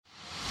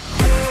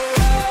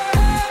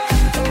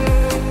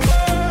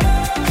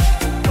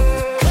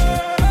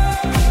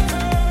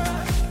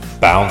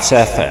Bounce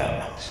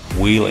FM,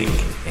 wheeling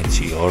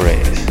into your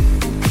ears.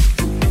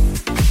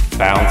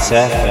 Bounce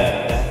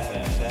FM.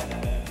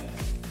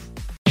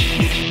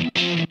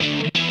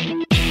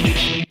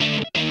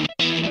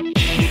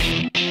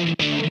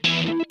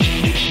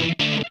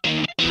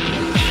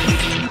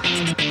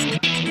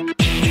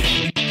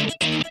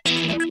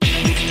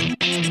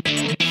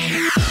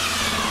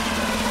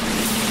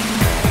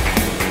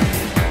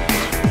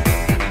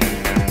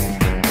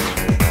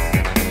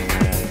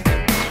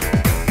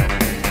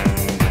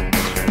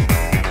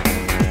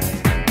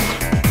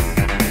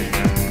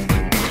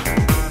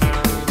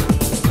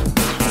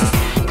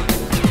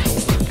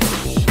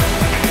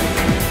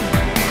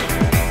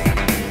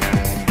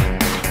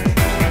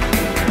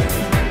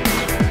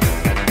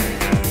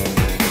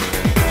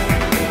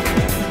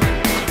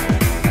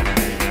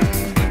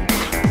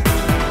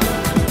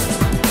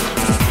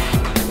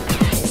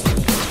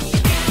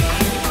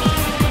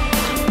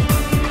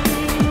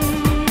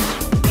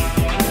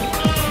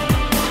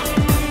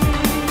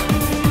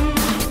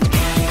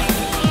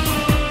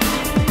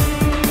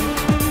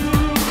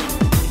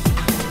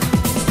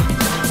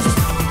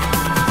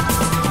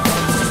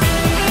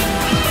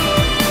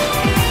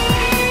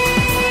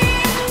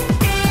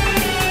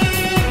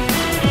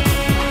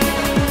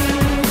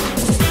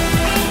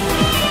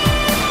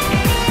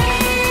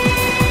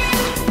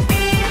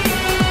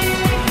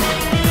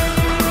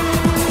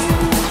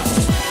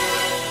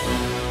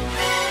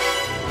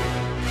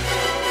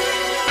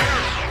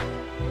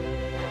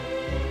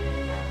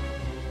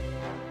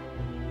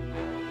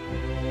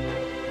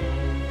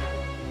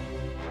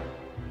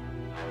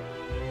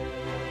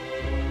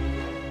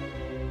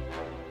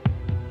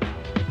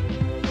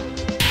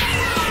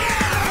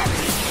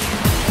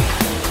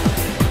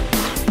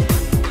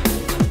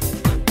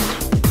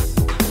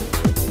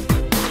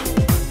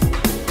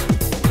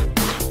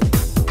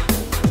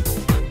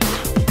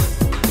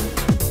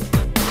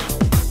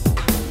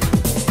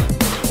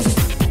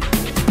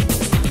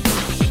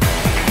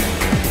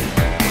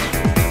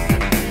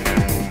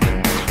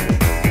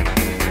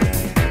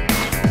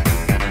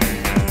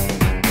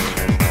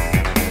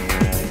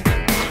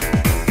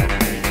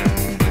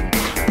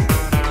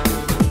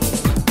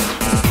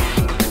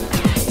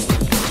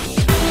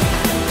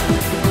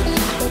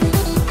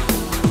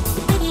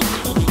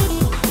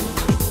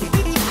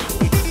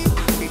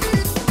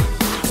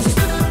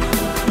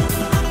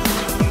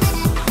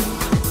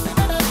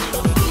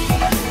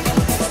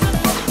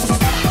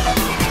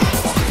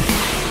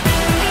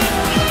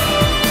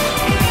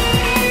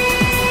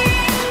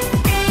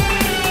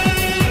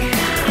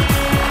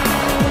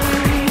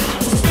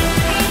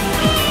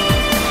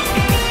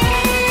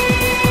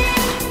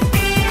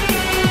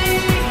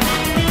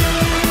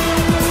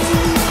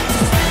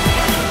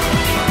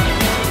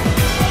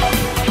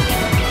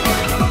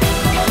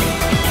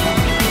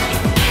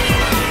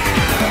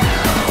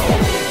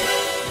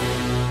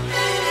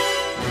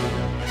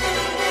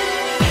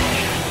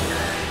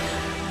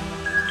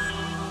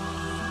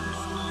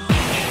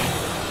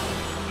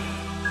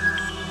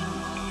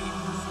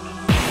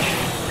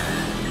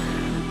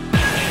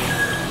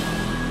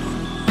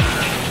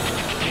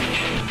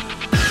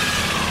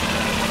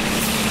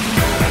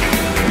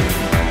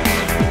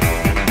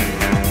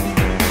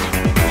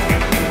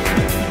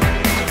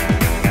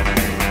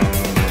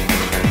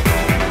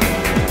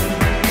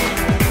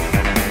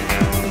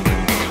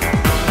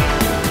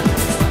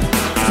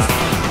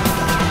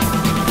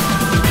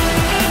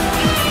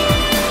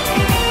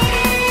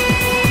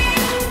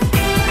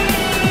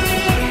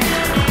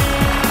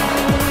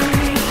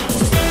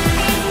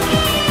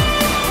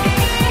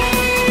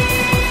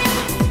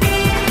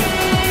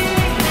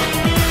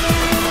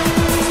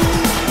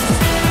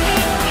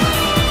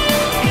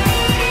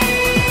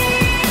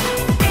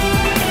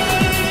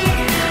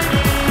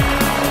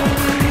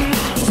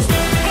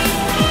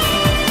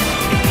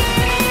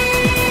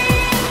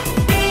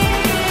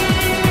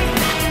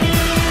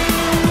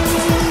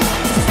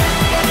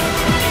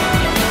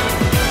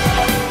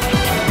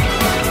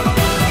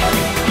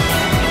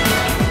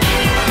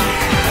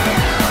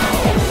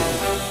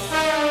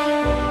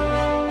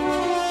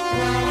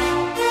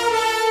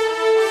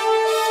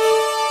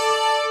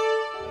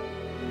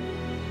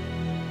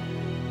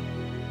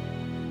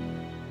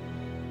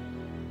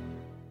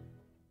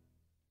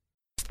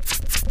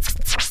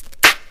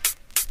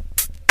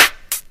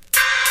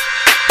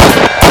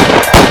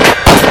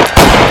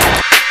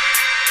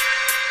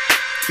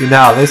 You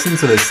now listen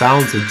to the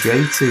sounds of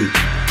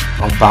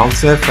JT on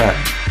Bounce FM.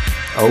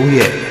 Oh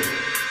yeah.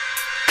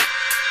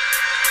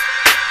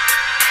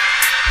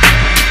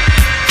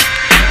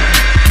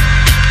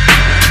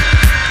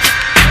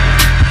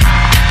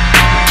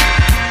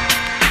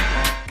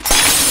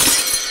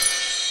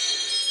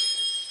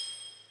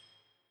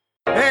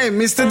 Hey,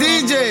 Mr.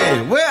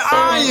 DJ, where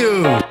are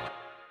you?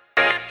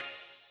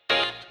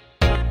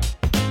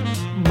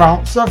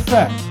 Bounce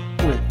FM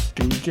with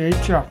DJ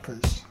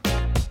Choppers.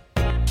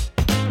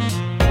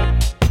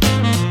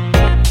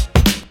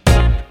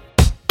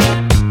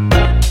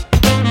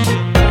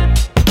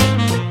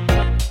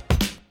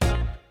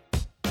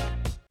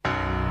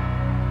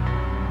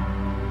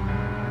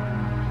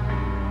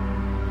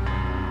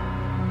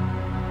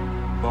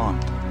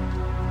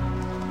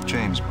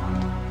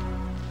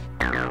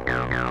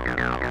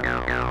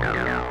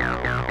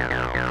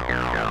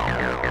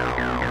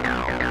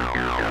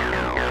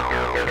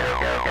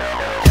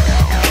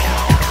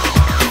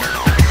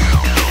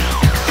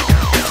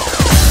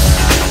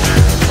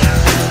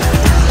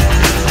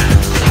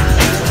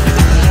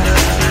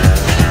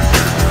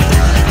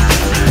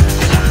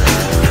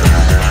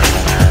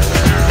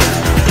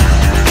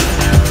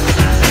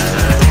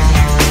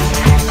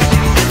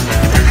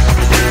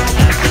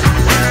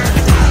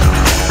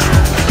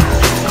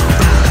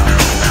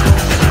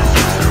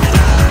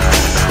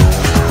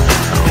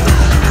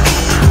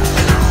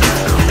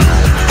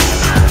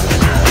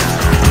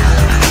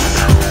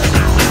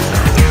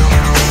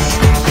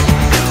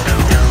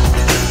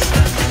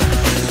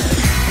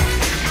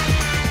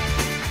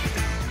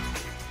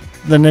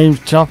 The name's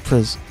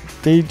Choppers.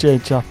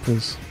 DJ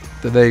Choppers.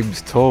 The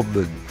name's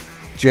Taubman.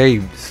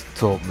 James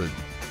Taubman.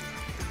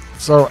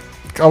 So,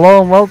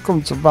 hello and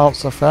welcome to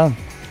Bounce FM.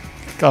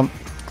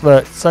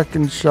 The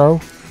second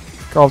show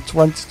of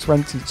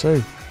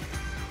 2022.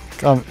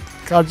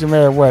 Glad you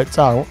may have worked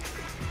out.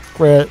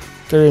 We're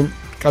doing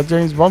a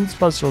James Bond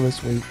special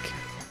this week.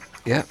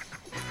 Yep.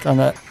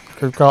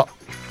 We've got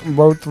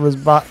both of us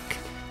back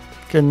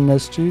in the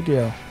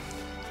studio.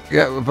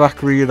 Yeah, we're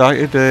back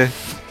reunited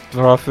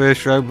for our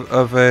first show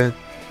of the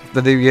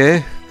new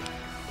year.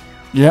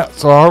 Yeah,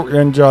 so I hope you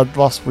enjoyed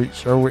last week's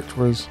show, which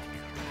was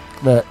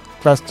the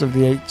best of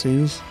the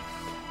 80s.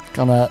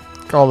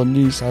 All the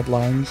news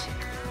headlines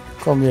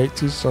from the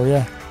 80s, so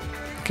yeah.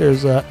 It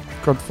was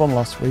good fun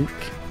last week.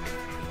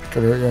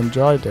 Hope you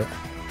enjoyed it.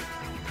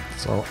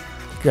 So,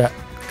 yeah.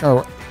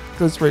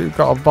 This week we've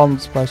got a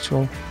Bond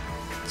special.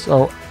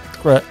 So,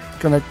 we're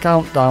going to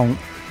count down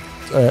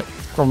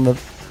from the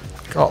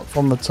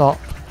top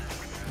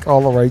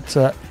all the way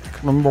to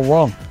number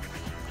 1.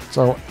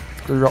 So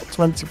we've got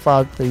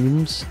 25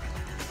 themes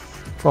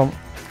from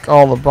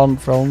all the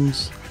Bond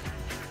films,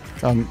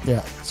 and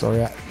it's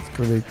going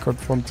to be good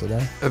fun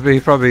today.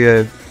 It'd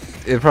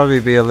probably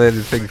be a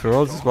learning thing for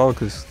us as well,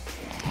 because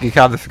you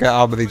kind of forget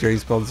how many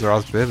James Bonds there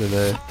has been.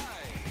 And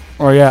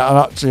and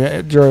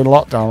actually during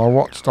lockdown I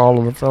watched all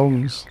of the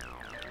films.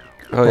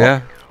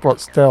 But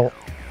still,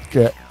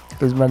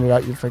 there's many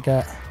that you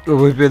forget. Well,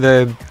 we've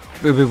been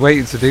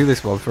waiting to do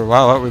this one for a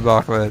while, haven't we,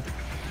 Mark?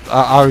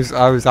 I was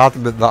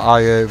adamant that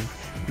I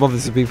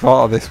wanted to be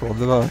part of this one,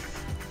 didn't I?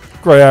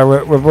 Well, yeah,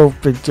 we're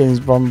both big James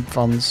Bond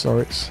fans, so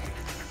it's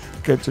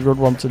a good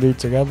one to do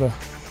together.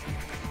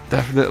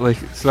 Definitely.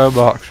 So,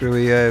 Mark, shall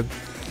we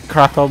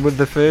crack on with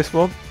the first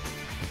one?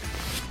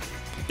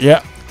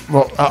 Yeah.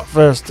 Well, at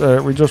first,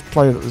 we just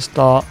played at the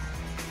start.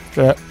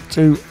 Got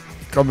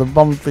the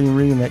Bond theme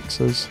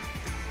remixes.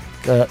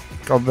 Got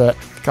the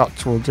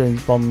actual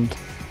James Bond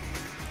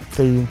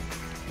theme.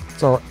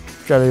 So,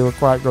 they were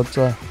quite good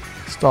to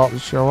start the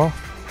show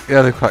off.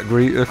 Yeah, they're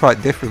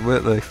quite different,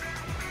 weren't they?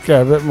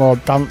 Yeah, a bit more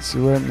dancey,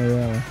 weren't they?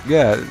 Really?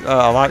 Yeah,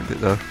 I liked it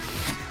though.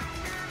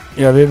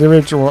 Yeah, the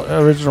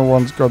original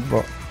one's good,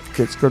 but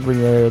it's good when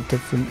you hear a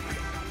different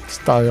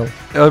style.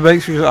 It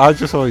makes you. I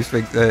just always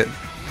think that,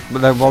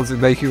 but then ones that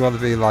make you want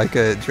to be like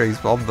James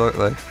Bond, don't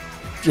they?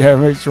 Yeah, it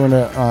makes you want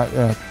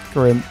to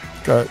go in,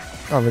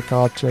 have a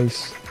car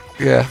chase.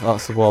 Yeah,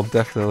 that's the one,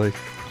 definitely.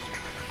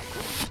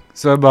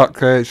 So, Mark,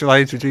 shall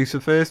I introduce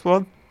the first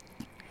one?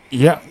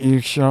 Yeah,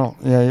 you shall.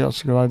 Yeah,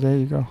 that's a good idea.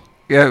 You go.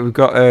 Yeah, we've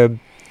got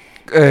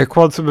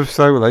Quantum of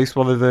Solace,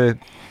 one of the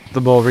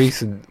more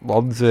recent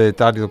ones.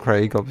 Daniel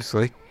Craig,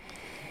 obviously,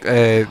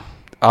 and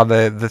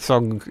the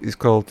song is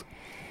called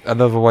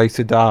 "Another Way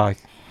to Die,"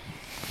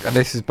 and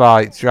this is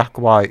by Jack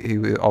White,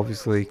 who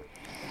obviously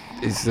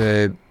is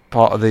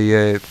part of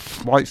the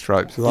White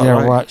Stripes. Is that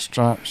right? White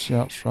Stripes. Yeah,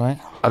 that's right.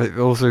 And it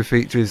also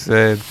features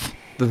the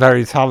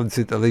very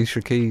talented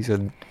Alicia Keys,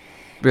 and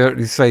we don't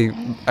really say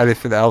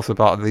anything else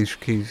about Alicia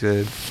Keys.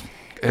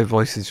 Her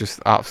voice is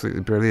just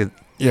absolutely brilliant.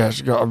 Yeah,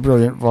 she's got a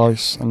brilliant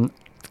voice, and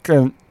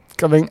I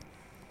think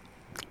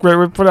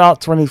we put it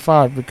out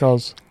 25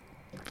 because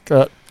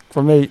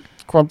for me,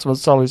 Quantum of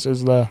Solace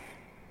is the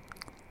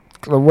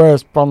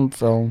worst Bond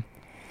film.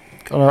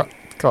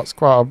 That's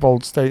quite a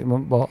bold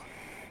statement, but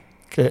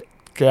it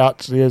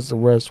actually is the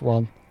worst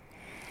one.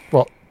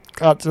 But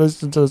to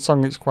listen to the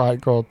song, it's quite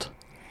good.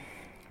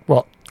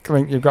 But I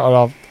think you've got to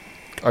have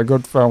a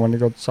good film and a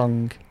good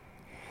song.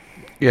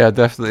 Yeah,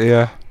 definitely,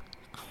 yeah.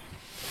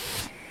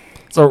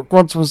 So,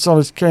 Quantum of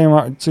Solace came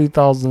out in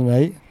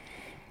 2008.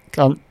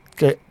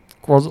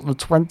 Was it the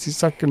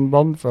 22nd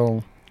Bond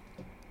film?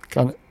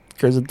 It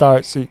was a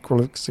direct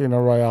sequel of Casino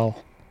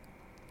Royale.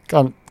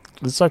 The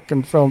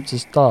second film to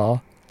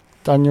star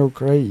Daniel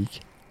Craig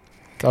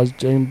as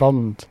James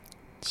Bond.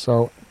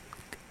 So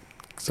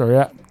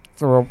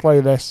we'll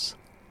play this,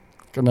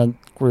 and then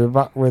we'll be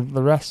back with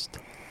the rest.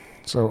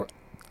 So,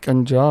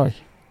 enjoy.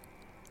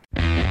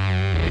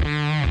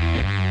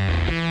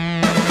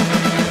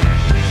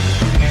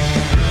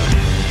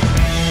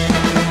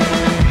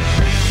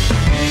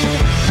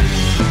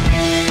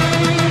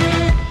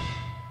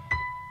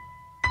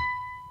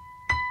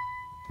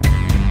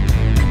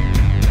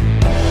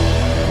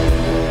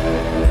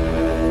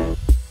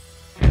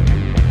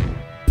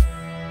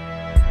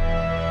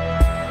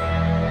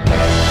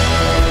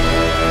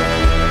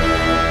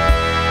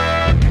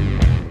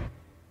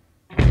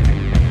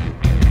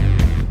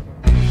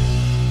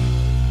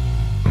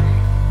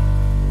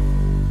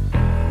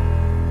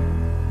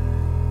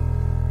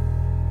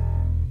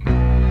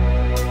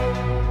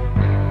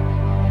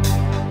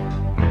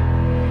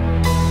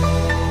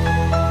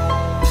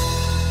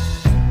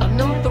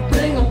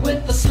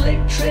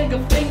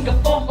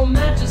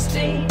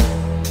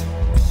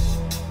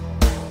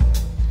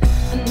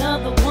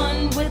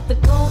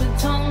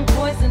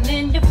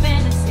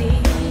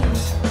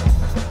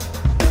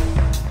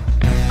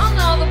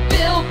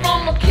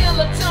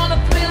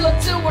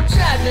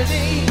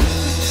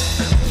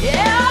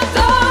 Yeah,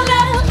 don't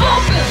let it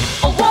open.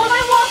 I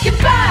wanna walk you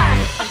back.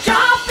 I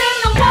jump in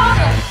the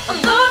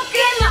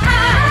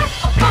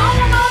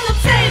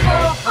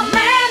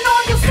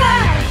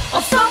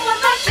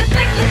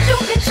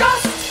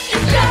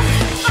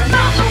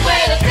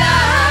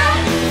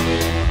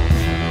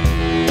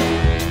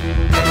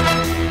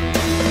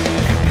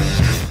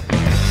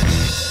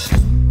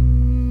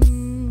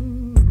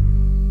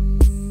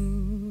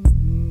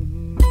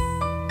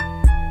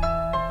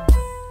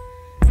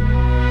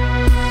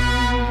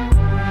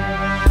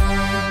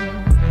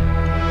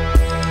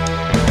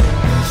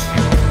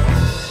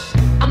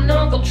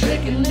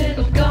broken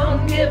little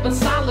gun, giving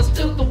solace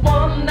to the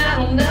one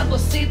that'll never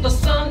see the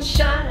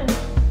sunshine.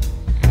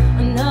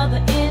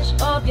 Another inch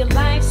of your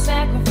life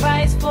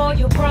sacrifice for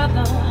your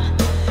brother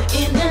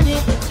in the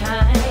nick of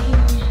time.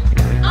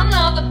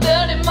 Another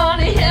dirty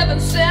money, heaven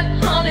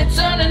sent honey,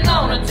 turning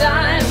on a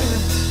dime.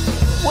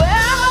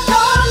 Well, a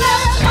door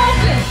left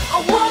open, a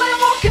woman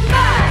walking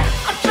by,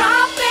 a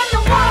drop in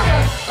the water,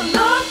 a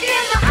look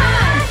in the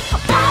eye, a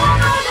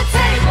phone on the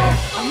table,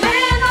 a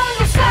man on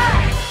your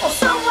side, or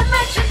someone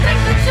that you think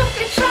that you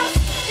can trust.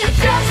 It's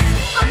just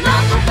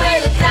another way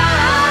to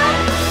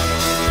die.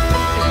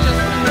 It's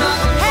just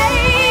another.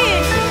 Hey,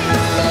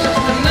 it's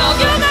just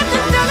another. You got to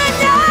do it,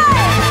 die.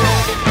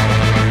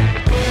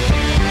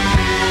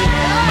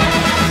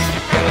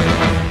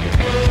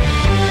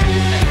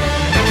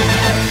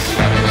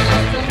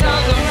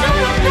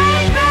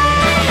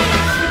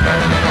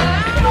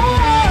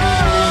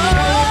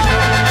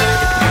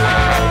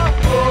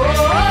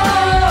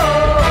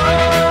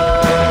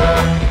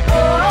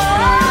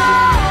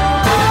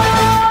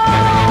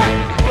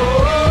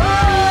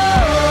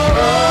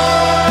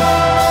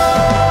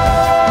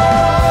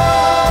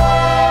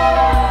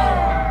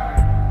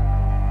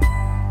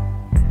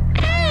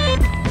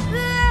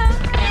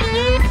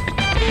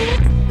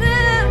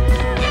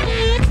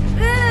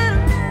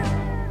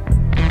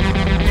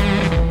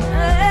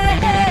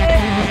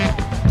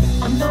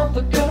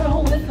 Another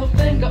girl with her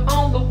finger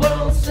on the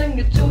world,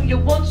 singing to you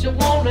what you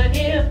wanna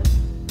hear.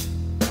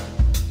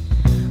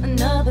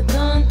 Another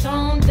gun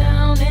thrown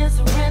down and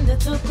surrender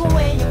took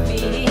away your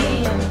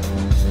fear.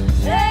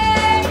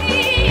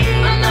 Hey,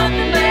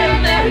 Another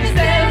man there, he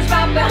stands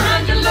right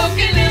behind you,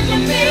 looking in the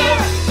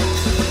mirror.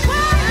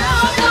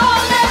 A door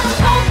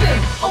left open,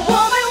 a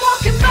woman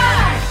walking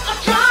by, a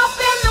drop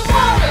in the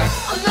water,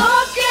 a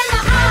look in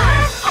the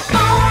eye, a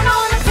phone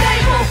on the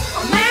table,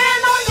 a man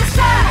on your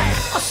side,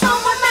 or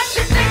someone that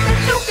you think that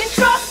you can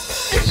trust.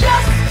 It's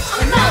just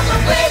another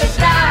way to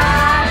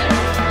die.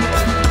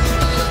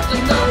 It's just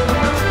another.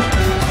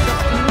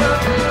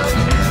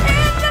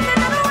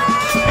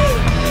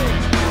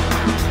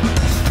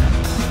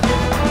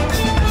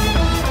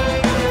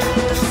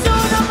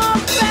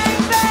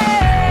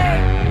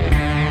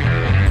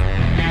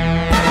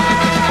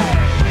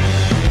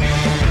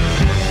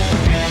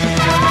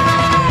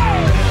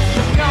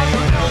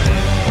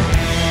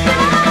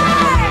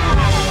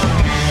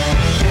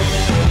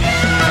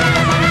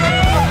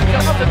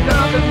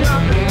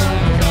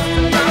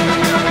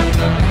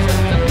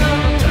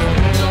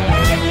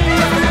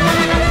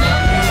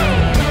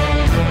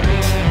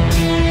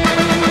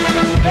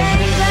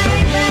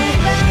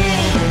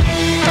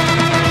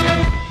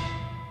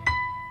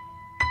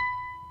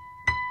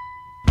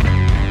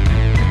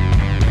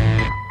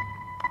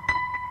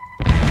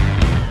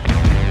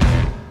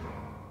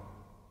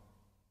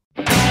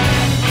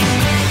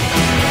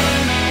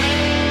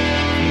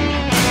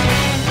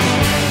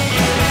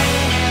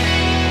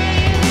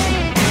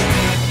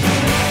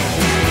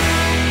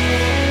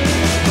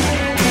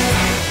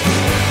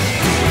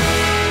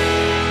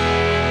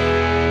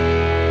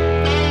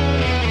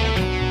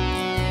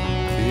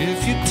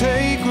 If you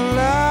take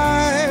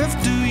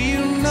life, do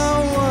you know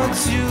what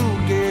you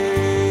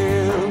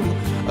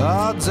give?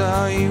 Odds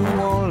are you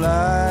won't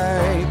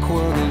like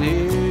what it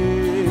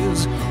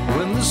is.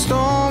 When the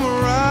storm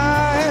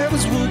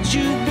arrives, would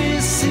you be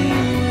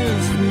seen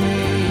with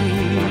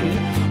me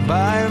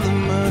by the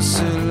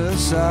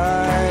merciless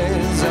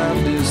eyes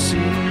I've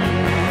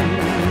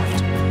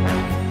deceived?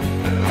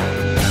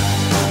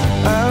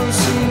 I've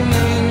seen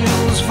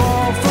angels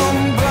fall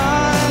from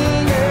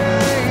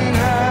blinding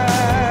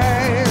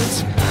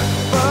heights,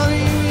 but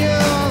you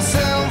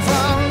yourself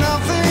are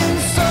nothing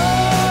so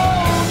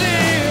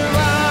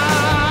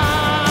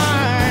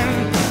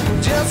divine.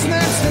 Just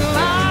next in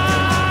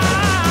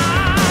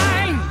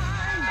line,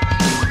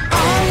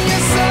 on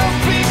yourself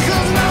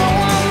because no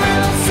one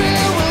else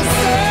here will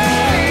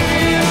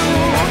save you.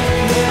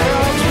 There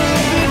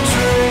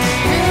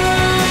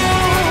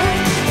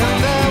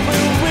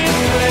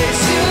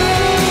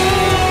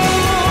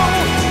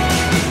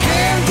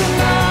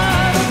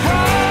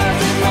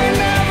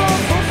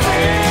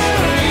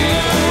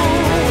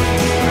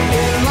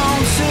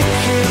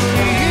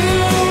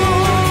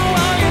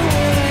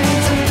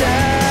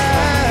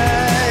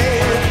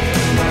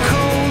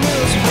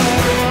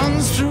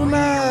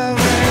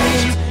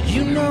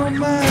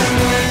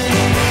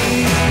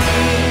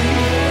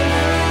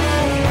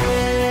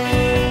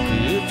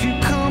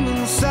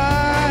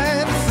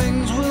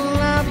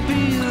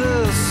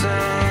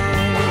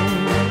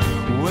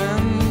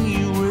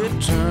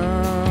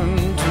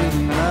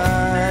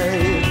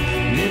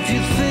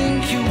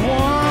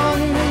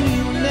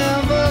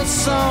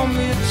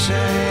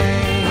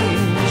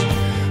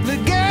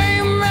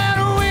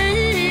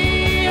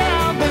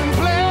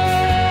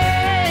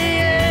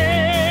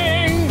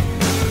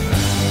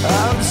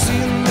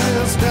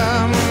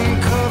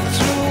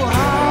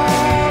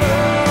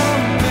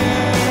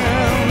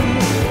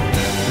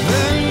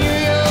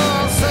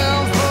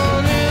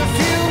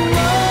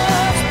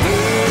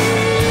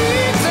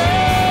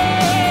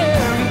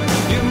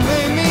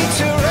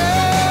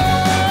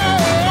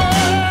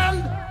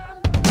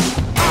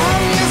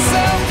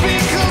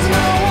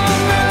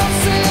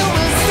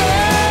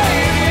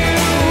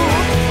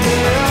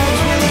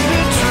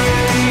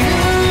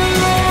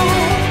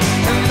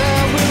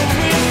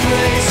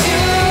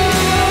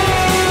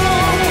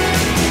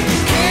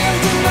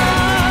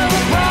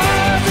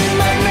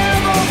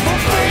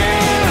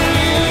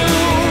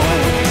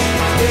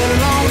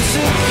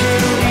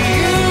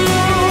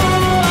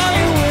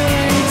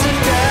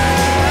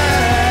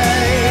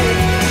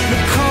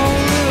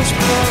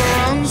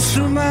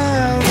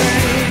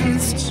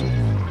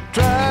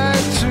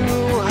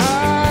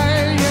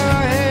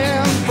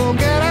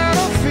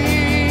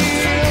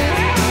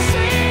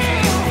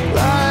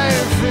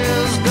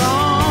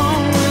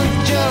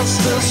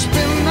just a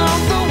spin of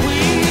the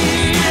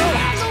wheel.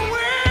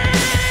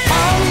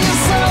 Arm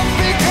yourself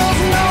because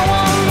no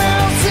one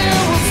else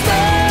here will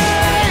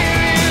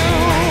save you.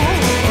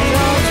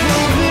 Yours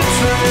will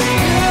betray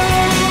you,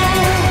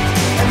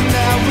 and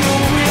that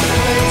will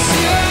replace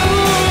you.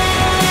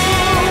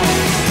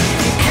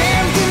 You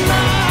can't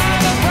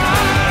deny the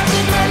prize,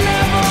 it may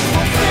never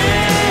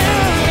fulfill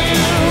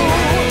you.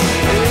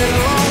 It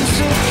longs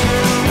to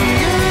kill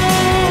you.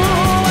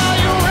 Are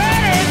you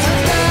ready to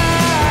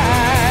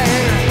die?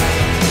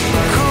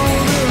 The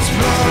coldest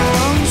blood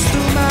runs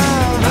through my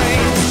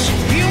veins.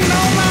 You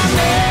know my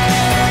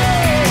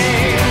name.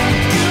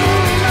 You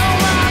know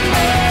my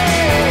name.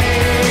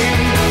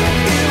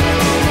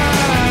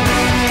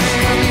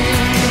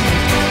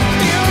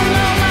 You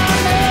know my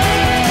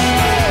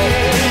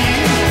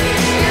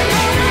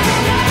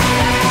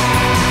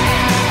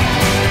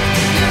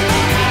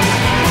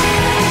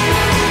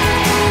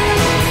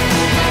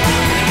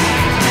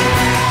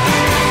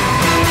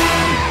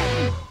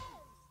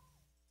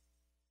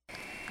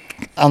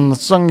And the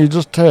song you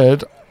just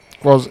heard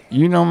was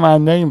You Know My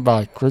Name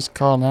by Chris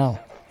Cornell.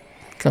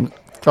 That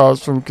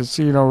was from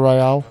Casino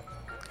Royale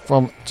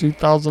from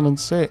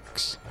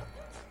 2006.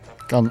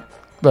 The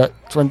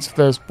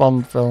 21st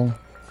Bond film.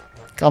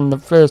 The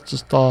first to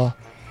star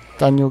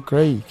Daniel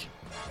Craig.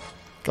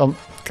 Can't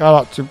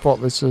actually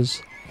put this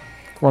as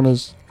one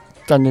of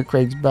Daniel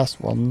Craig's best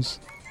ones.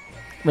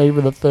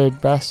 Maybe the third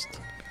best.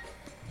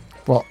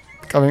 But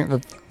I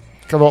don't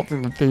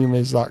think the theme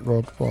is that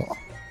good, but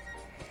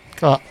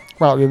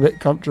might be a bit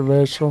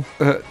controversial.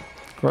 Yeah,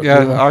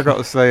 I got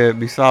to say it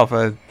myself.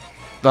 I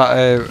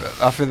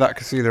think that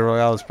Casino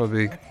Royale is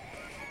probably,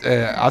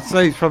 I'd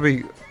say it's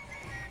probably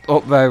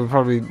up there with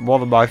probably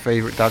one of my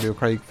favourite Daniel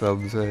Craig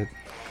films. I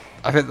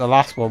think the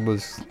last one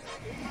was,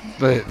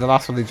 the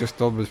last one he just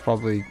done was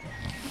probably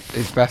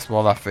his best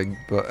one, I think.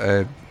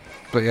 But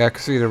yeah,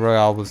 Casino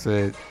Royale was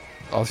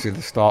obviously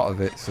the start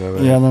of it. So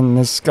yeah, and then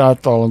there's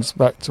Skyfall and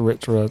Spectre,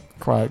 which were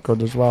quite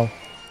good as well.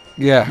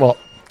 yeah, But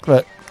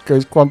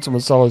goes Quantum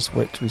of Solace,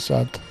 which we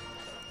said,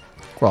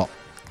 well,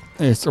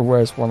 it's the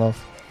worst one of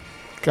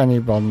Kenny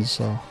Bond,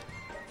 so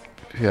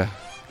yeah,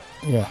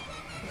 yeah.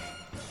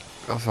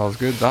 that sounds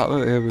good. That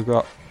here we've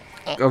got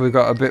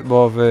a bit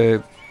more of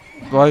a.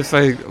 Well, I'd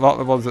say a lot of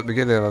the ones at the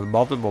beginning are the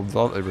modern ones,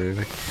 aren't they?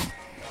 Really?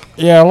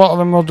 Yeah, a lot of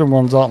the modern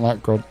ones aren't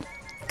that good.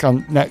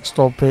 Next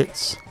up,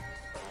 it's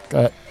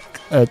Die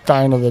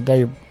Another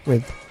Day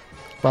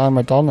by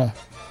Madonna.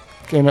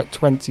 Came at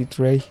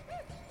 23.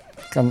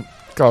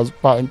 Goes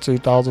back in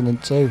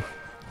 2002.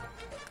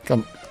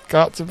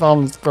 Captain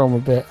Fallon's film a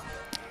bit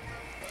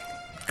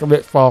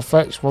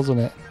far-fetched, wasn't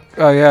it?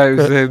 Oh yeah, it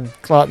was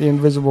Like the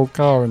invisible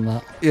car and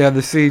that. yeah, the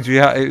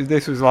CGI.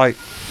 This was like,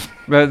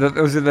 man, it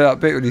was in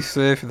that bit when he's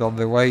surfing on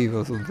the wave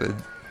or something.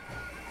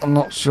 I'm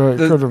not sure, it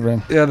could have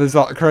been. Yeah, there's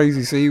that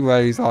crazy scene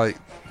where he's like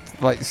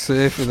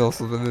surfing or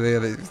something,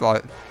 and it's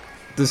like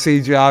the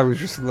CGI was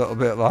just a little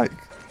bit like,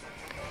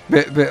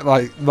 bit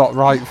like not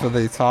right for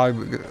the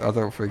time. I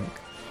don't think.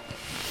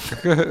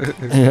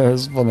 Yeah,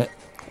 it's funny.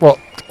 But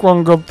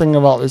one good thing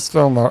about this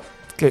film,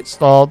 it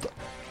starred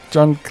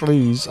John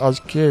Cleese as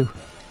Q.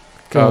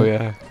 Oh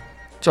yeah.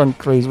 John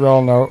Cleese, we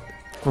all know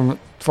from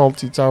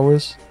Fawlty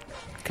Towers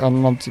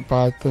and Monty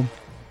Python.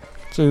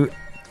 Two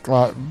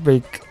like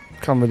big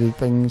comedy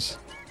things.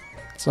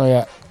 So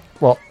yeah,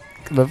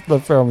 the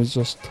film is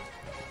just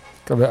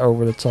a bit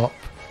over the top.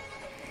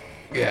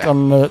 Yeah.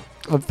 And the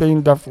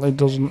theme definitely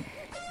doesn't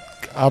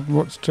add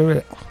much to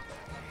it.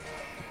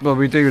 Well,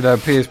 we do know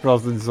Pierce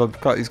Brosnan's.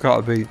 He's got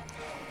to be.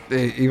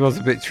 He was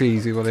a bit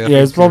cheesy when he.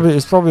 Yeah, it's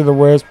probably the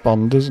worst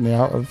Bond, isn't he?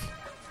 Out of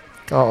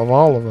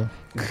all of them.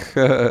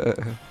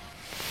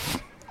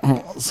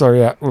 So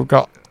yeah, we've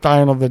got Die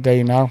Another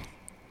Day now,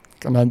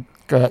 and then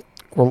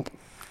we'll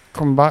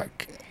come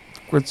back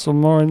with some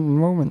more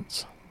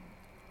moments.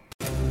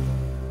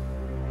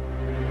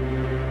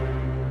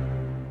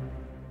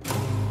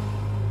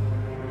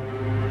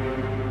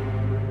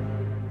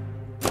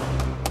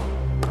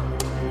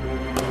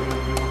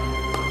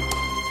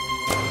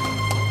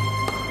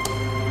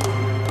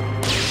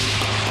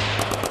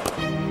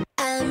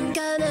 I'm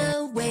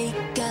gonna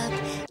wake up,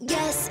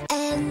 yes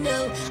and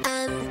no.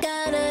 I'm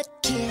gonna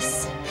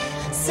kiss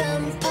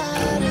some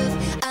part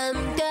of.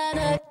 I'm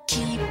gonna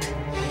keep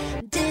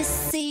this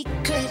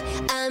secret.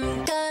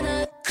 I'm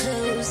gonna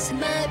close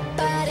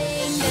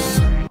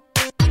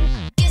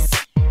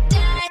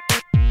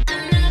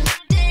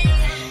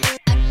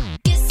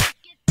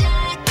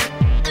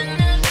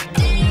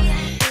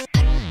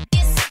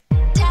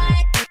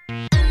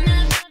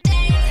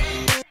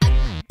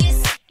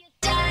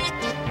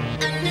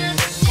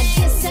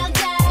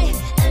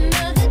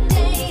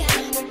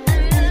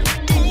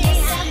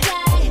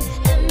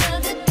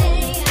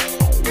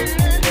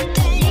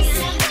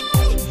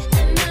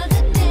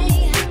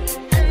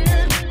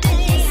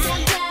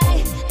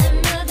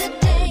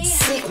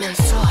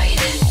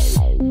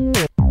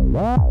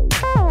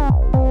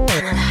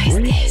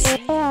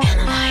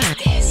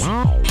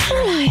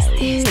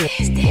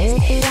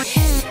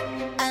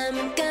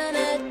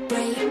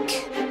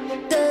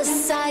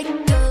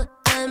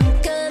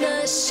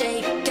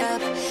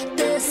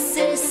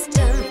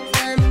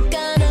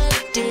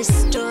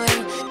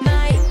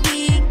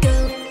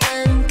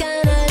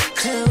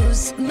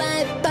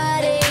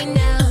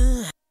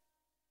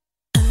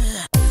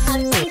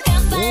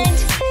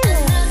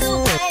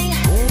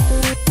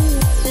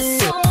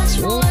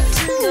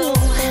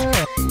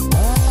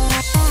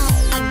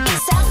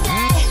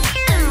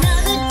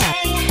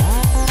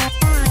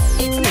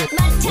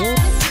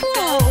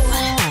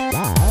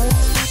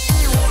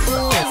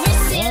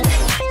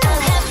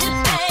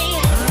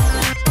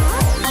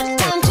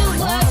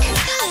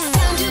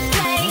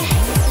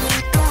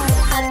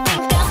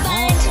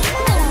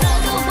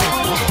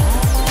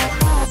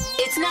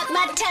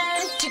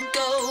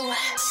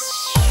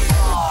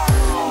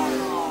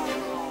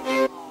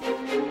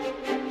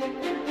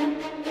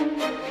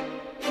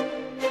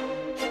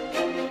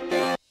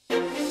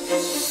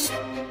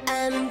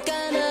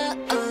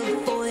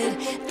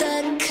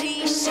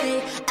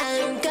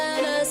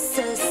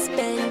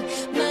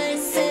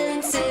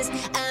kisses.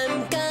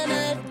 I'm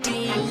gonna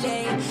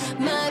delay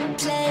my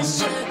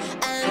pleasure.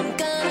 I'm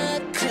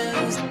gonna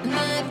close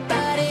my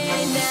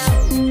body now.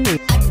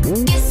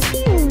 I guess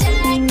I'll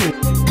die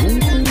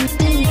another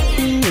day.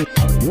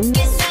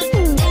 Guess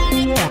I'll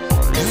die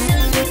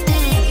another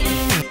day.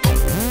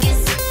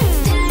 Guess I'll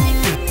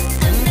die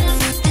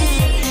another day.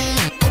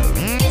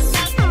 Guess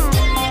I'll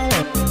die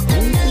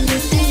another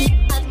day.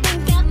 I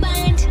think I'll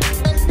find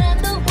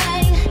another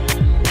way.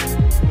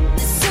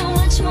 There's so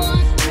much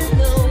more to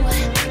know.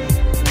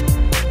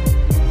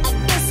 I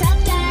guess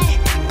I'll die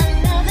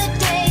another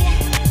day.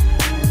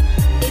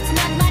 It's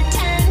not my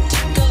time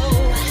to go.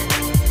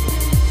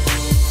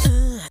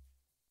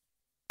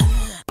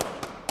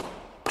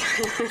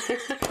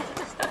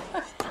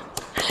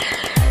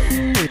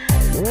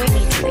 I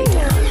need to lay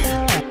down.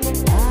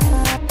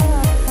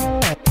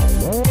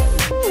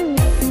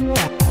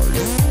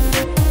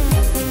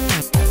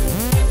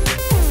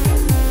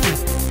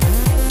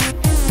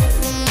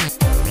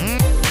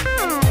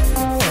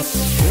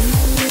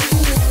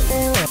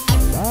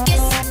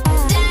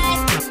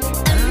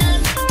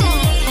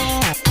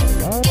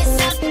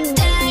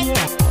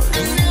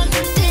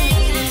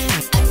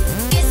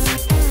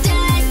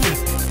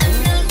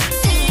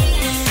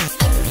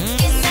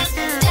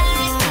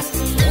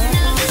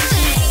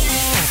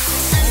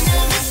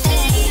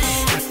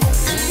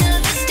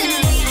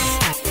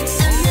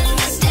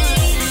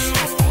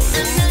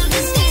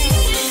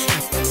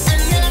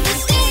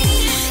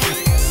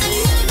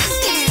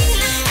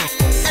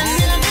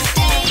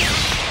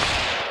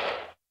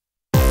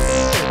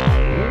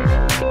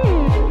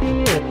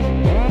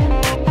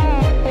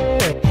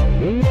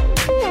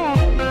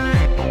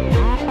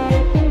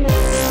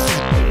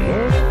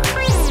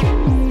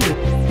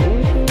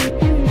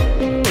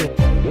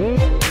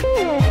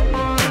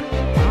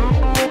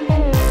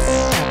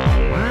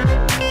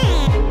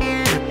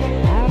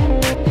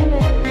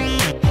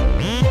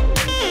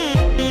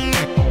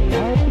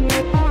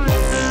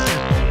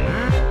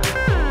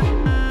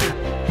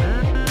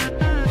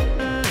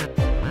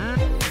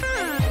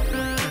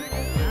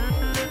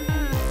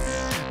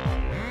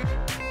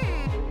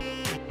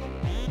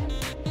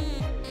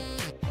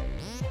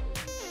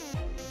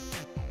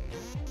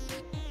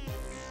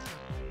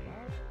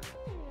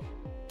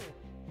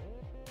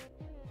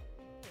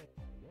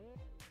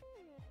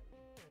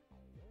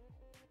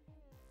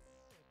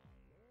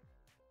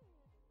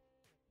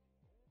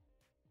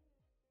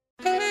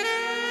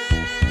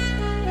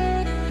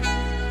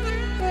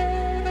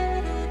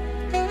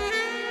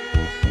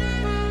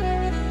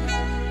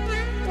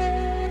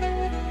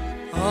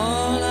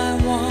 All I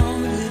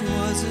wanted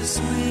was a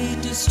sweet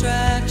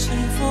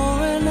distraction for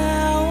an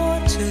hour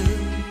or two.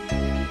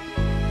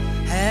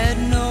 Had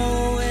no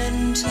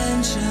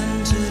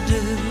intention to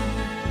do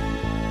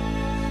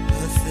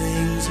the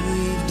things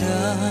we've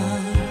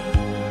done.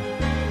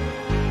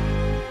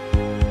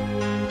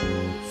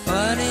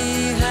 Funny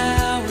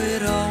how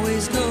it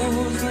always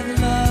goes with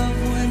love.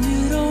 When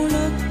you don't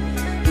look,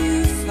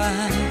 you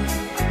find.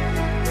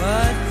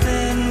 But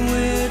then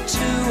we're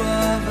two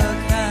of a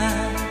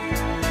kind.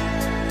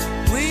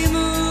 We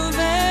move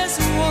as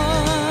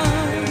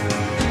one.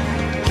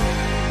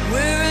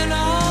 We're an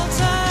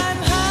all-time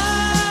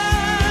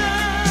high.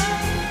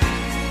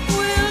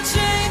 We'll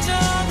change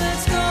all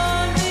that's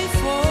gone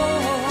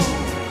before,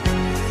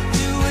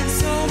 doing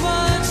so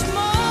much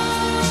more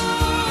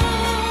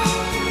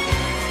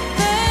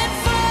than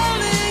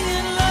falling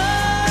in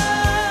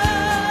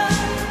love.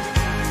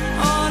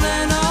 On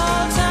an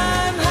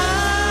all-time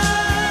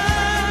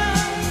high,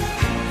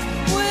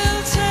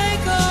 we'll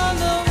take on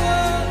the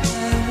world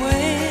and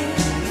win.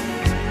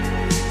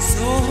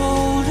 So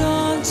hold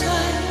on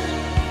tight,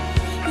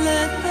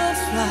 let the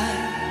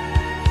flight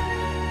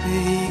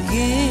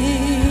begin.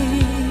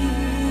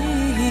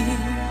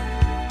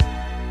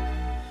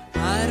 I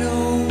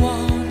don't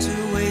want to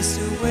waste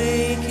a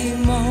waking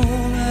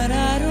moment. I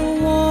don't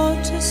want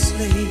to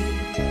sleep.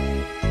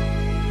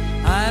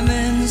 I'm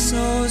in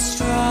so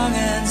strong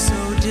and so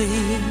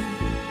deep,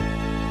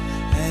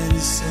 and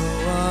so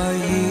are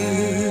you.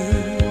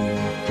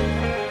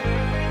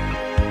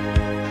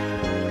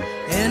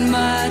 In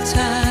my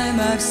time,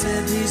 I've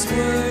said these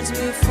words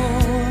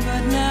before,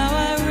 but now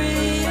I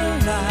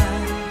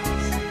realize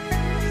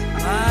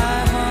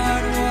my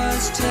heart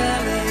was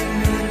telling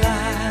me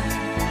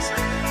lies.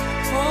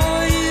 For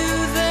you,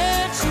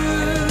 they're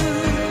true.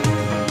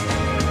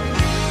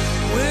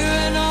 We're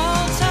an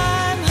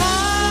all-time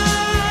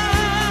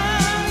high.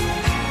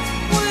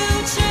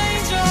 We'll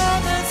change all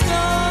that's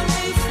gone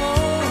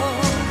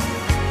before,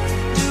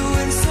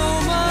 doing so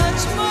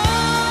much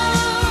more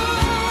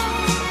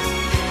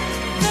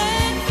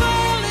than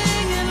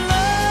falling in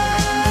love.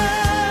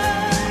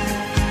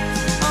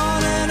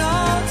 On an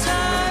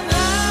all-time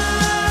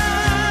high,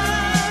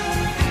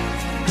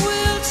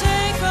 we'll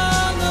take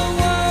on the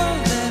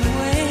world and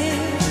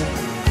win.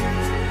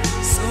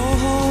 So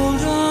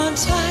hold on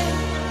tight,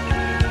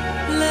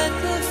 let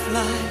the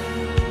flight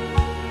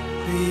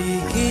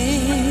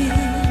begin.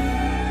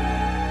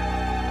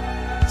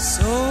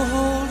 So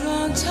hold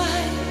on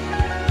tight,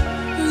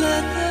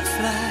 let the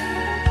flight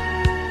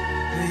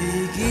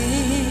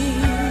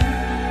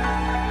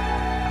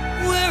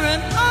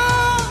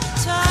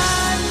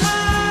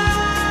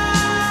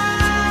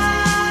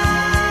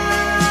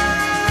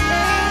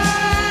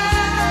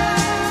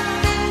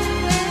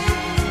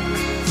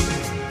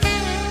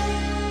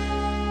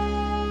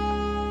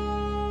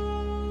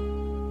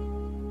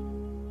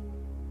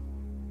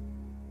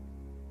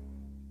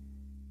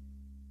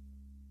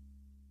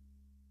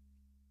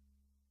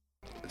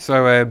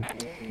So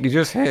you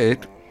just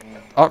heard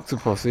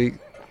Octopussy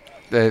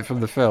from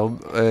the film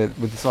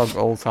with the song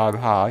All Time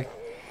High,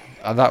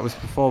 and that was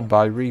performed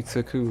by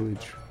Rita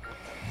Coolidge.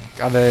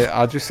 And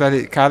I just said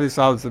it kind of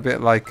sounds a bit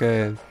like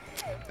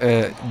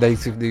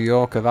Native New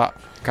Yorker, that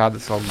kind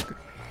of song.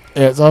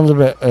 Yeah, it sounds a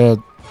bit,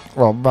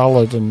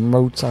 ballad and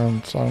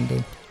Motown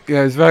sounding.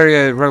 Yeah, it's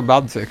very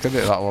romantic, isn't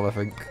it, that one, I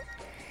think?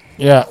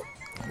 Yeah,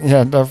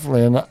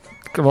 definitely. And I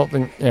don't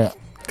think, a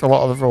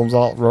lot of the films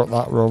aren't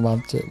that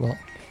romantic, but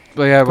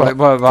But yeah,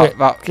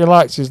 he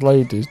likes his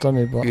ladies, doesn't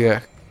he? But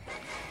yeah.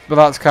 But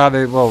that's kind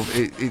of,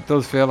 it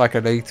does feel like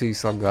an 80s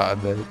song, that,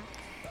 and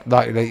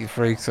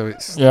 1983, so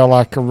it's... Yeah,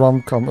 like a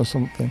rom-com or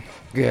something.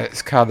 Yeah,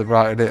 it's kind of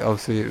right in it.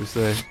 Obviously, it was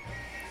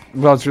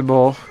Roger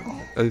Moore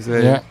as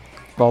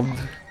Bond.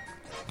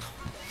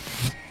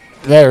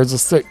 There is a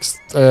sixth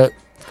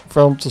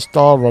film to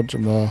star Roger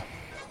Moore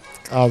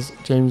as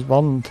James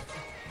Bond.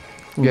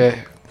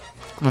 Yeah.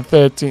 The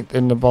 13th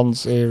in the Bond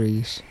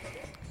series.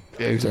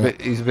 Yeah,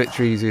 he's a bit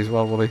cheesy as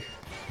well, wasn't he?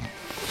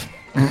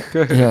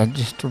 Yeah,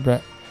 just a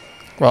bit.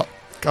 Well,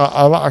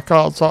 I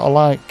can't sort of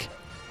like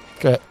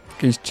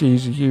his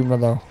cheesy humour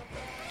though.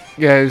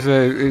 Yeah,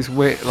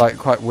 it's like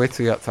quite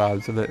witty at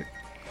times, isn't it?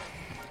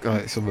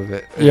 Like some of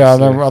it. Yeah,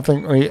 and then I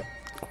think we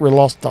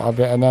lost that a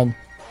bit, and then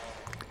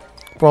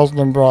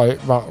Brosnan brought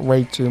it back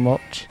way too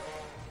much.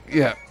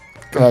 Yeah.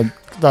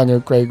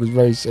 Daniel Craig was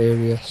very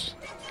serious.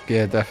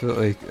 Yeah,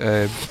 definitely.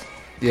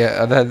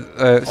 Yeah, and then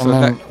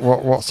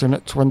what's in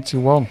at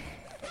 21?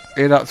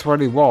 In at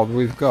 21,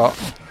 we've got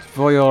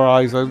For Your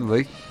Eyes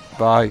Only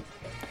by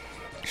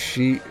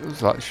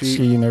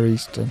Sheena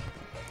Easton.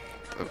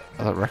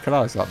 I don't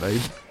recognise that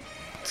name.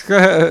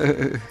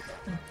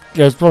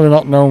 Yeah, it's probably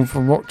not known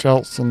for much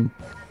else than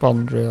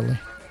Bond, really.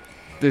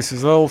 This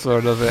is also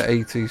another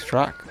 80s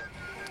track.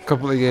 A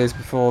couple of years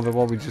before the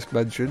one we just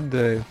mentioned.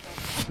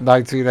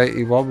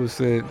 1981 was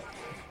the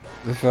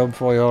film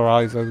For Your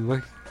Eyes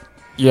Only.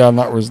 Yeah, and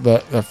that was the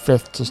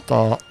fifth to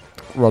start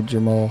Roger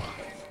Moore.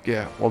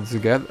 Yeah, once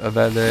again. And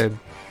then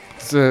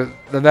so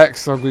the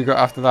next song we got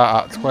after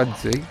that at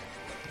 20,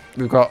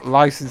 we've got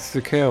License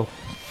to Kill,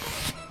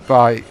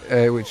 by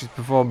which is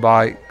performed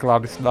by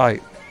Gladys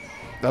Knight.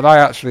 And I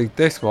actually,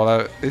 this one,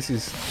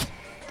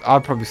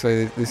 I'd probably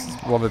say this is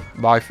one of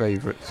my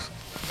favourites.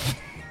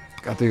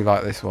 I do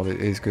like this one,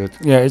 it is good.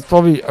 Yeah, it's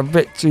probably a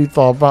bit too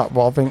far back,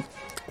 but I think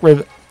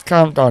with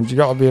countdowns you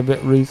got to be a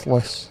bit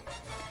ruthless.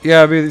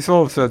 Yeah, I mean, it's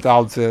also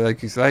down to,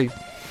 like you say,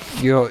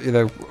 you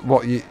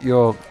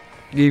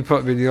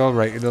put them in your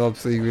rating, and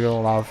obviously we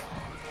all have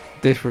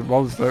different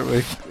ones, don't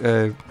we?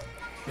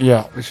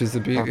 Yeah, which is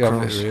the beauty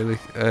of it, really.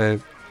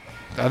 And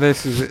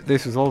this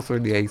was also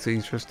in the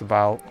 80s, just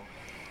about.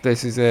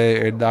 This is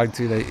in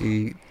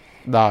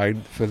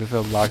 1989 for the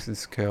film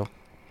License to Kill.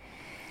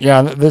 Yeah,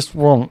 and this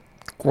one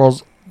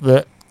was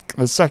the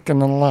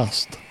second and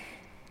last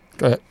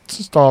to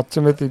star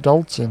Timothy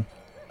Dalton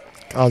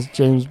as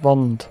James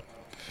Bond.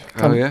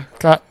 Can't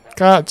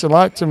actually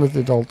like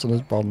Timothy Dalton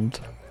as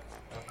Bond.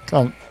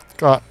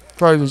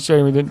 Probably a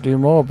shame he didn't do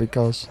more,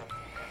 because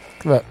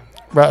better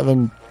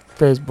than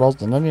Pierce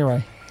Brosnan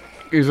anyway.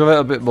 He was a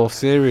little bit more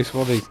serious,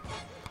 wasn't he?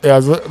 Yeah,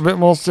 it was a bit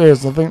more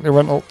serious. I think the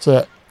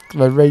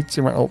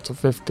rating went up to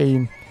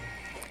 15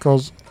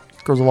 because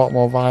a lot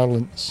more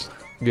violence.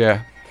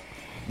 Yeah.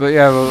 But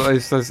yeah, well, it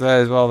says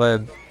there as well,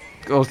 then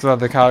also had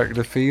the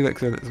character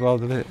Felix in it as well,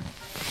 didn't it?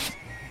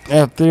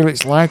 Yeah,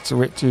 Felix Leiter,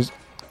 which is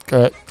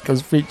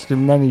because featured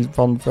in many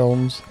Bond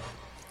films,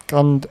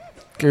 and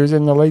he was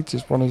in the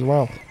latest one as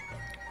well.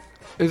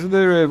 Isn't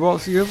there,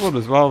 what's the other one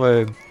as well?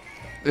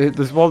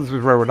 There's ones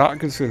with Rowan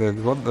Atkinson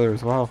in, wasn't there,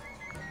 as well?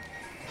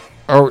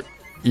 Oh,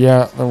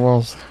 yeah, there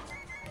was.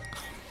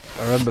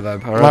 I remember them.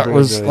 That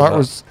was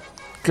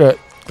good.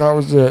 That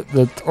was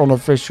the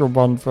unofficial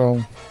Bond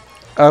film.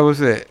 Oh,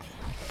 was it?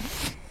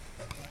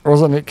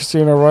 Wasn't it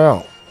Casino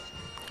Royale?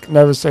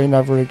 Never Say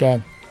Never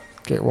Again.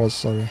 It was,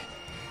 sorry.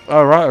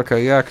 Oh, right,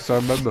 okay, yeah, because I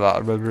remember that. I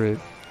remember it.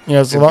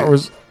 Yeah, so that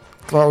was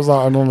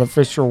like an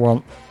unofficial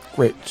one,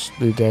 which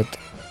they did.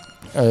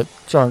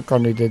 Sean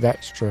Connery did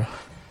extra.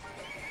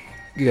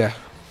 Yeah.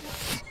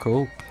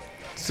 Cool.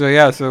 So,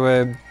 yeah,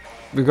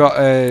 we got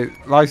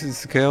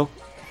License to Kill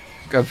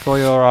and For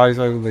Your Eyes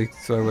Only.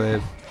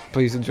 So,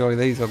 please enjoy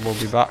these, and we'll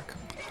be back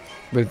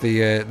with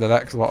the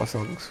next lot of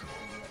songs.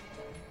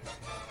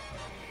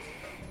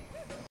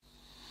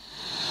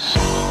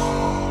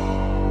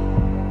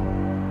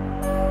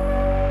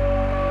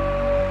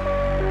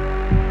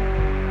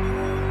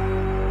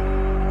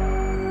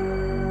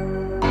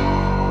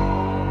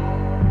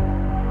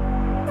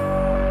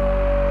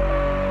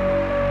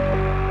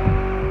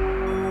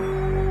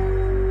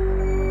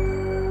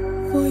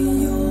 For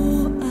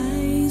your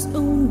eyes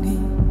only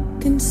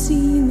can see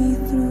me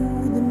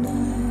through the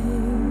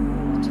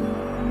night.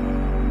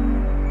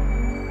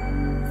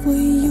 For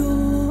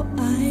your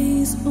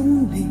eyes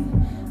only,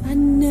 I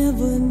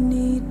never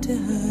need to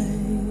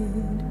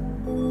hide.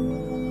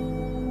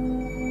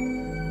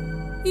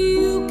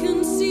 You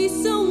can see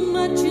so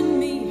much in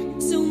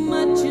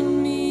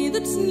me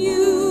that's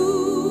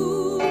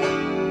new.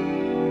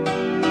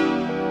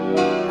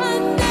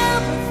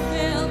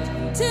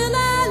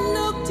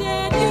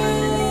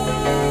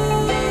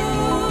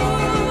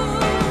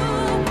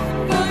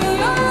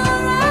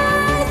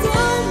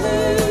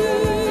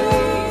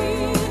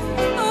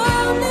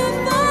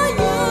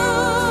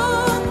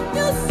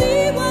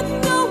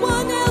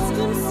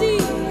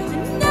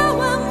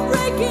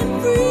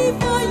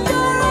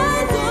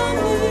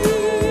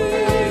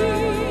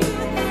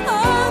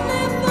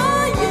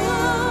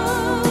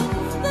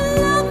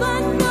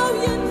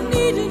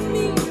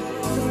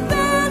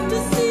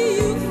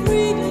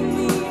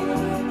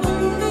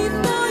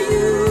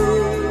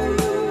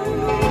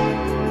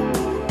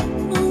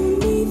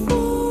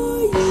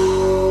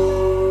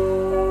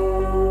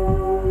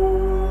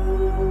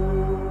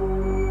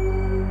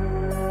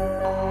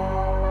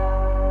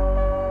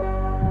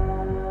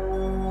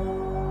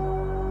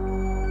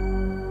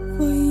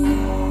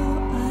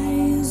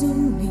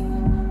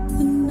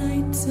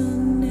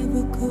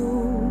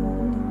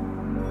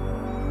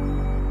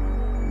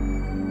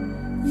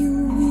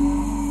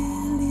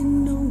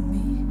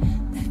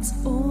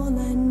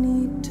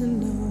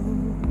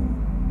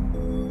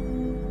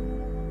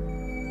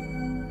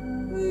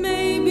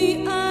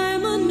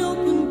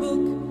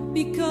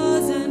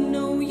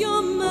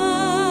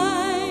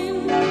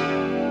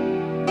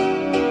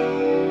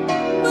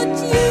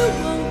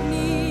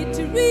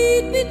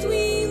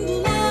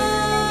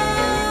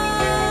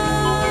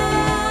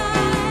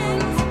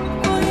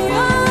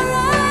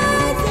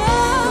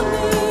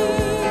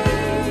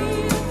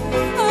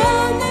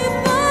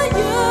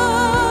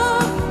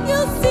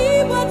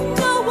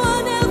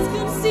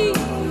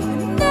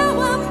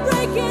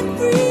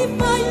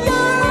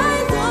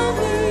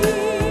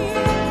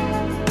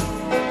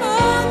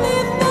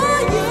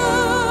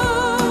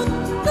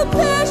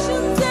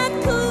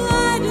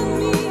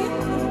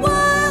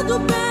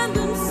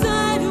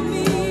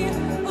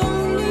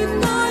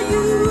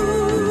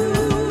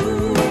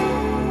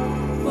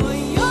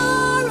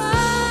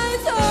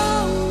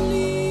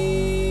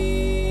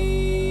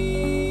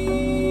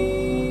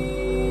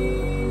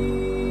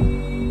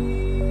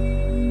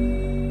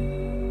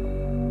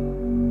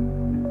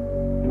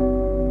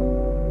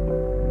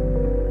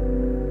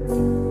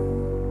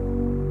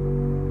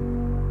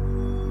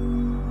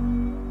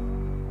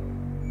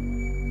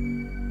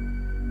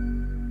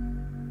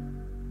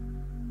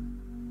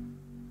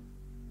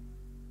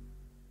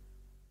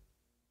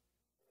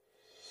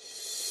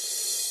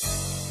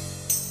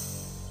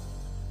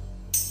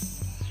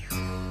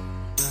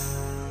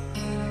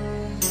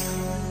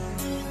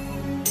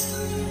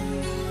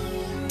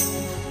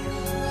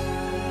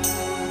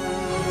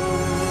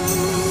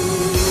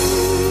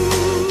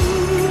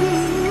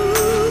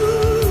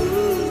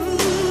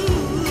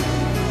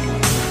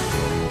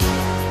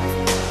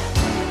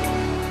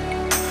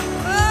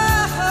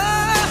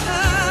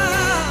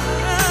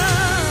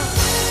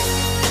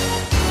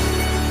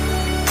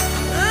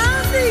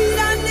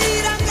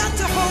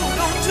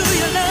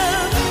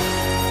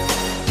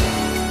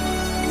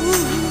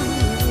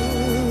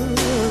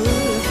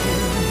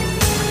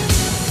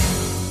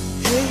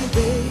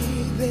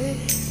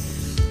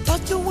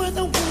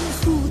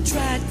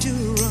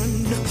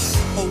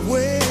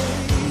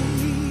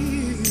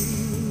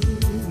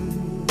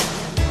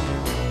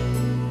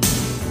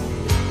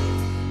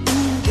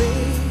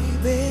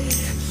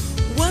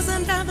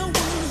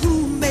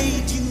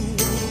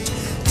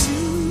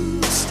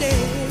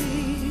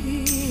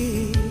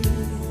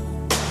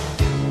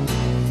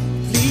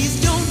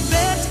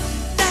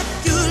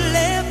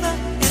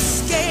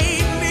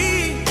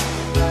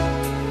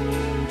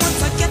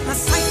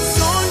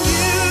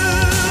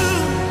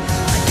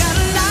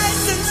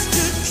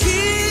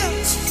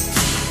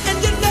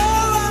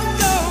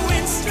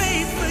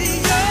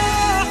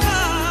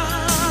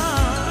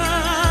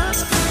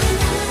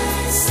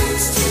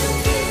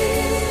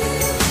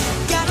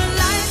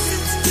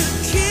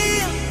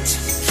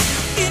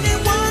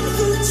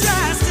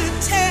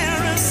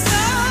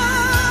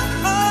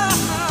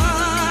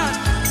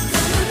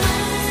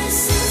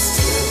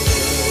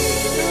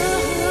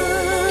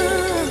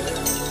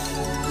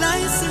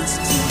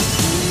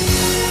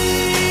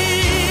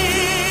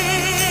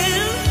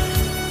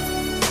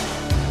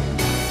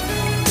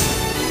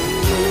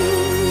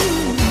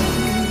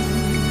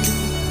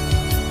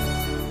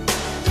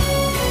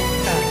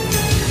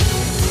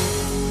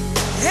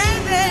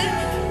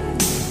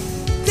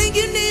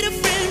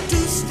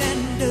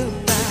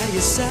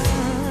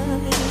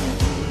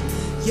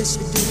 Yes,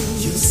 you do.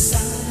 You sigh.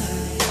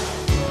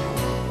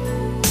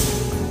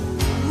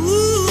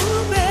 Ooh,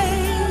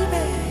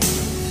 baby.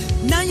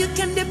 Now you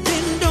can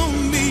depend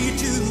on me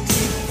to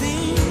keep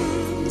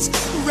things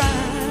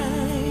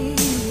right.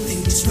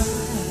 Things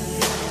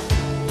right.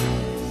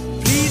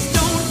 Please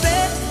don't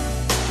bet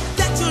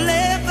that you'll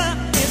ever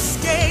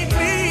escape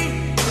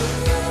me.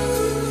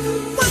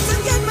 Once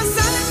again, my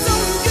sights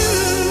on you.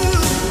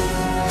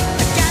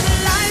 I got a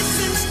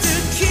license to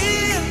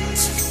kill,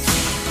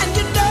 and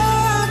you know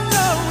I'm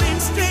going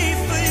straight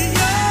for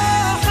your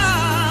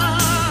heart.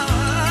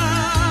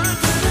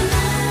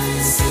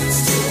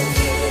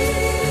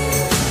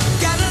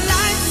 Got a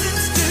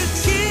license to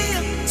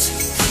kill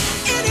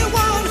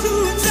anyone who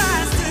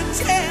tries to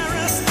tear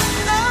us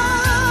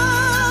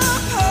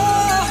apart.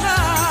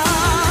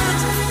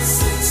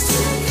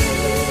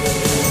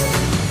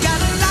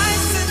 Got a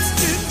license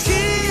to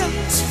kill,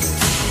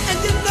 and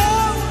you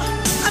know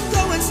I'm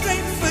going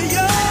straight for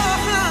your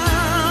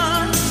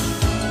heart.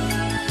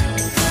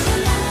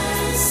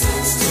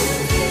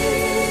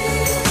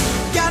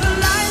 Got a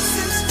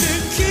license to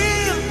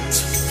kill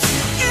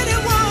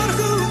anyone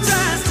who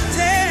tries to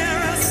tear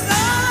us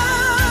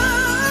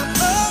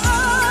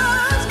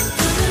apart.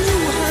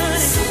 Ooh,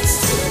 honey.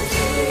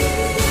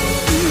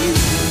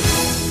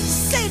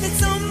 Say that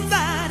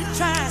somebody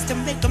tries to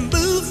make a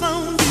move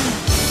on you.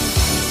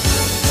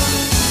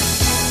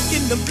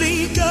 In the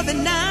blink of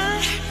an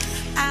eye,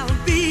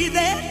 I'll be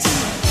there too.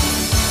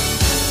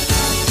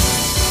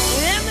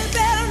 And they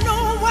better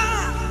know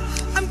why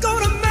I'm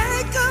gonna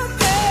make 'em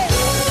pay.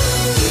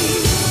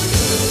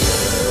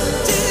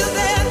 Till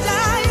their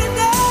dying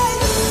day.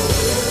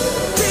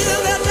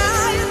 Till their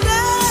dying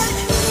day.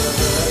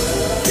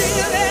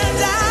 Till their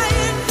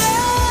dying day.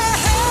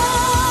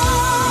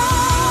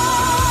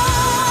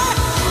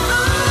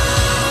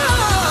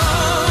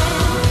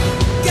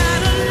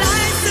 Got a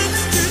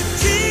license to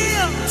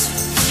kill,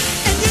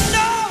 and you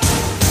know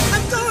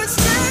I'm going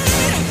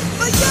straight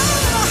for your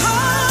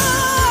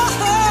heart.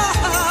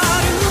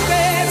 Ooh,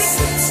 baby.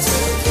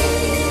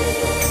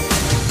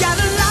 Got a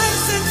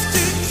license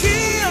to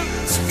kill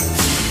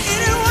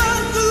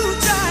anyone who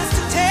tries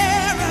to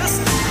tear us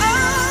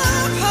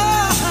apart.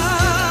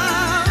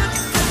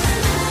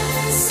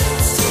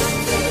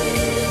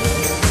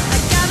 I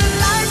got a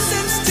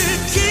license to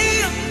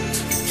kill,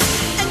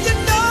 and you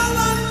know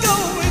I'm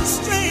going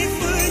straight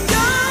for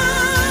your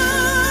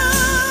heart.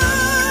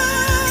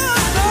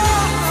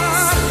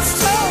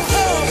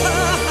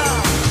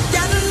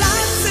 Got a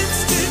license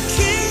to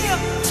kill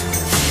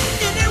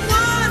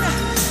anyone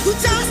who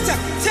tries to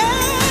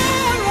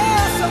tear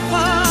us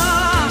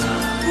apart.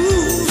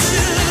 Ooh,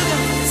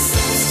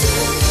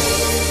 sugar.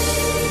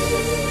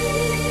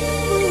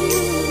 Ooh,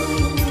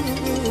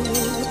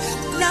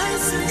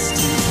 license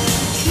to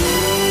kill.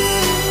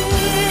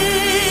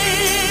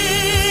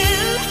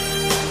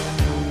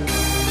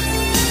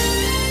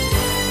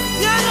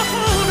 Gotta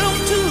hold on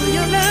to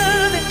your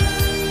loving.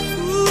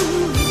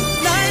 Ooh,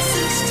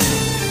 license to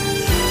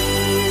kill.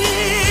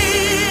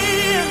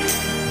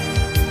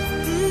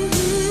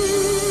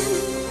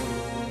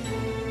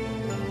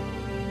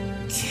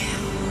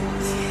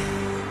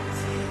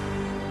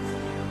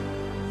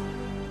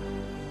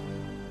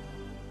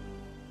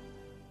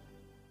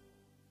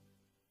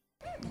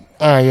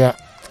 Yeah.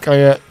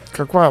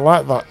 I quite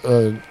like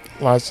that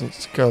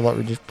License to Kill that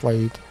we just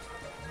played.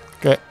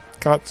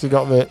 Actually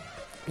got the.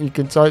 You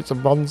can tell it's a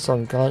Bond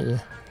song, can't you?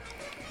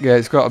 Yeah,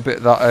 it's got a bit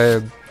of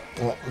that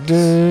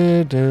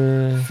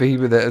Du-du.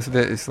 theme in it, isn't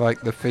it? It's like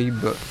the theme,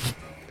 but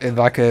in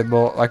like a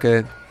more like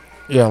a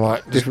Yeah, like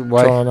just different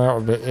way. drawn out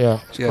a bit. Yeah,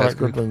 it's Yeah, quite it's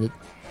good good.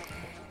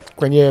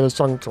 when you hear the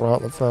song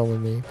throughout the film. I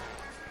mean.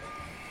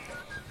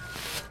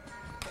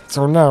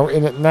 So now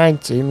in at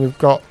 19 we've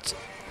got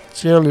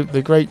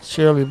the great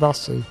Shirley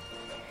Bassey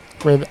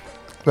with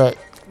the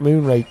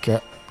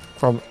Moonraker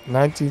from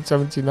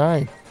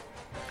 1979.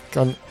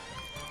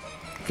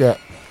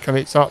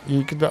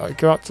 You could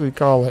actually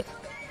call it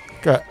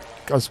a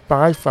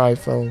spy-fi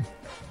film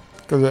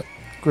because it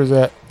was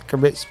a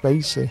bit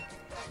spacey.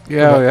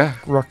 Yeah, with yeah.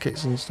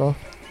 Rockets and stuff.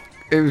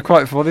 It was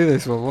quite funny,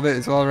 this one, wasn't it?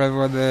 It's all around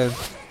when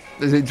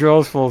is it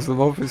Jaws falls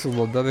them up with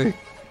someone, doesn't he?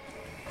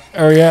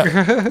 Oh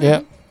yeah,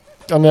 yeah.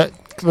 And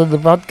the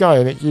bad guy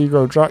in it,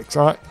 Hugo Drax,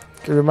 it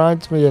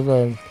reminds me of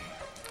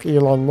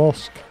Elon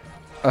Musk.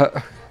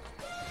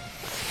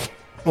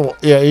 Well,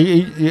 yeah,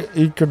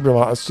 he could be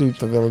like a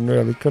super villain,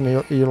 really,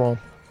 couldn't he, Elon?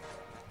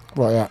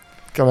 Well, yeah.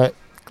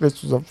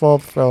 This was a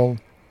fourth film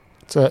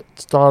to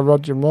star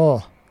Roger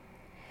Moore.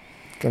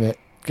 Yeah,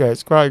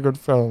 it's quite a good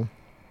film,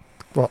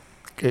 but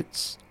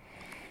it's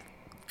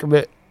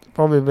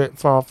probably a bit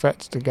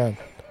far-fetched again.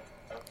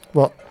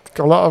 But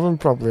a lot of them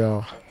probably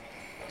are.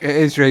 It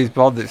is James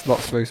Bond, it's not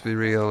supposed to be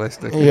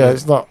realistic. Yeah,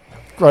 is it's not.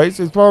 Right,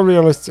 it's more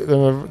realistic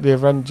than the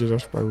Avengers, I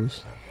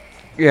suppose.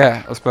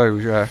 Yeah, I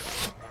suppose, yeah.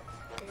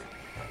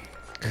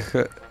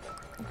 So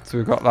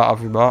we've got that,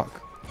 have we, Mark?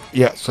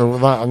 Yeah, so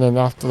that, and then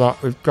after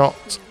that we've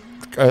got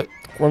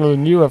one of the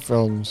newer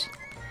films.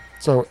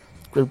 So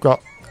we've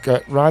got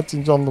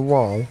Writings on the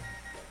Wall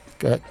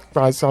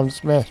by Sam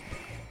Smith.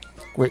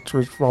 which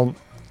was from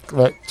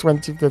the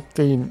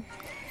 2015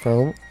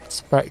 film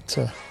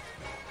Spectre.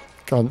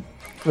 And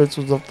this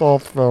was the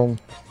fourth film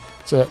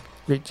to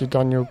feature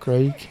Daniel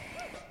Craig.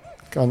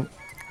 And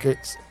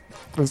it's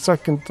the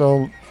second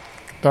film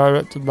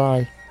directed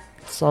by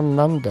Sam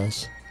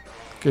Mendes,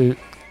 who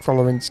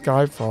following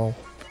Skyfall.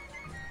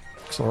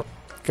 So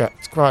yeah,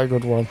 it's quite a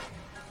good one.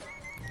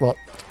 But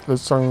the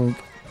song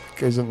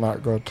isn't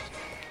that good.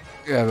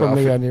 Yeah, For but I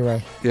me think-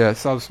 anyway. yeah,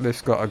 Sam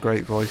Smith's got a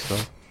great voice though.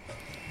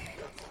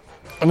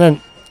 And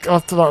then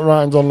after that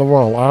Writings on the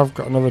Wall, I've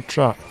got another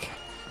track.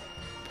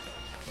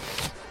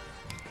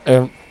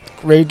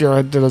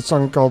 Radiohead did a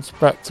song called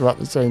Spectre at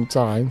the same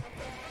time.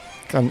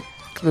 And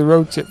they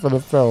wrote it for the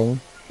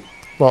film,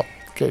 but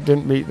it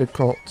didn't meet the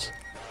cut,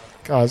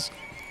 as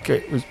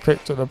it was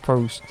picked at the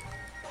post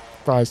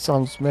by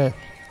Sam Smith.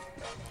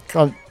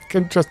 And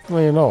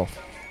interestingly enough,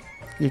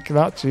 you can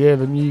actually hear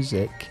the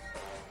music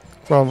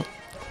from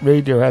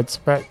Radiohead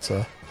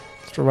Spectre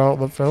throughout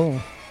the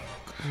film.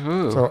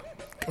 Ooh, So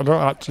I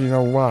don't actually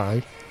know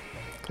why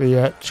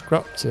they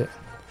scrapped it.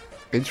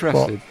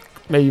 interesting.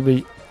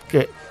 Maybe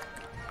I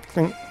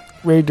think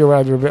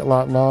Radiohead are a bit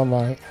like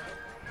Marmite.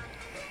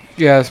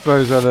 Yeah, I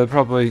suppose they're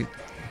probably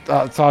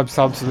at the time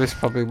Sam Smith's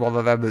probably one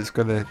of them that's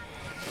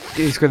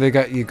he's gonna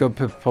get you good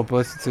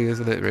publicity,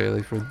 isn't it?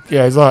 Really, from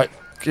Yeah,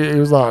 he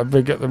was like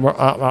big at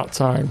that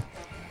time.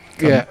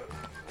 yeah.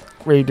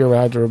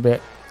 Radiohead are a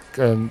bit,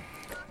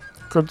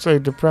 could say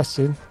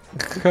depressing.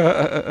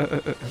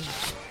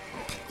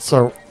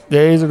 So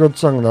yeah, it is a good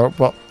song though.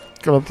 But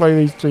gonna play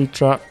these 3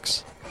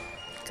 tracks,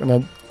 and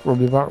then we'll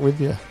be back with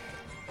you.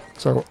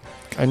 So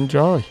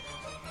enjoy.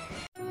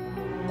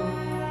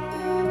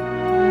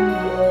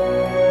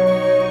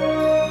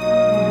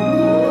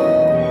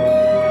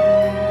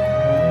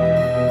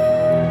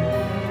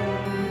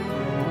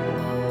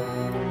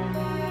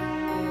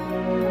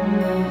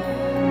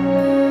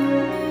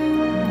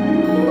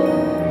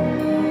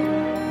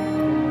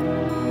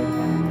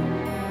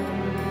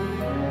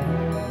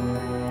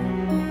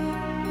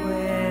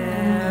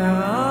 Where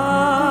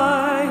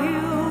are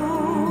you?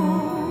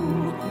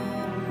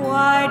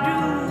 Why do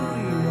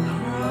you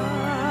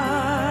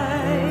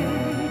hide?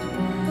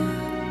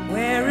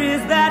 Where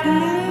is that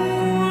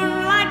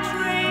moonlight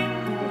trail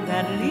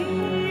that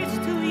leads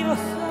to your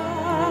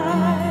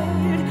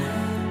side?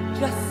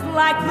 Just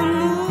like the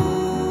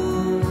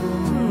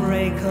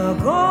moonraker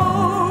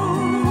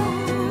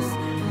goes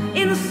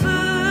in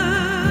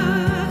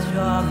search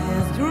of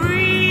his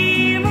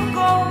dream of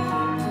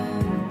gold.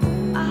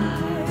 I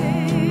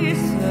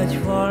search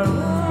for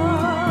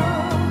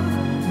love,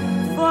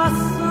 for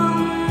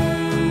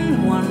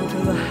someone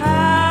to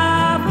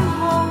have and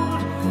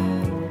hold.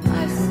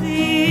 I've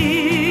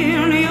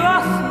seen your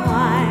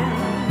smile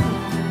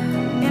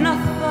in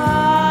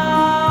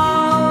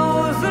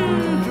 1,000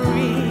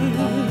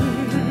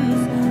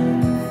 dreams,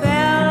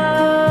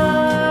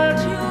 felt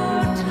your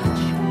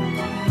touch,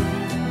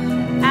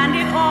 and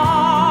it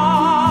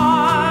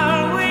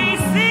always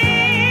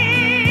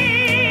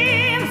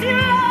seems you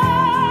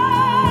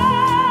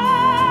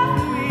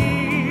love me.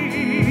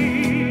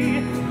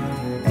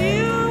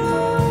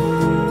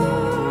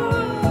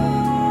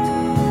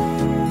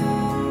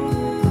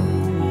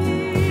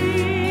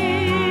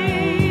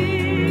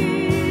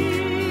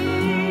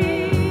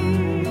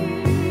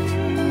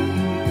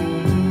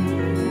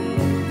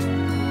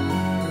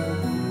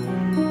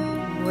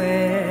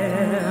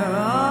 Where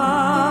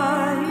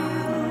are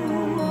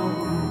you?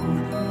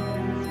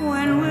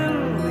 When will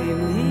we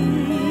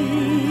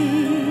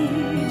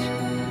meet?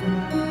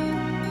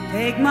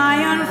 Take my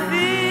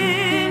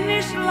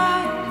unfinished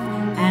life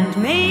and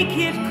make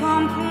it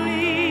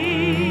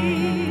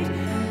complete.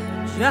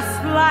 Just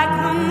like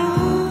the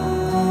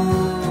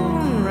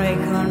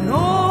moonraker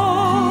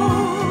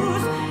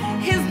knows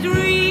his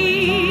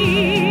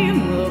dream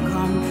will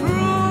come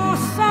true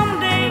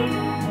someday.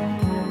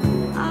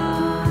 I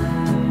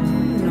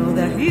know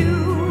that you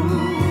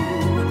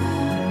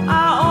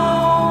are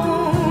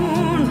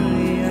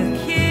only a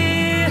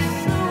kiss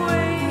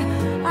away.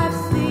 I've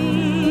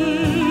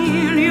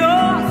seen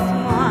your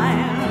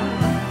smile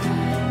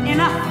in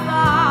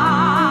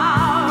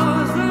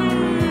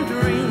 1,000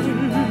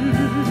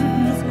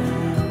 dreams,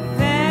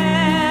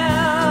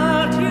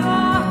 felt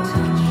your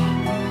touch,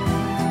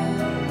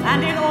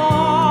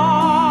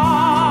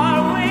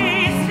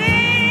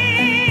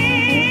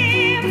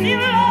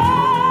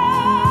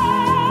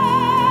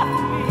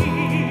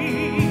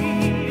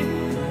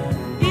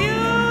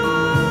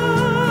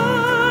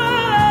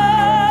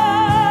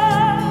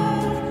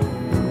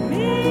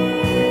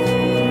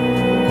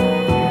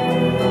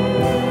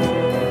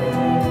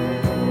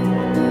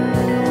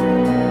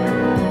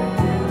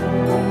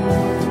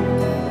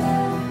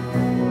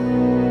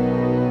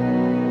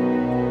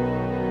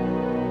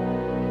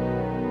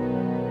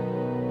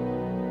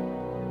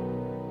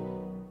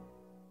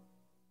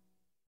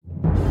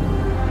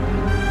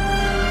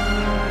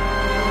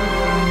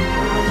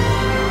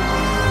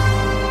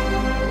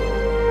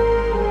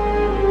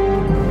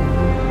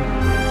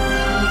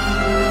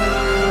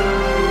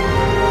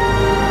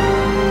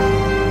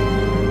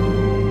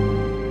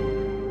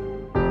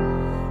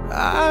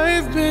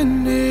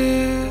 been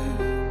here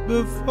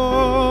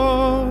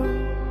before,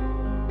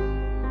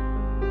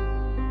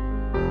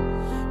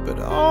 but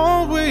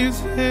always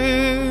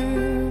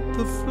hit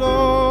the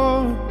floor.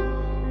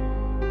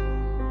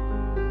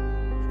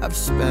 I've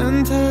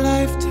spent a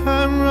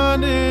lifetime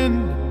running,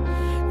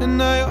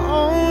 and I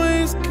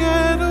always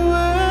get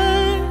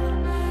away.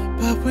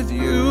 But with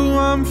you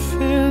I'm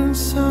feeling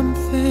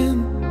something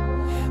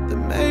that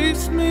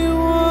makes me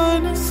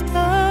wanna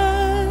stay.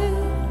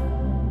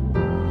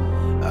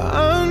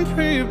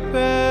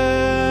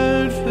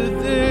 Unprepared for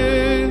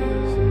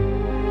this,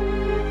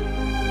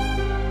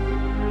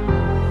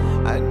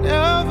 I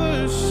never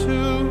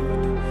shoot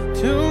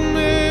to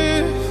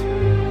miss,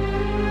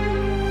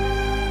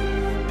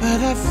 but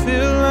I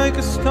feel like a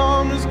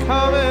storm is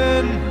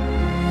coming.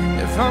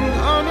 If I'm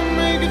gonna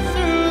make it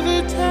through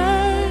the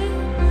day,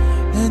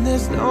 then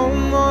there's no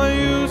more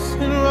use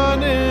in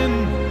running.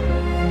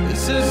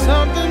 This is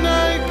something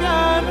I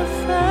gotta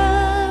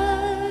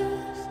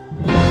face.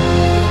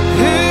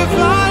 If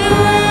I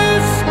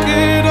risk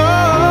it all,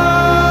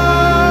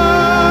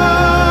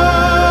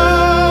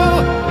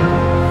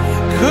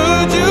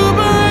 could you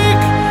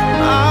break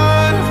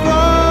my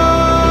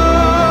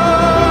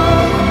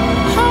fall?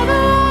 How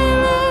do I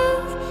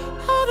live?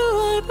 How do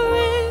I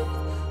breathe?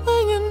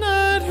 When you're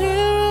not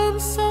here, I'm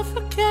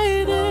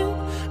suffocating.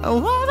 I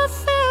wanna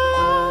feel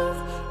love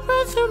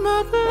run through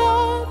my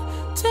blood.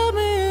 Tell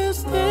me, is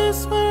this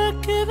where I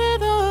give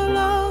it all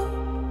up?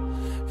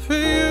 For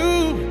you,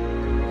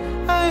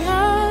 I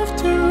have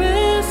to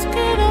risk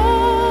it all,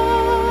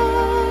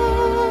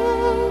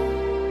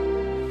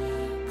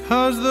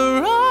 'cause the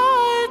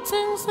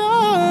writing's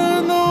on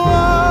the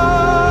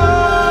wall.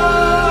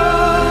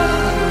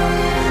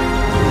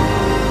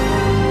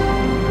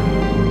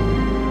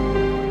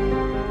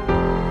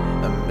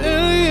 A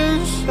million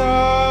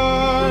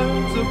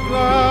shards of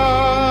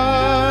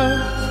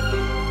glass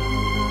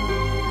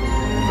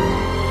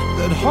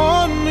that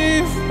haunt me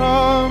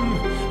from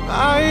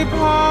my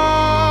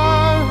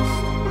past.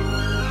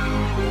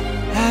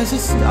 As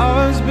the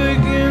stars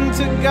begin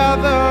to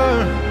gather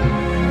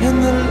and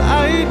the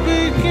light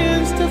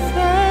begins to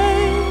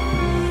fade,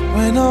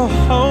 when all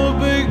hope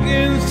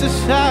begins to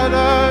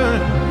shatter,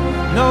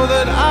 know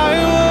that I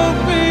won't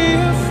be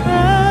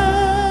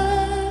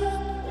afraid.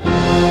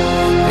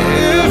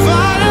 If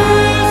I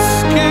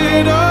risk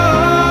it all,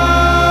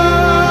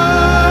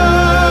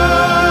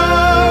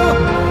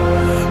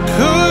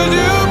 could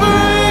you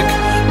break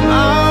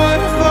my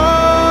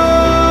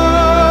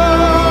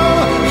fall?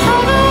 How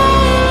do I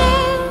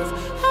live?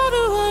 How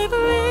do I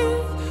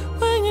breathe?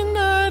 When you're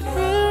not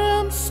here,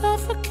 I'm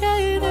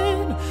suffocating.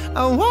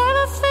 I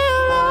wanna feel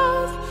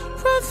love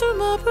run through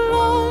my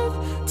blood.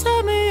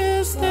 Tell me,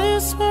 is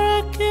this where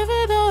I give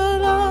it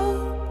all up?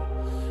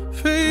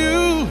 For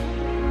you,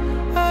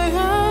 I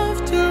have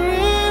to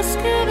risk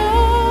it all,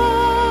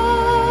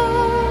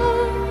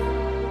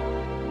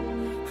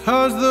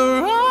 'cause the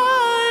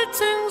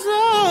writing's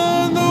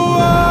on the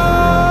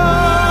wall.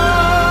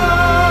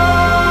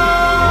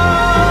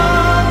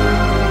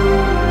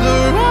 The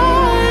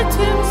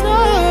writing's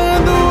on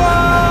the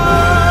wall.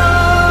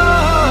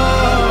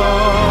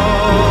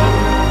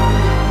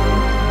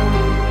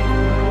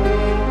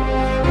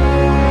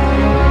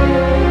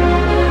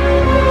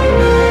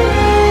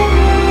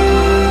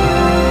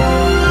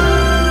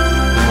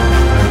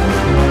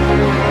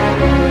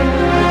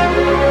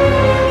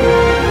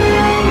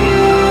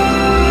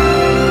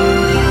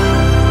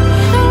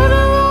 How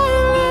do I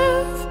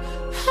live?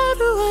 How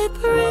do I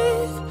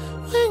breathe?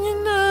 When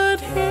you're not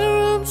here,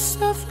 I'm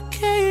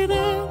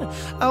suffocating.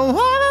 I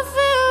wanna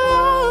feel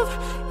love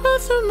run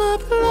through my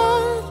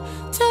blood.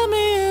 Tell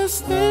me, is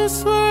this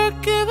where I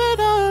give it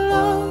all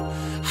up?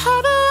 How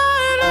do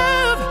I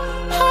live?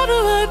 How do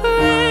I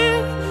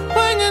breathe?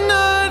 When you're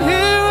not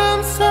here,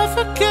 I'm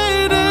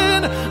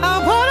suffocating. I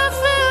wanna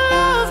feel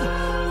love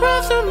run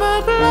through my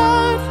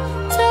blood.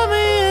 Tell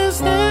me, is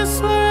this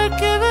where I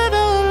give it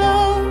all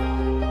up?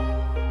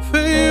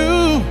 For you,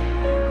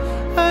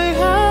 I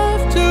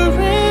have to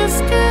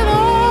risk it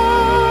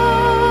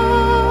all,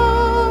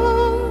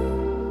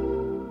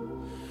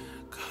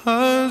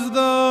 'cause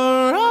the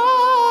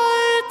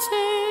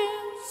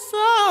writing's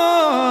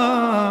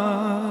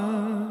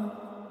on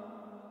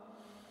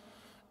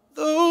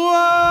the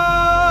wall.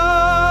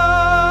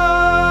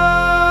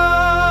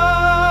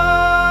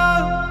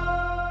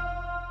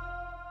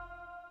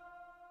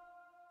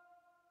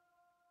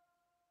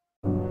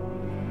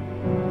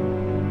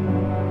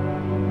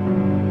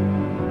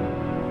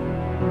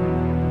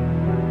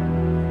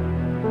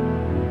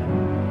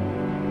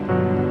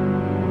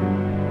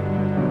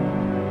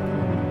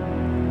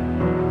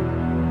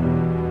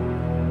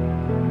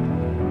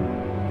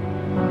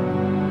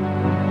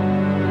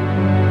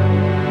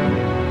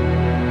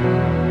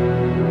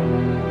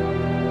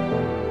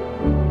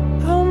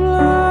 I'm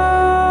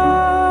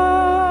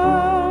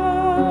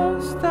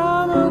lost,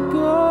 I'm a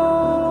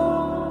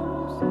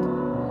ghost,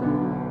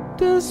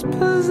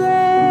 dispossessed,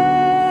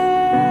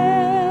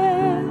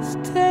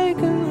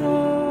 taken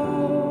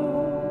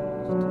hold.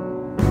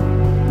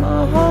 My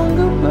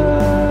hunger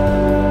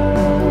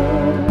burns.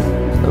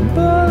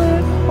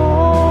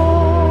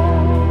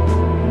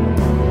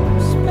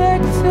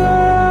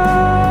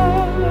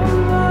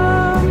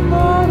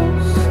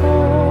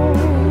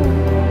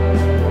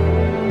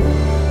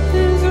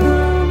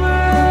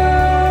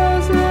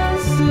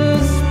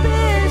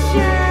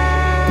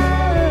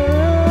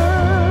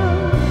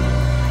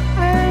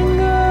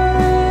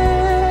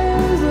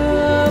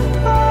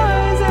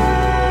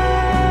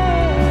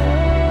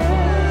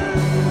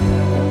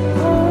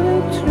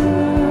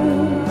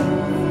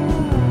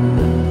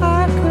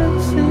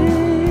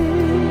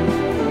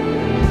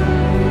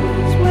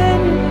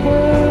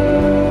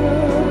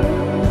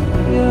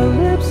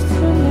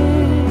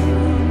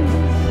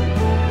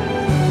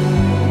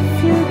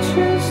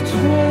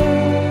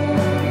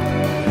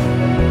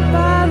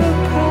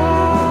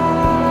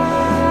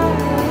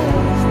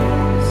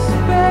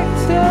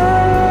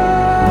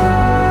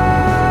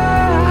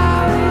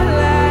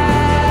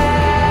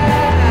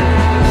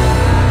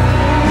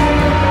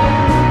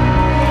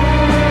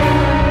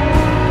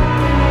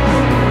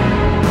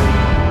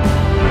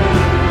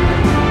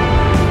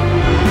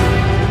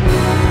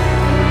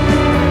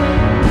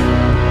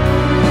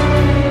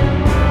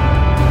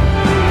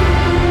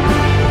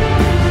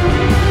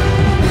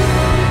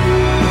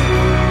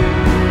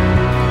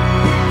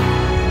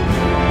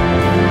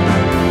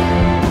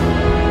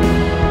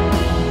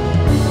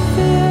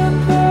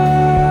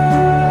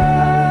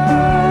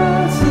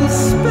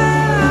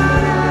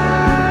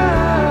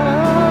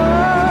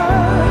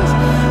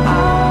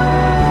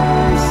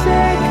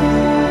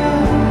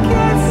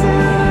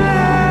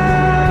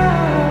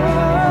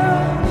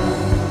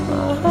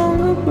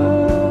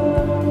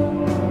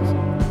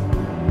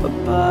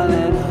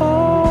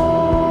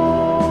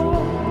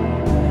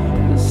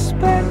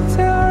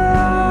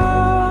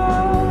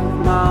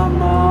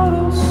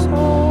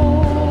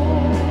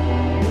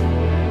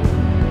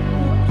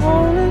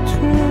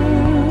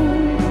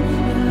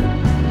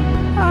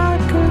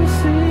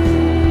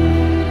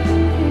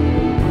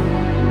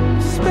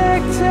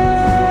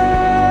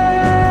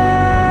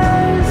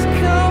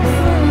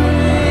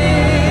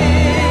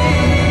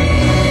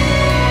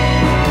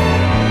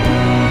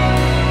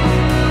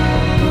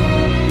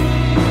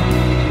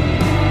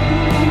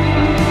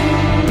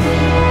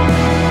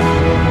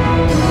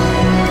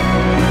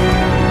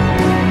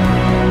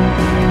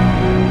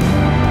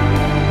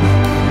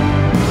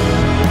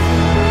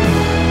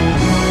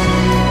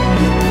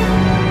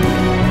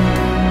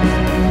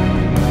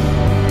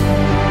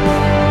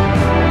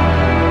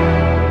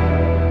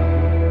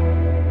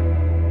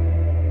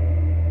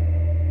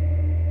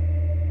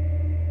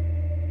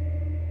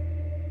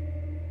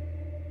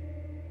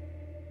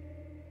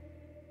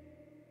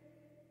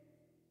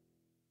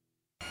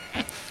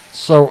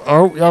 So I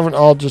hope you haven't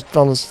all just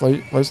fell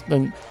asleep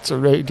listening to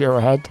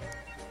Radiohead.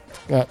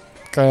 Yeah,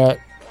 I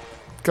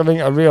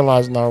think I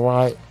realise now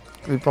why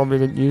we probably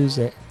didn't use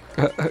it.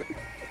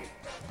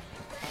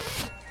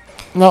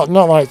 Not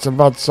like it's a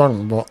bad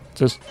song, but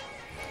just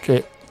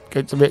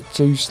it's a bit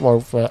too slow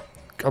for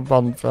a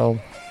Bond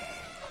film.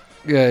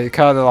 Yeah, it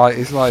kind of like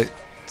it's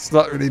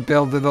not really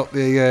building up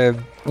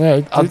the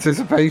Yeah,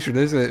 anticipation,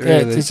 is it? yeah,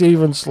 Really? it's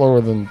even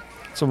slower than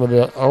some of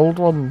the old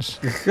ones.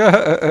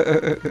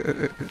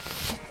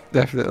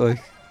 Definitely.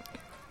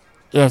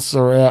 Yeah,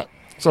 so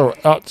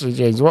actually,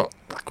 James,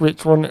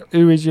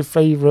 who is your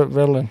favourite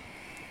villain?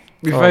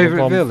 My Oh, the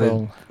favourite Bond villain?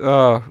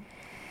 film.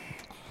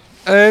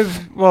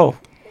 Oh. Well,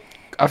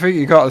 I think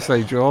you got to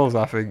say Jaws,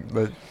 I think,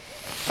 but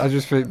I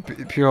just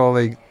think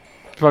purely,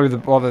 probably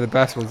one of the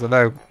best ones I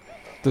know.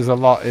 There's a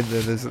lot in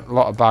there, there's a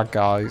lot of bad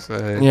guys.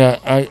 Yeah,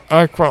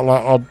 I quite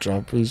like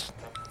Oddjob.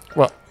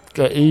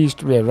 He used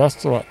to be a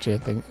wrestler, actually, I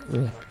think,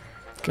 in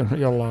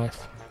real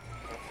life.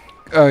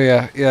 Oh,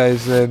 yeah,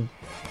 it's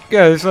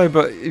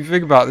but if you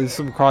think about it, there's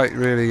some quite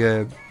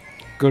really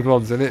good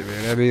ones in it,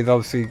 really. I mean,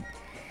 obviously,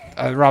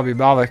 Rami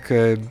Malek,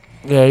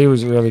 Yeah, he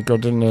was really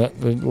good in the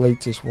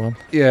latest one.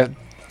 yeah,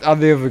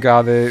 and the other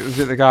guy, was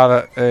it the guy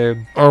that,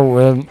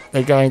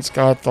 The guy in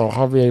Skyfall,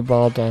 Javier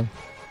Bardem.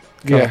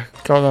 yeah.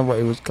 Can't remember what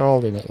he was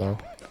called in it, though.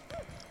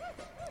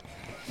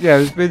 Yeah,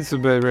 there's been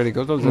some really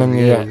good ones And over then,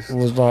 the yeah, years. it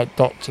was like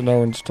Doctor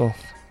No and stuff.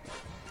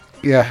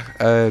 Yeah,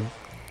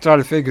 trying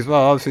to think as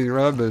well, obviously you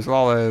remember as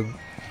well,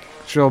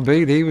 Sean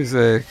Bean, he was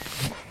would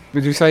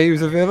you say he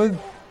was a villain?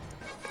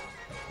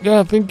 Yeah,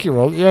 I think he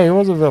was. Yeah, he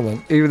was a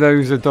villain. Even though he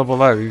was a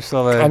double O, he was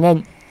still And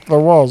then there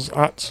was,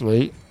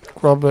 actually,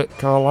 Robert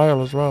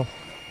Carlyle as well.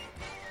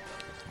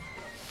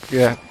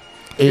 yeah.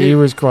 He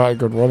was quite a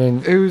good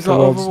one. Who was The that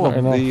World's other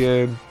Not one?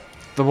 Enough.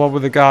 The one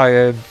with the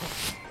guy,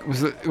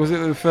 was it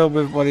the film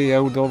with when he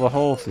owned all the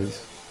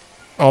horses?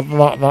 Oh,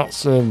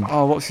 that's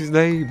Oh, what's his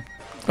name?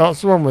 the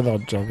one with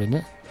Oddjob in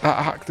it. That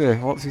actor,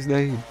 what's his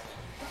name?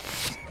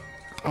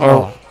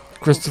 Oh,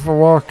 Christopher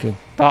Walken.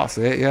 That's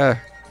it, yeah.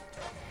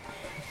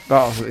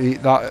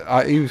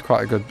 He was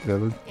quite a good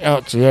villain.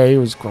 Actually, yeah, he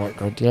was quite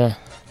good. Yeah.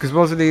 Because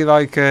wasn't he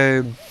like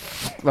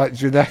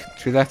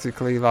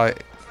genetically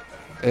like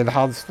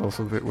enhanced or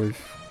something with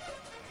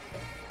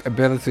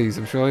abilities?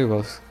 I'm sure he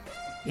was.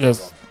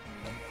 Yes.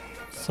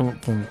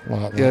 Something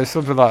like that. Yeah,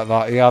 something like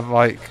that.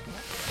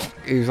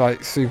 He was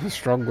like super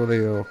strong, with he,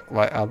 or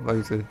like had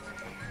loads of,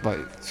 like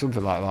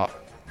something like that.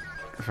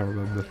 If I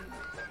remember.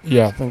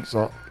 Yeah, I think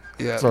so.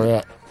 Yeah. So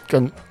yeah,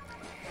 can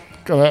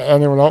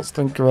anyone else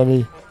think of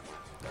any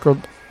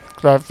good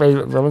their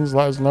favourite villains?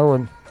 Let us know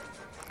and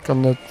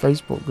on the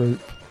Facebook group.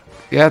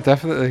 Yeah,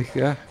 definitely.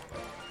 Yeah.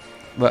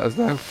 Let us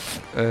know.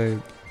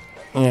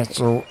 Yeah.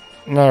 So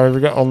now we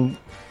get on.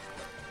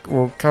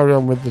 We'll carry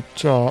on with the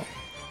chart.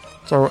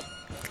 So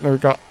now we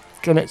got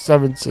Kinect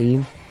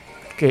 17.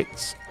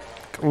 It's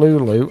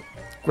Lulu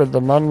with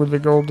The Man with the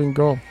Golden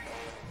Gun,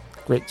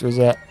 which was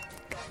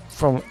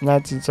from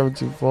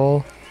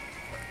 1974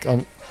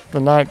 and the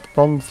ninth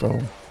Bond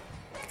film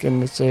in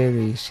the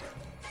series.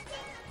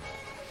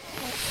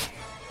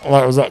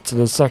 That was actually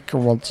the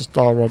second one to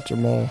star Roger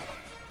Moore.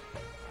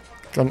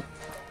 That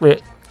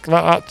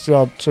actually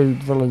had two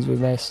villains we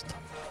missed.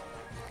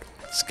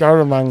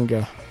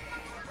 Scaramanga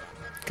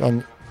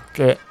can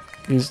get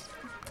his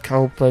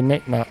cowper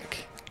knick-knack.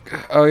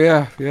 Oh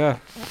yeah.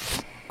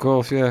 Of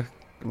course, yeah.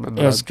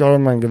 Remember Yeah, that.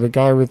 Scaramanga, the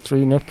guy with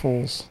three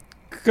nipples.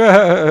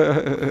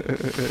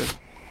 That's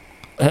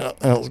quite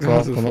That's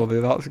funny. funny.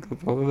 That's a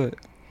good one, isn't it?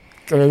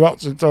 They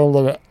actually told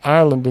an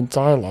island in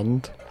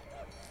Thailand,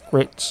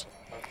 which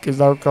is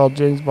now called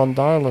James Bond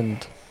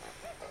Island.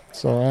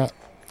 So yeah,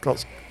 got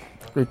to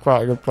be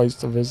quite a good place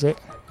to visit.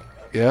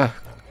 Yeah.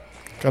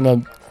 And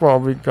then what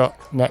have we got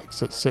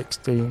next at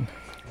 16?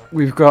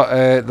 We've got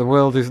The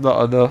World Is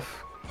Not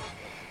Enough,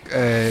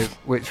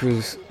 which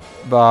was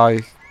by.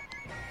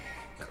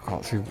 I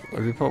can't see.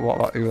 Have you put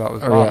who that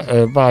was Oh by?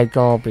 yeah, by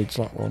Garbage,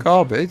 that one.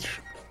 Garbage.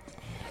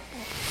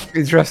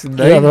 Interesting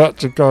Yeah, name. they're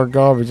actually called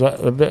Garbage. Like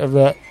a bit of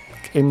a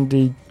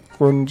indie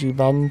grungy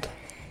band.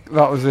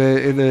 That was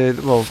in the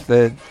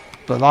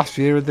last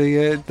year of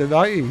the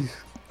 90s.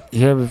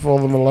 Yeah, before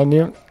the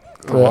millennium.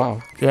 Oh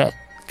wow. Yeah,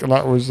 and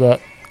that was the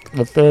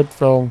third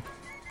film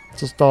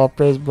to star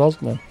Pierce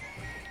Brosnan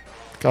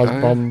as Oh,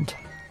 yeah. Bond.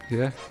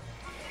 Yeah.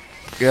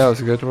 Yeah, that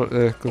was a good one.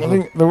 Good I one.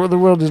 think the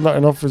World Is Not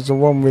Enough is the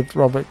one with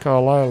Robert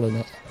Carlyle in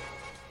it.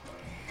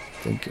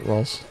 I think it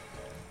was.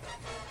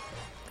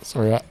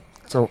 So yeah,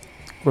 so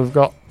we've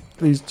got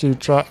these two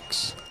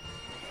tracks,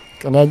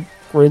 and then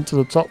we're into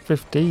the top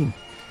 15.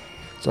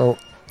 So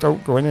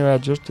don't go anywhere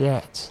just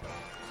yet.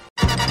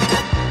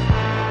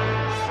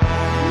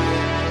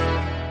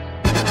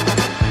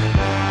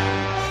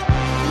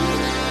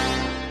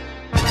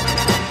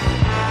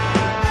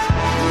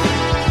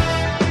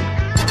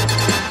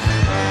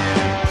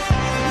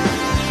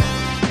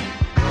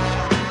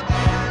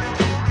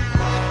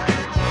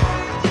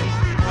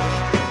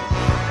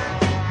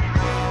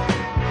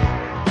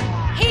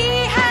 He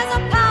has a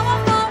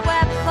powerful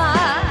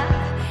weapon.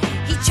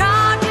 He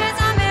charges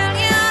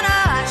 1,000,000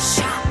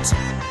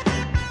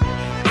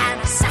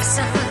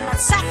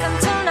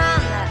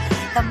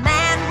 the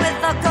man with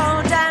the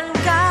golden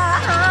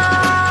gun.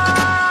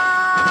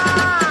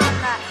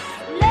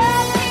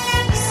 Lurking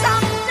in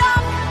some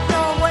dumb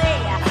doorway,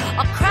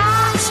 or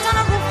crouched on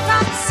a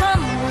rooftop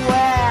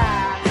somewhere.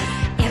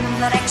 In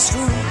the next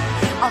room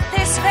of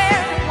this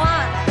very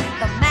one,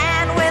 the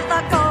man with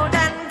the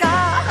golden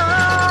gun.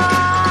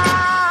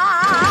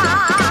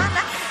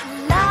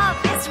 Love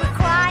is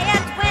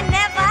required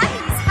whenever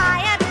he's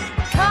hired.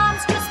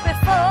 Comes just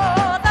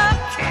before the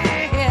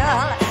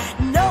kill.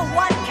 No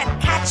one can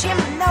catch him,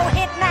 no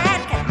hitman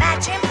can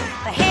match him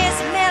for his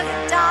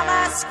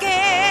 $1,000,000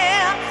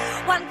 skill.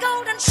 One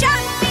golden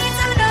shot means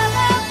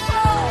another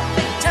poor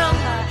victim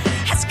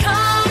has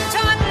come to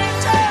a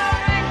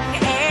glittering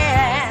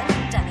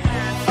end.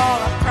 For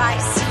a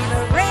price he'll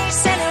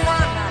erase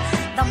anyone,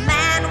 the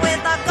man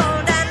with the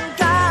golden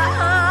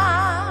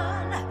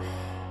gun.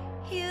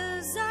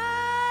 His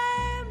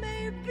eye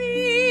may be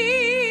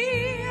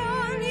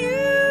on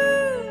you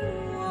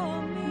or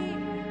me.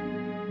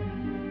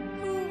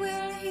 Who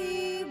will he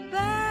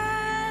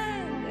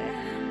bang?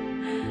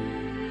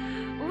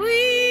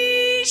 We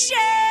shall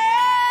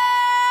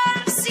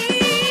see.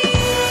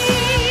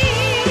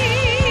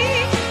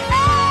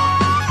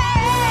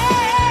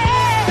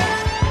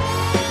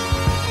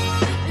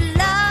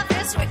 Love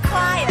is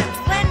required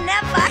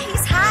whenever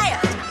he's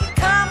hired. He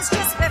comes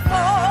just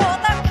before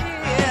the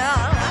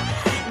kill.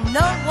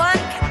 No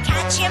one can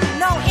catch him,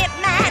 no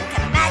hitman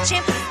can match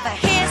him for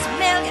his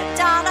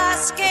 $1,000,000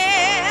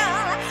 skill.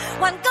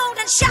 One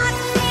golden shot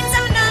means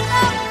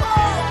another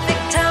poor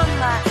victim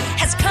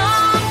has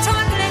come to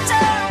a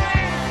glittering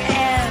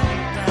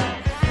end.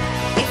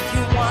 If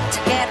you want to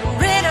get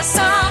rid of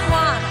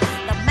someone,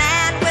 the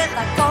man with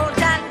the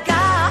golden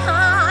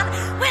gun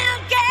will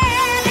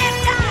get it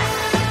done.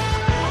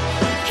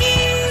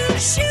 He'll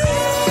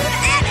shoot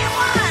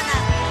anyone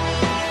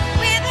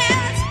with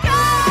his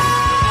golden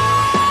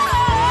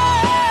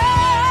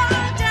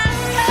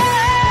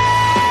gun.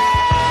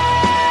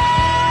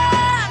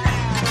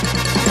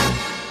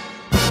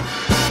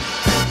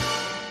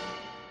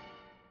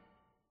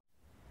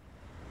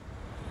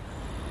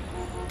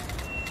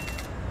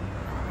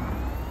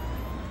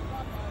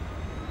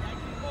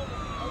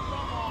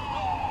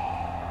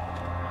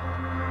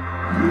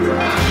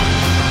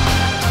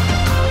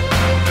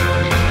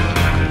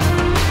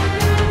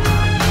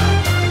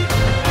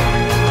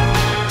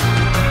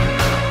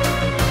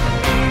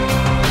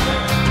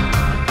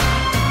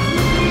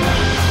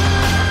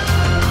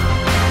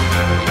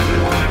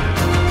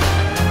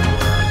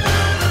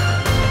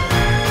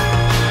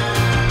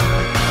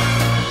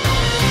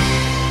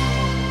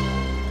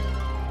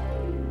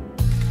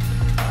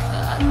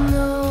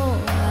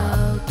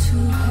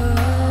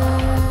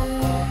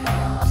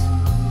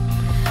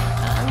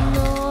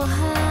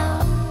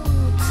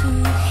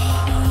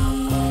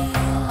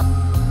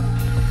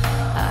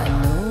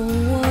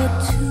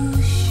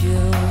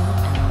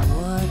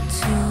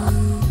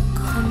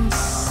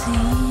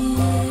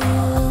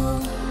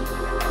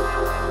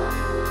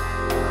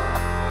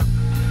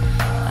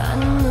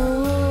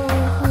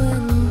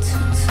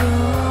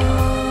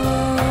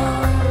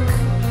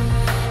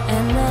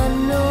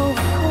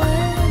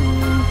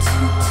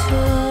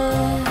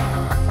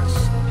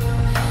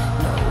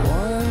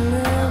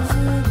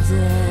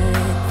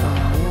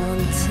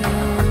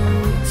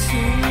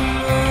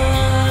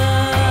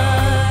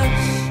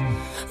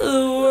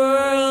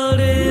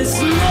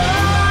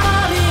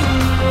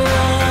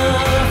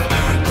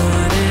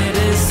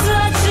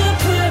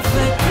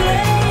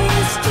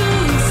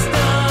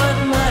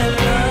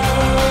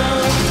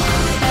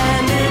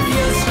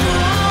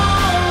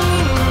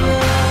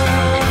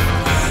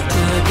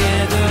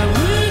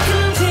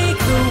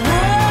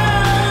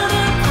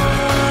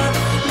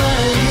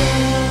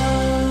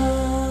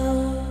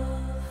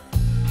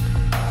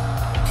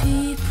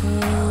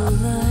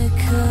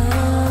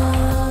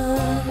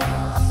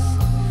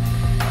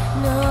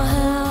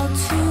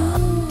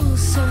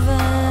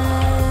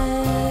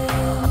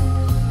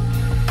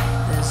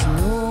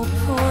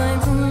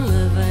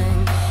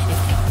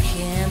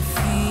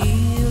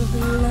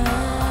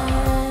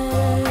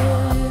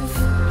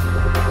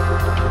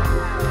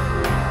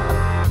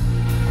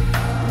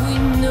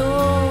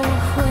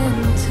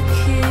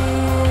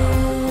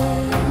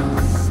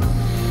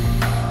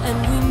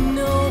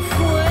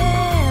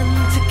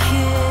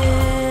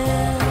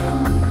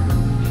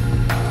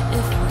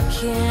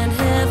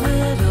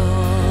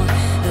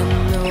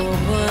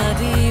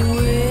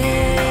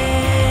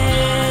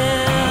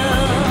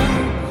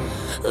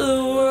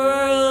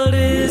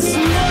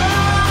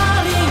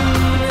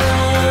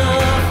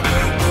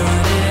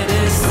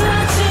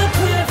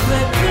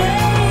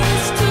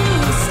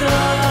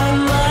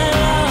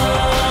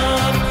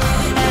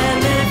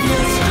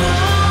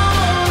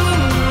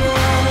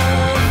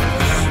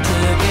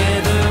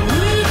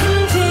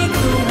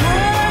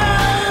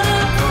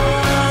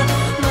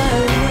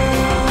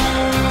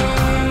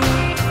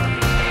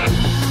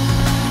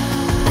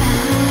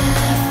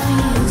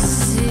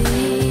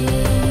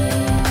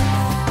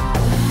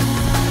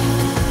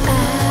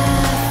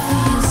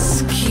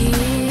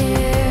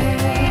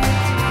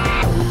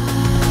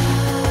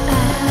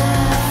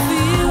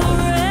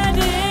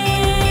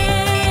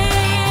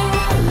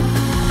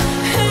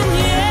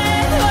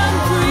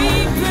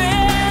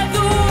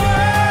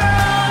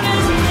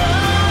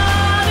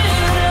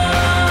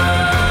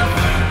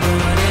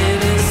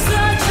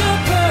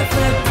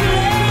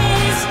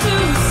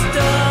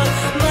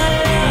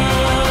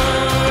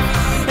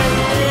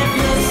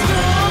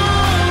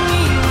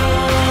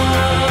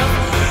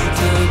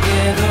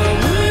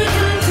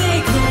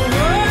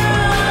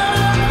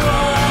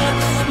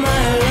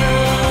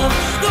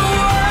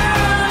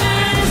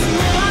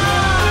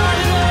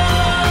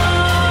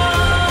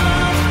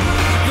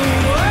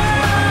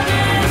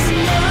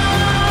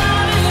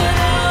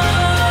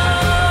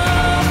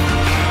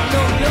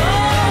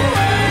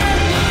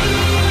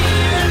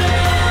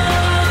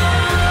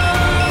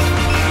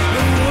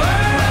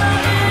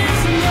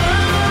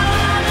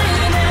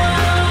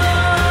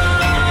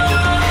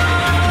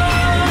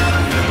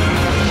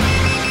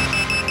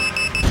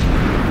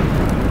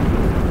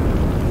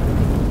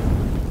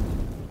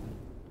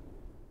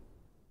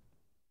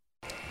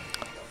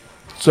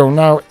 So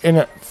now in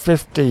at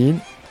 15,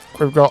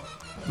 we've got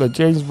the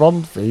James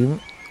Bond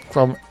theme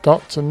from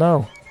Doctor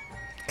No.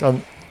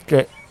 Can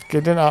get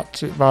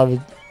enacted by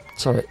the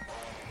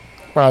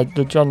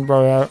John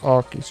Barry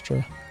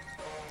Orchestra.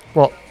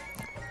 But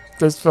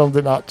this film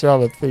didn't actually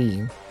have a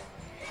theme.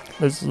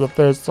 This is the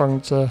first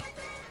song to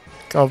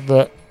have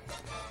the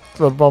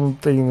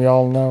Bond theme we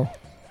all know.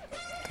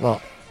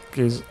 That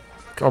is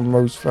on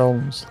most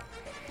films.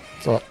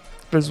 So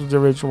this was the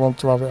original one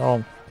to have it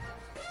on.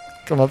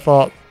 And I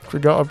thought we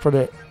got to put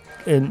it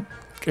in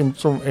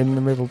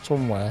the middle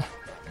somewhere.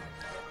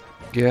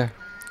 Yeah.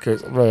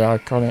 Because it's very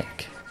iconic.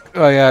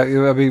 Oh yeah,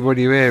 I mean when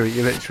you hear it,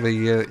 you literally,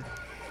 you're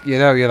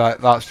like,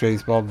 that's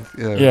James Bond.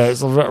 You know. Yeah,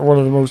 it's one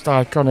of the most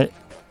iconic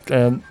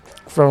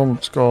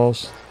film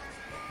scores.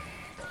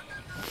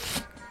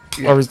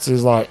 Yeah. Obviously,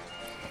 it's like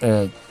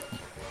the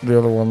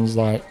other ones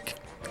like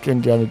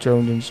Indiana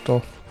Jones and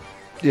stuff.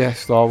 Yeah,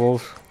 Star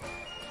Wars.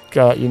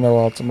 You know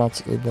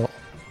automatically, but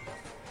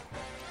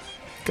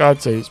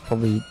I'd say it's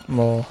probably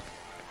more.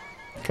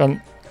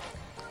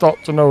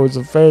 Doctor No was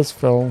the first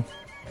film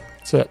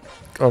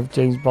of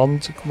James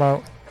Bond to come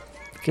out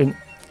in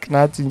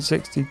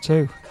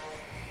 1962,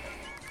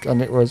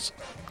 and it was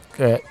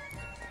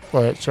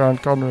Sean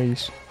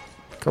Connery's,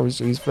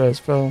 obviously his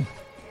first film,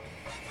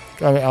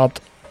 and it had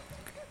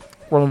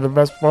one of the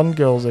best Bond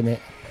girls in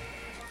it,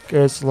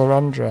 Ursula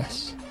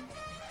Andress.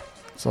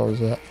 So it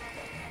was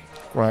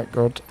quite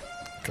good.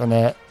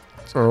 And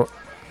so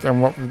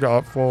then what we've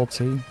got at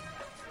 14.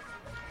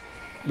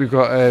 We've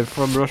got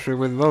From Russia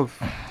with Love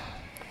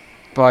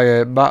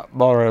by Matt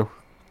Morrow.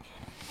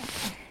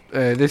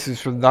 This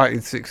is from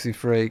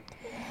 1963,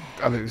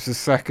 and it was the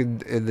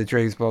second in the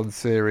James Bond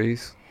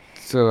series.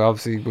 So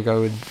obviously we're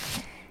going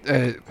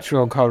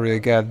Sean Connery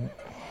again.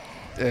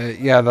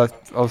 That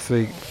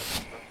obviously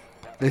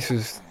this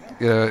was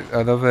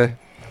another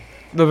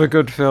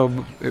good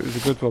film. It was a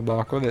good one,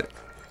 Mark, wasn't it?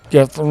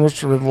 Yeah, From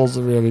Russia with Love's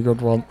a really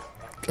good one,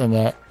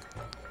 and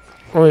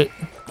one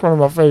of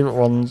my favourite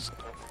ones.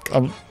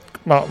 And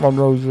Matt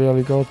Monroe's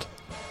really good.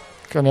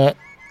 And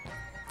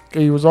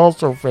he was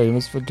also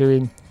famous for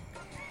doing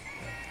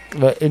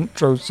the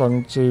intro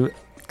song to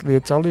The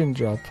Italian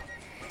Job.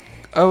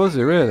 Oh, was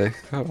it really?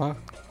 Oh, wow.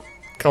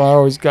 I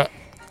always get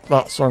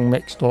that song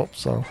mixed up,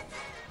 so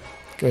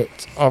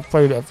I've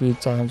played it a few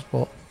times,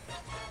 but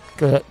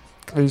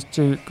these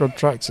two good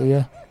tracks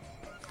here.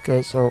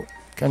 So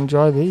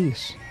enjoy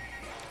these.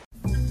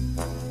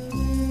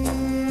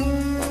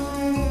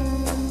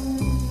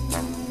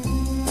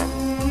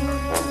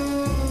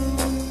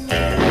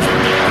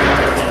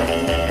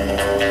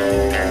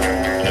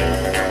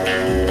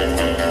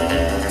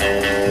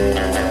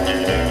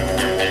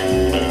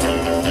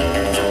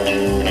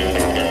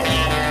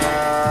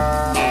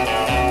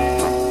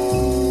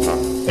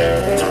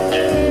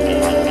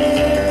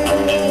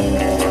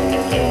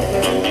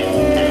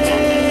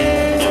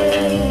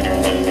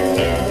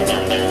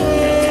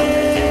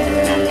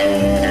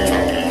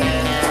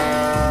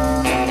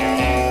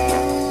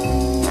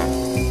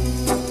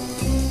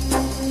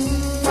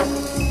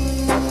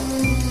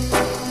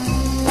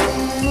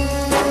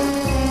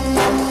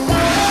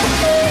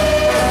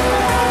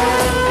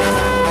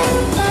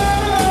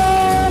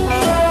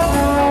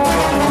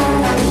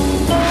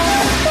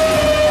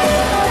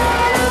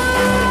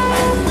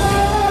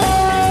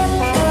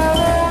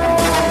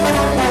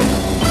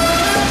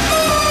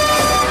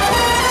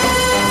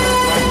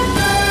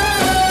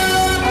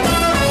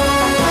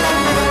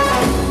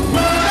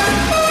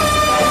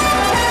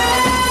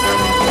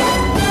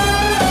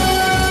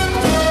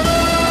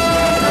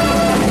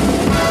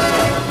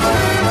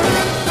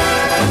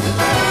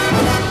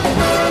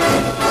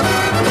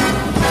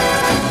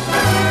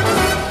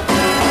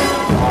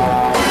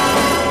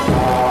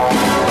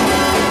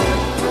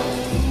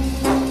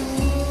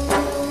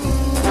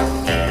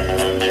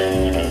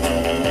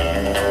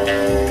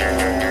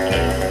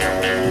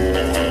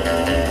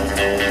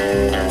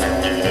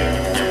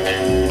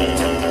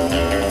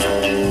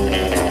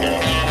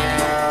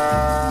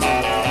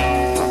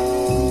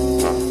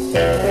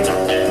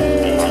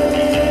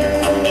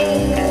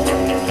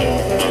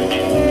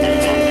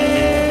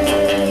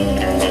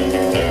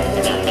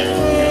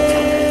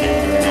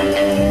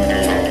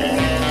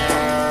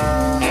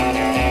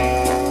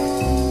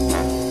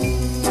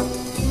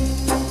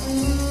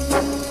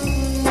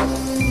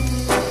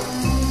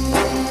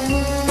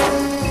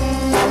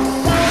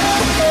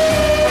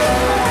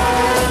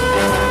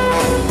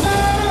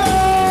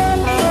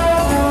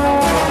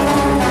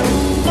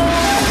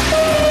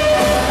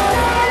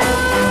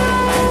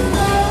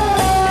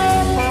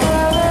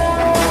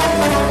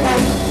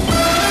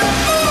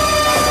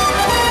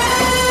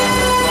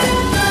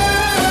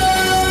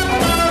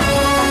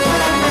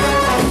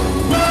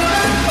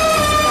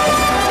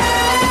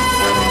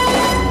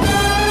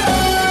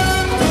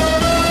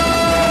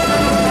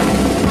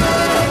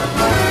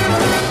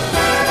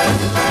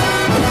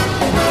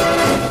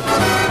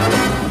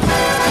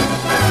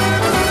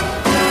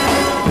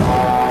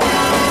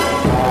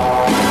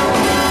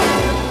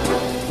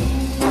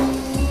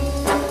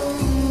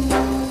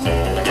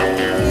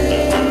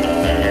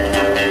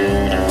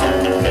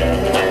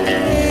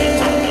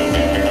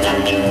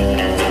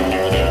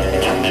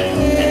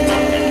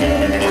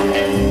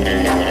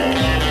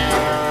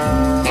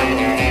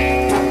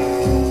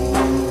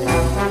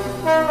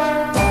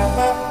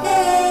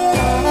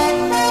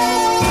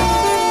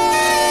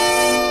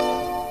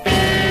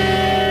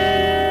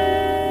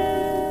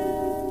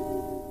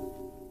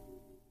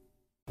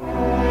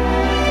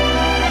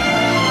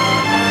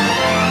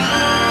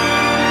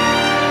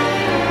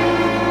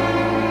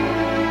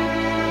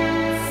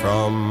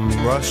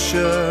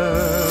 Russia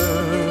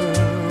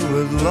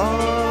with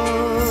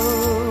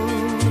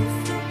love.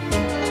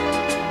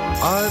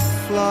 I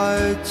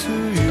fly to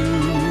you,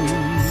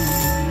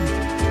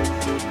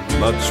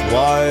 much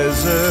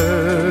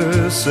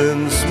wiser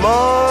since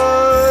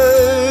my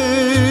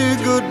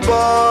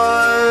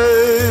goodbye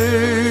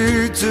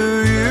to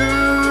you.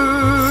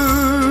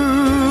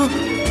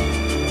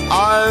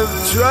 I've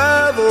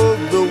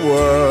traveled the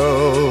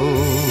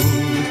world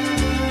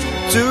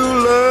to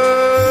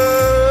learn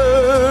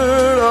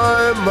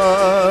I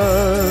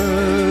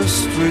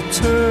must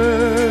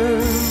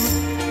return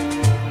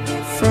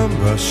from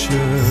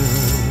Russia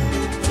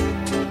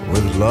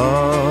with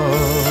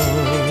love.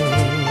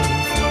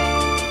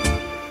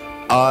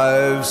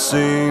 I've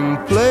seen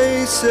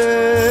places,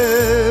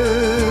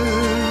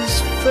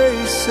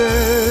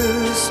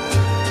 faces,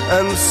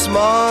 and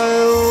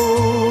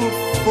smiled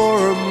for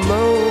a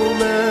moment,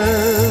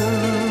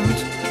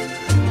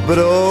 but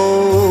oh,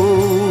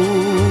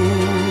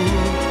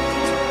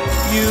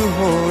 you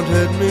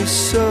haunted me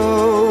so.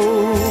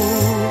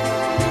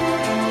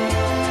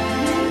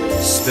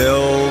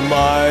 Still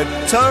my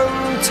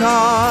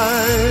tongue-tied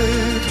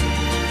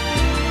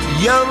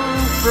young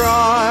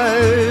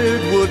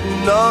pride would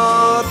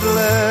not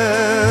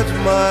let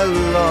my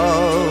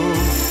love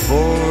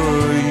for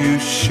you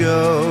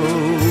show,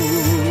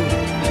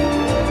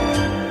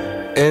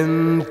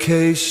 in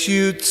case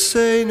you'd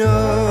say no.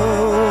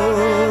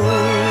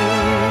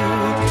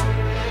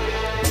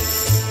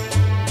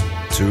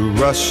 To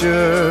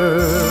Russia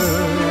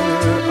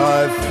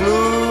I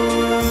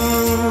flew,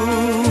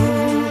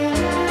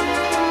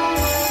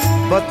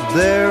 but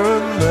there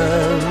and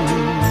then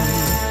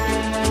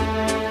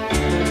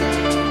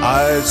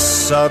I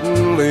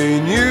suddenly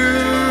knew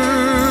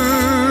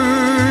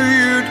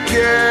you'd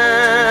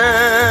care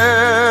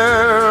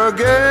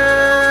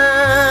again.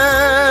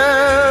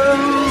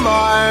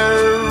 My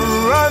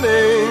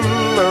running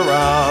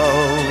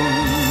around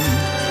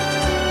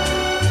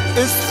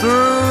is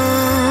through.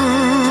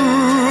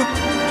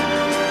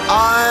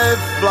 I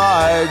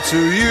fly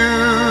to you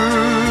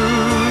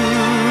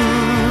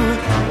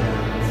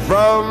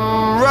from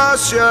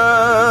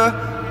Russia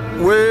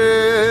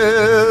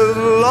with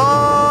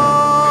love.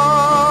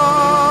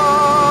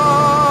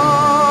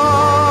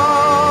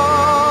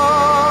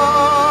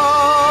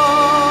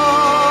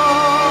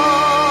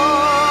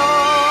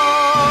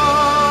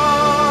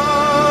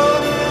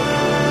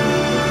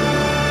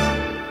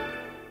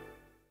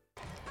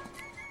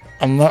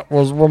 And that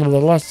was one of the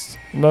less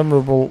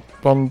memorable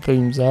Bond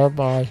themes there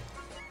by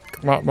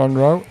Matt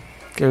Monro.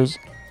 It was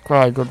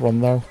quite a good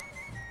one though.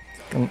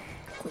 And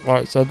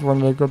like I said,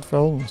 one of the good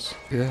films.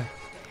 Yeah.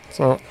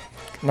 So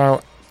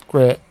now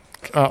we're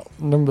at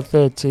number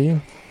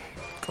 13.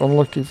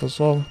 Unlucky for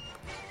Some.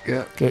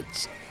 Yeah.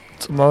 It's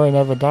Tomorrow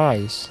Never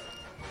Dies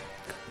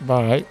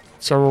by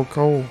Cheryl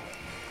Cole.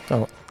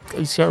 No,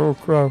 it's Cheryl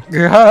Crow.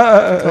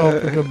 Yeah. Oh,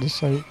 for goodness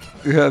sake.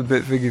 Yeah, a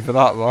bit thingy for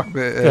that, Mark.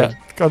 But, Yeah,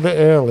 got a bit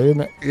early,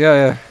 isn't it?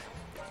 yeah.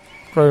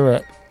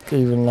 Probably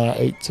even like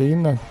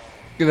 18 then.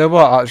 You know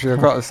what, actually,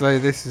 I've got to say,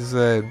 this is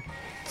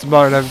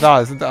Tomorrow Never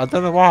Dies. I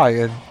don't know why.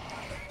 And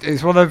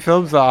it's one of them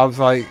films that I was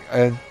like,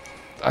 I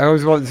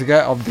always wanted to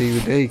get on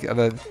DVD. And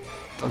then,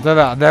 I don't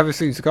know, I never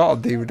seem to get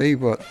on DVD,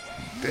 but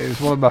it was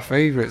one of my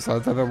favourites. I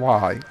don't know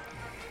why.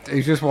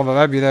 It's just one of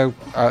them, you know,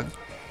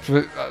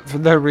 for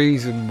no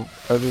reason.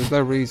 There's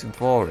no reason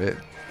for it.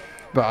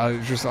 But I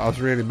was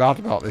really mad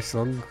about this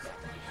song.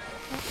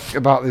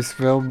 About this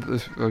film.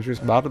 I was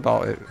just mad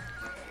about it.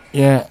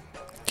 Yeah,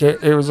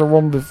 it was the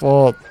one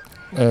before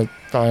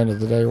Dying of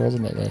the Day,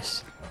 wasn't it,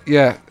 this?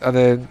 Yeah, and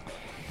then...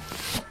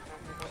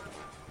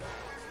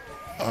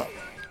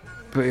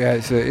 but yeah,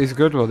 it's a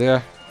good one,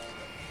 yeah.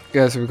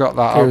 Yeah, so we got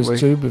that, It haven't was we?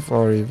 2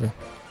 before even.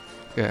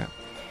 Yeah.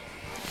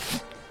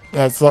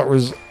 Yeah, so that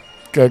was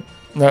good.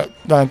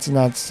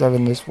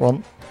 1997, this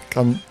one.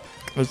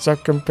 The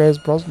second Pierce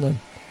Brosnan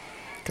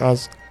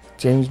as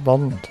James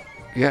Bond.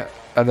 Yeah,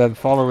 and then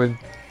following...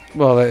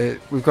 Well,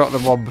 we've got the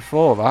one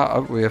before that,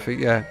 haven't we? I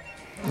think, yeah.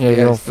 Yeah,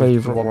 your it's the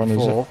favourite one, is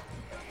before, it?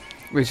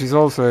 Which is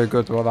also a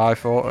good one, I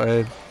thought.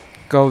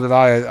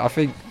 GoldenEye, I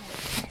think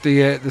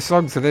the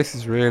song to this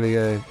is really,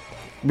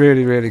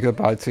 really, really good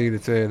by Tina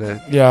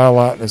Turner. Yeah, I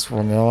like this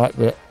one. I like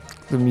the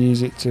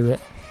music to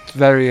it. It's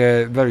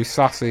very, very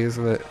sassy,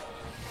 isn't it?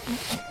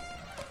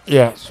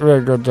 Yeah, it's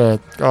really good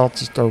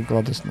artist, oh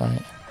Gladys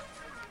Knight.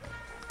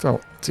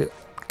 So,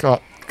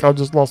 God, I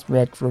just lost my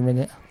head for a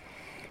minute.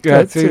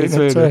 Yeah, Tina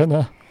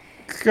Turner.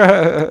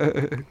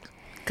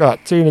 God,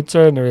 Tina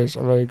Turner is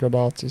a very good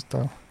artist,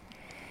 though.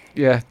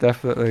 Yeah,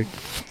 definitely.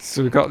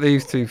 So we've got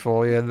these two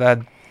for you, and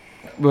then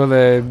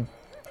we'll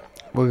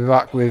be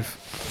back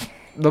with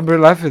number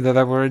 11, and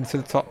then we're into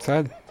the top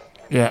 10.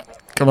 Yeah,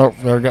 can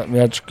hopefully I'll get my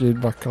head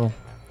screwed back on.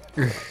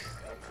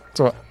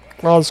 So,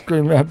 while I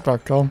screw my head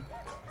back on,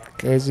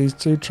 here's these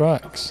 2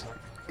 tracks.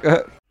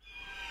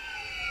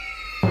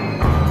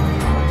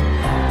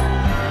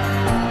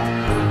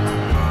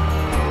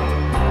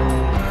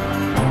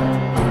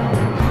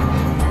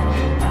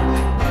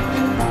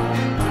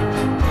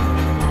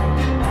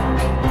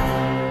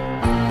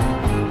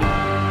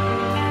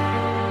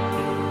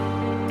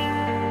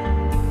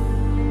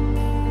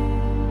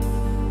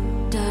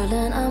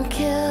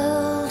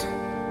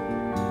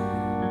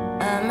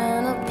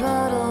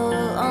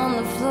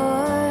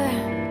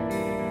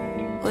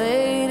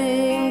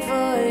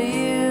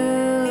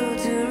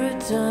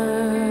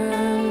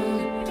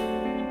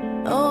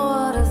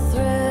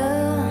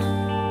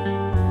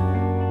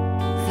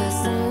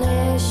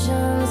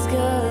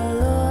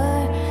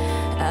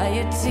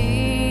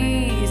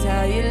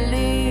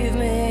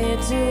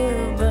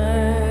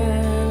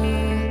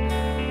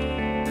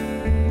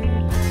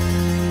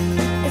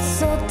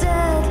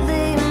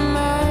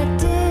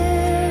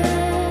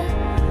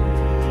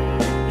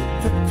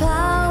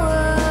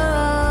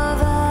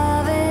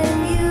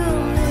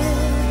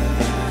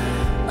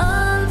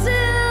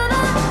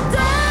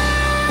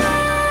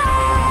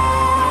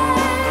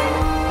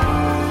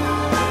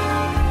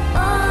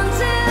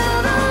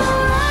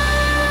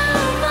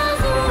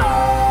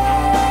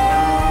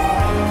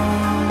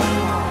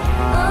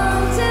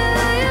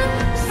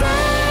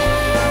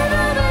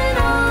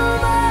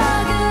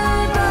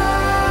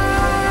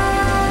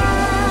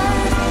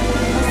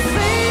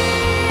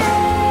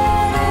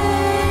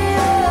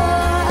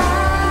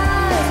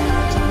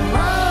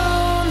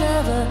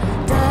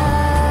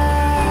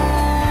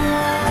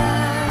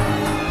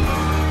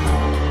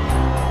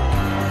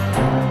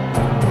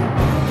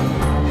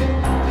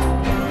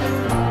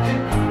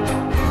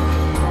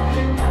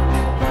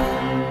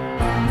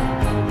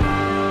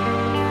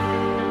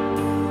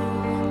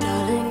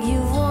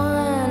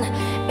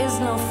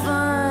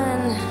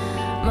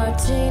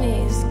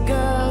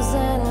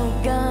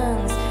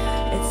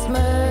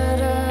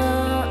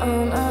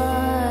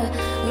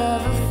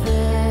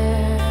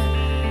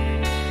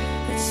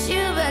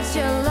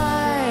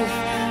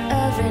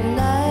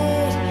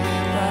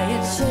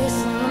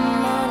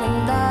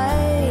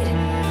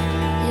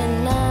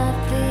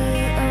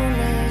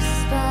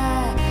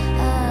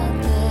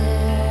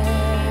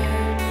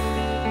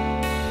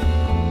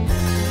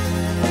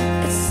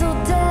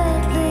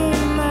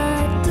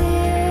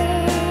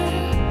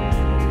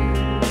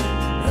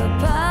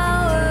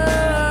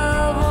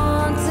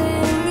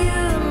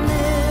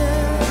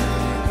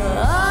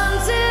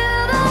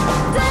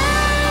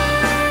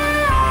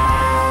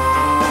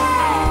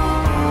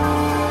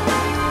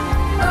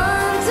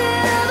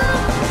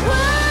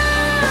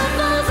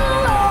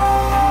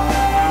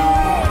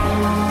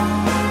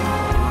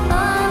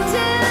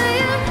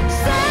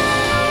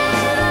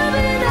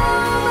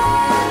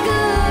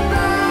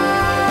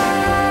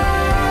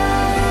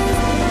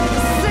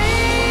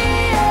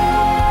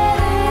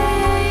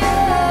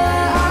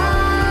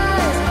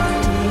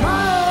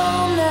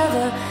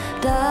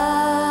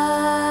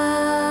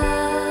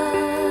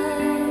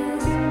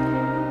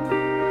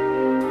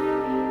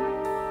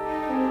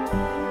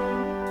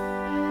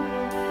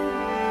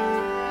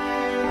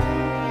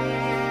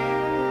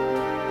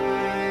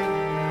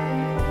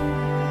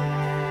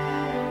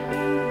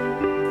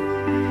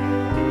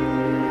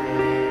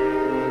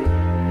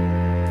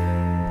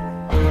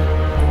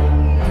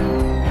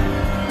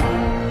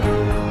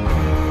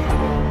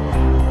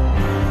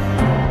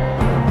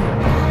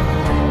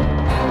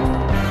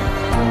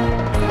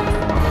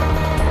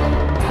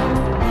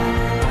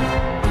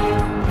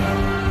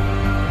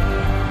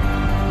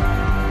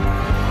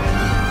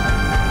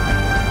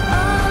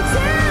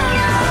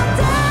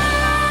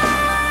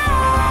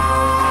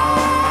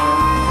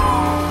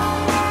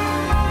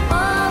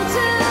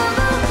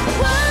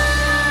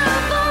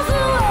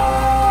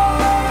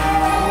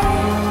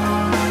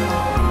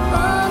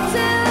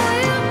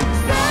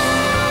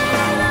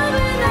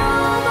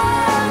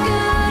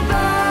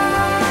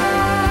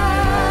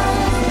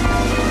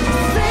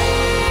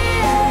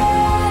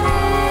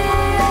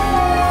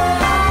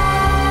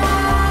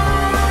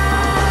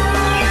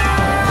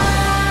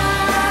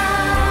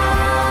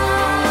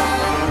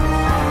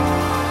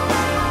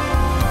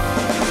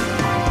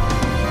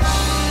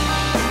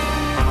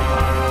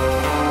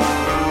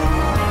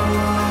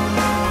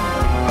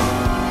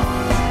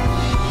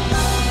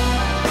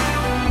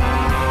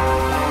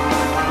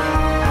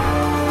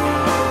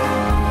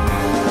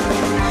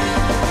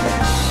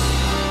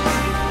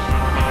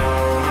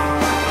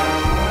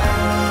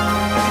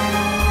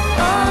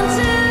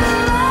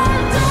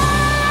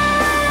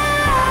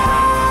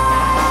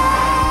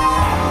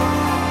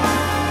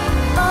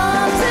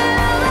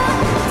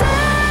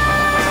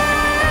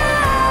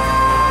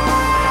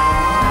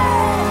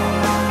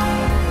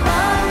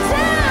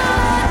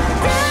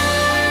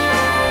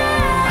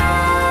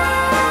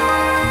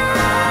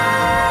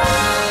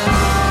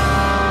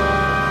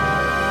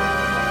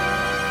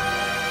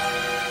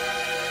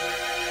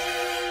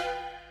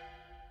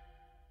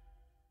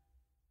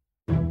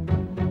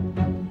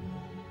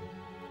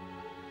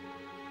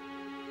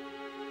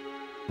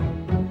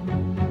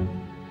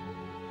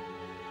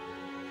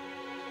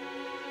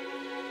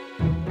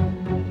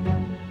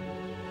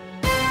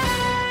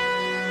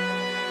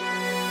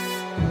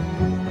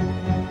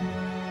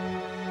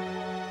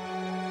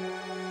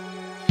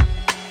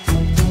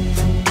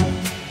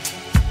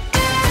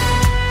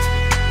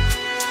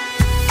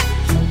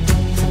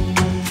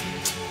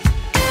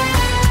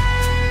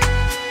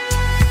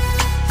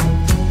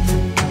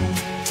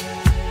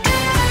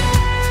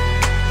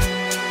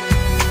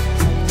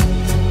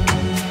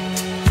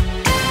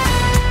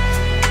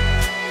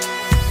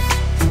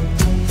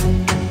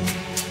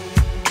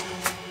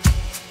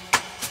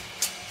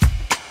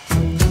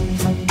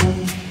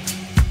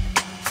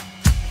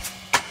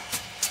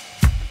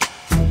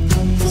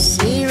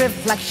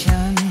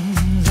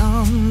 reflections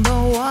on the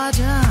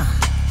water,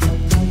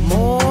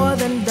 more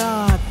than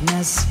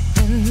darkness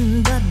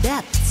in the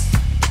depths.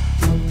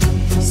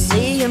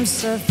 See him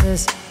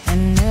surface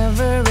in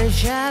every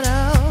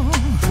shadow.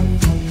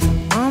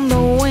 On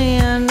the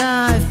wind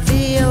I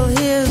feel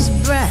his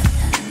breath.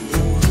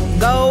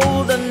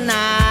 Golden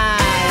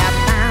eye, I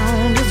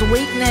found his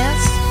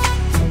weakness.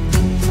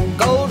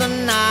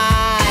 Golden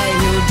eye,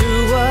 he'll do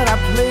what I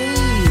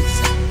please.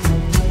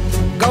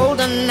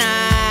 Golden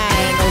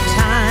eye, no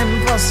time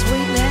for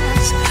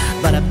sweetness,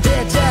 but a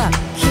bitter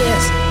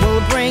kiss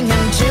will bring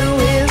him to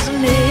his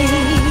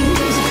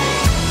knees.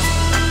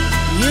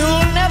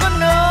 You'll never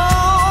know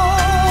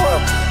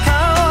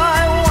how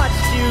I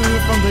watched you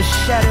from the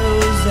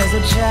shadows as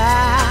a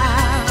child.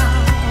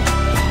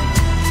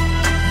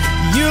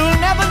 You'll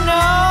never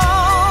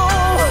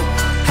know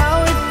how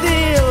it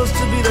feels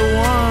to be the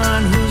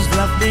one who's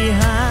left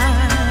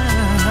behind.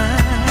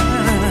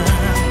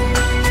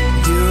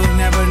 You'll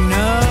never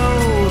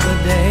know the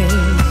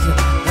days,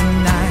 the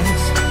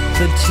nights,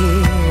 the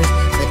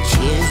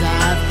tears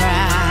I've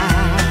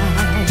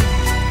cried.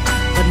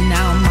 But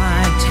now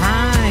my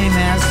time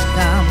has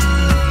come,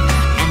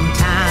 and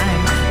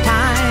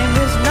time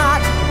is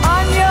not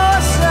on your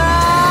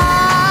side.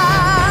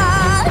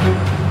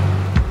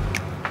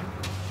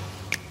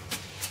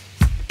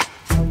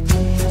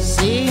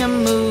 See him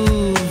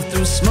move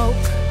through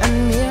smoke and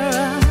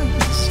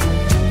mirrors,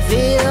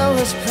 feel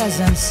his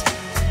presence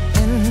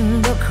in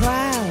the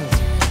crowd.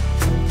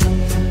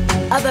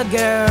 Other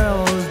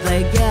girls,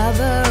 they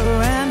gather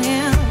around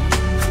him.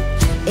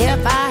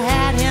 If I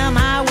had him,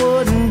 I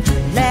wouldn't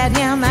let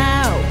him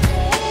out.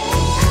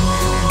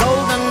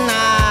 Golden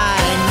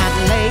eye, not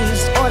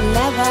lace or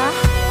leather.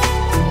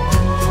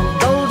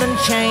 Golden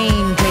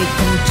chain, take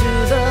him to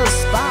the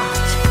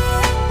spot.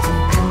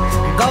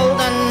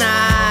 Golden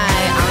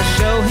eye, I'll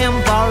show him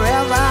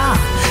forever.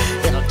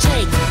 It'll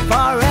take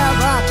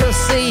forever to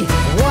see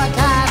what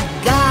I've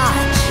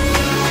got.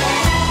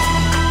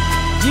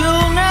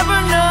 You'll never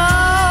know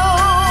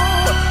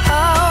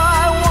how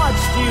I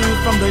watched you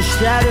from the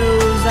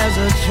shadows as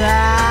a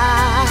child.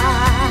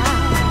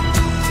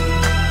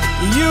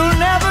 You'll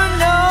never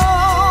know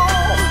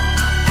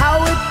how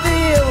it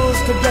feels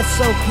to get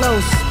so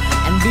close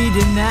and be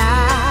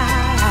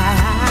denied.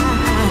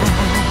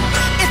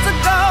 It's a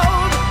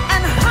gold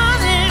and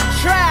honey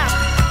trap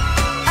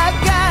I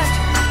got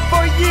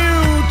for you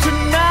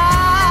tonight.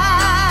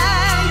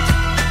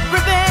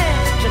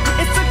 Revenge,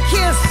 it's a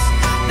kiss.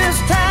 This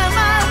time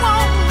I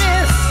won't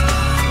miss.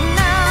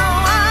 Now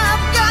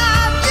I've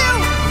got you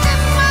in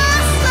my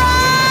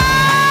sight.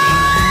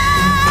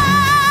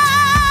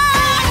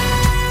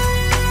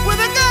 With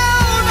a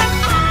golden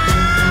eye.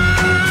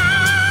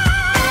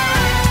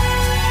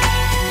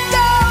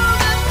 Golden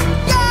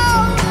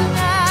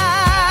eye.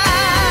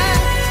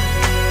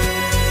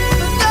 With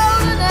a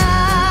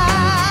golden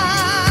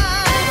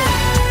eye.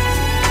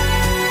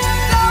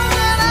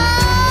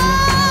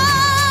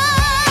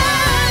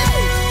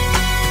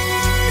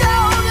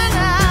 Golden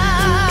eye. Golden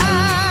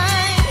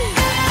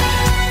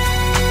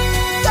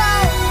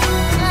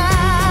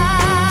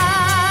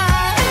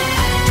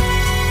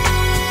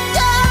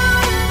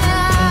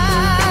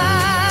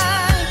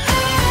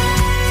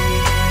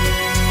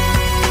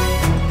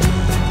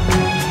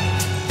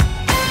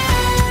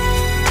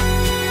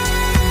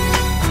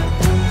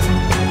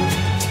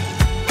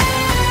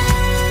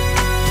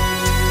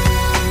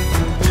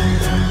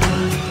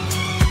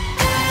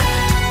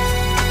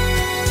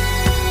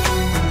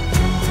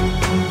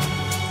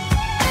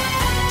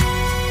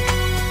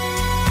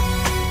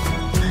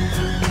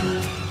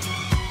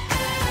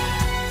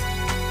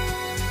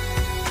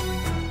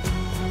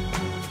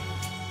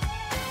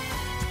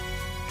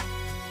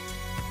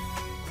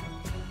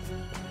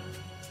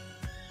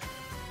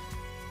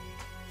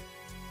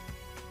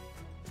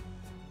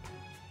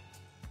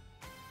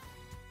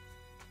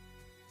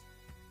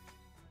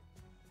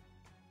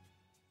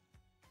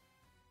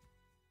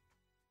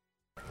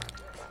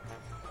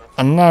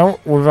And now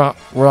we're at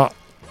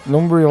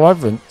number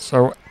 11,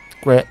 so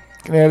we're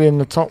nearly in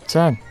the top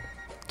 10.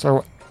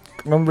 So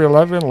number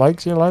 11,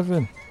 Legs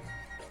 11.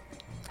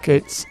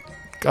 It's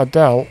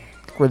Adele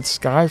with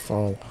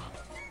Skyfall.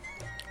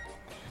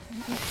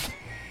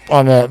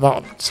 And that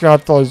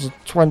Skyfall is a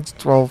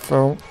 2012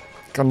 film,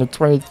 and the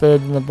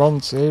 23rd in the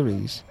Bond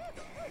series.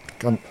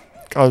 And,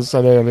 as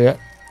I said earlier,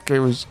 it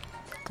was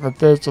the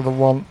first of the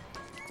one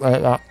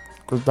that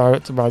was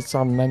directed by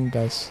Sam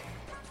Mendes.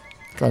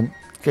 And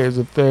it was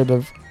the third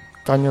of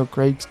Daniel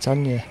Craig's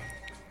tenure.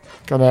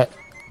 And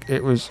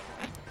it was,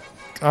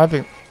 I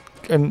think,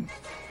 and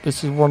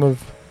this is one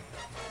of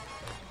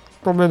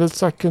probably the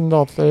second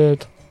or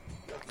third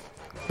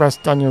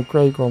best Daniel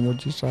Craig one,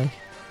 would you say?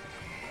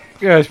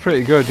 Yeah, it's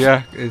pretty good,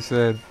 yeah. It's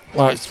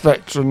Like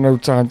Spectre and No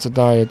Time to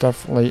Die are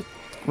definitely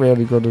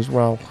really good as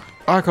well.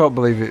 I can't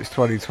believe it's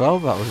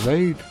 2012 that was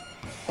made.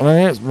 I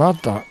mean, it's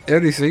mad that. It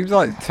only seems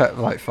like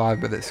 5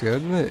 minutes ago,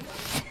 doesn't it?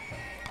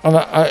 And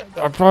I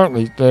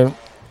apparently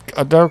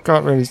Adele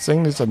can't really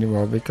sing this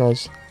anymore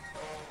because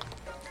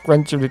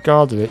when she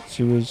recorded it,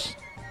 she was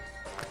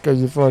because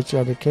you thought she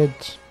had a kid.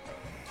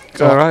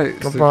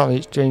 Alright. So, Apparently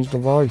it's changed the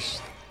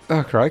voice.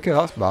 oh, crikey,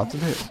 that's mad,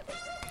 isn't it?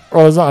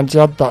 Well, is that, and she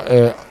had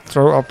that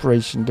throat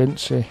operation, didn't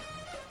she?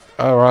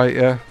 Alright,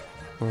 yeah.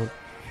 Well,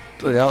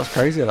 yeah, that's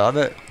crazy, isn't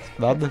it? It's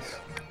madness.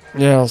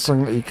 Yeah, a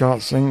song that you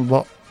can't sing,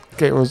 but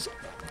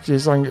she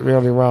sang it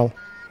really well.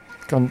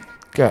 Can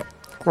get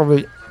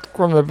probably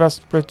one of the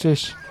best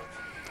British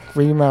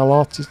female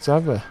artists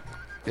ever.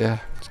 Yeah.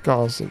 It's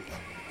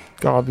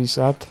gotta be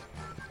said.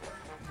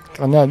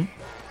 And then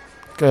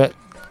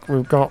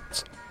we've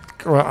got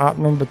at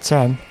number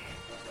 10.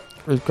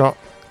 We've got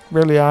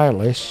Billie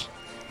Eilish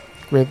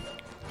with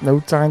No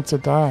Time to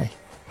Die,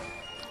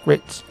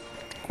 which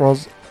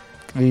was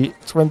the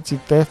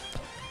 25th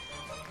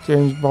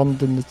James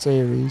Bond in the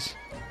series.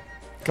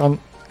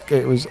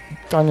 It was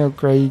Daniel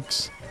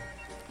Craig's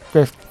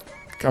 5th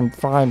and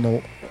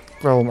final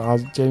film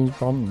as James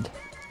Bond.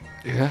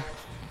 Yeah.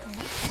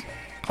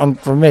 And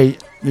for me,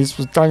 this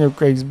was Daniel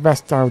Craig's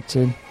best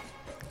outing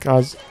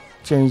as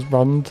James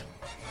Bond.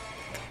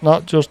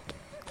 Not just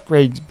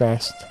Craig's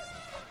best,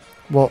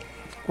 but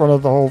one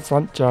of the whole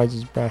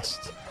franchise's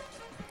best,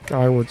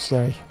 I would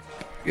say.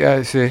 Yeah,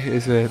 it's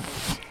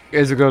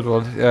a good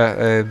one.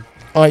 Yeah.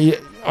 I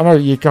know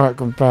you can't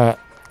compare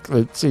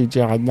the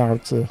CGI now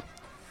to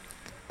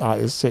like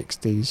the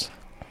 60s.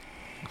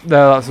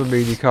 No, that's what I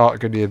mean. You can't,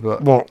 can you?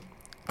 But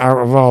out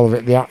of all of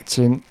it, the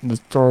acting, the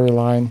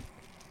storyline,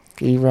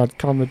 even had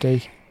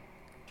comedy.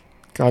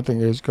 I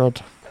think it was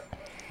good.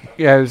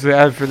 yeah, it was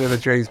everything in a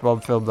James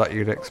Bond film that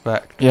you'd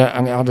expect. Yeah,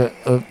 and it had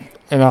a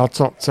in our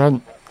top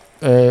 10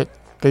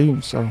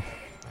 theme. So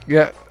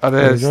Yeah, and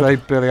Very it's good.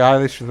 like Billie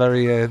Eilish, a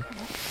very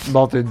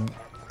modern,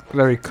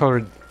 very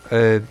current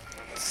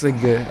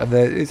singer, and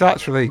it's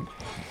actually.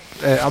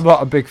 I'm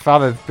not a big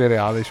fan of Billie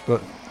Eilish,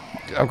 but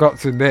I've got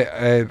to admit,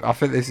 I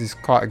think this is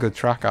quite a good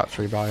track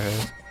actually by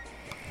her.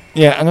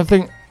 yeah, and I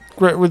think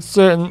with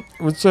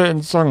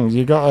certain songs,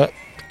 you've got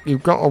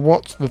to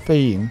watch the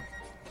theme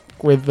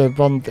with the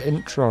Bond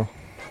intro.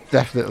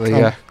 Definitely, Um,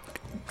 yeah.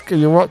 Because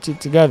you watch it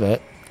together,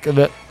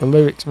 the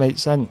lyrics make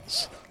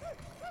sense.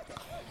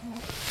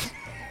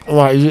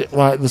 Like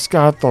the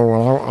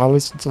Skyfall one, I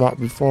listened to that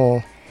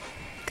before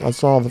I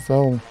saw the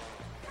film.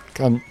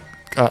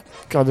 I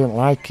didn't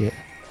like it.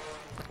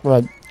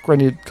 When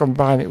you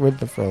combine it with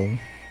the film,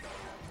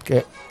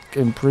 it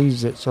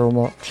improves it so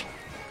much.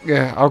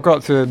 Yeah, I've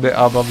got to admit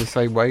I'm on the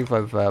same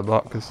wavelength there,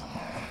 Mark, because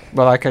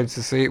when I came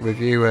to see it with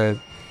you,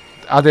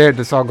 I'd heard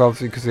the song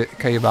obviously because it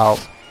came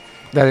out,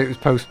 then it was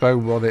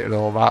postponed on it and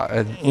all that,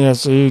 and Yeah,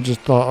 so you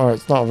just thought, oh,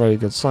 it's not a very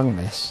good song,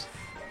 this.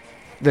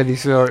 then you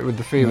saw it with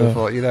the theme Yeah. and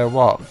thought, you know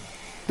what,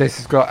 this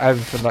has got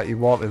everything that you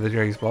want in the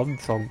James Bond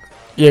song.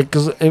 Yeah,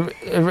 because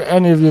if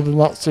any of you have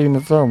not seen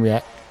the film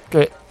yet,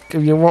 if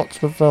you watch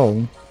the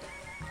film,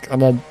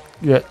 and then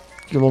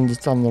you'll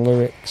understand the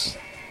lyrics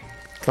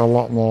a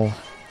lot more.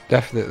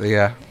 Definitely,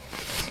 yeah.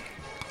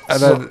 And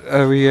So- then,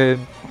 are we,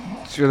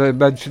 should I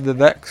mention the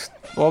next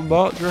one,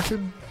 Mark, do you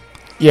reckon?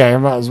 Yeah, you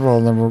might as well,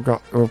 and then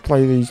we'll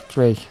play these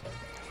three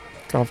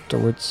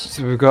afterwards.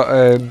 So we've got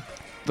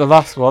the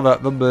last one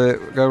at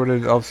going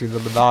in obviously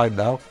number 9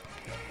 now.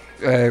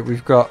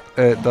 We've got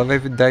The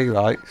Living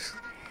Daylights,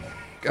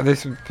 and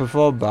this was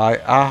performed by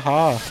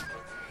Aha.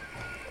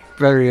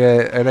 Very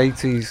an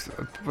 80s,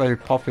 very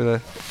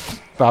popular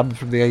band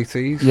from the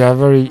 80s. Yeah, a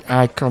very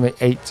iconic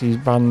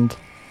 80s band,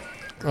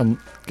 and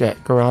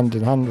go hand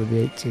in hand with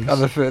the 80s.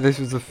 And this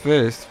was the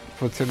first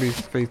for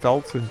Timothy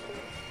Dalton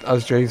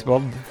as James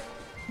Bond.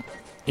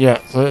 Yeah,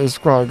 so it's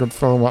quite a good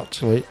film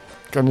actually.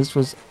 And this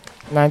was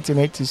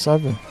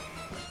 1987.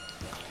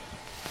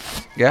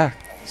 Yeah.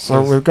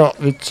 So Yes. we've got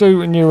the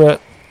two newer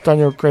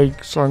Daniel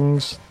Craig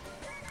songs,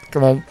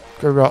 and then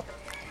we've got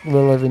The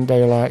Living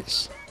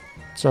Daylights.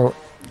 So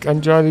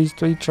enjoy these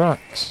three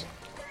tracks.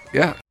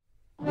 Yeah.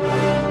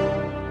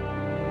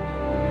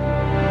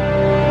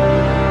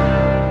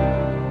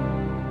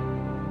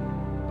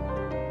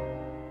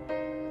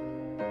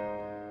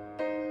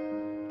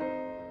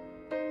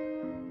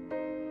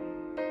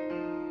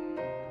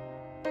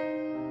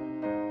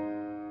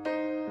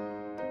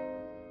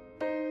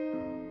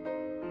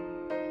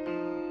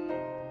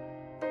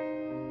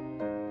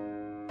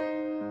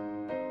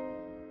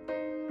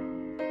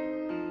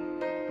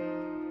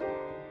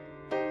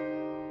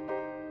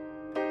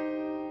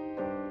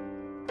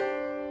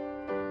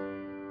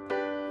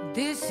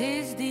 This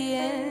is the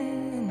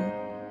end.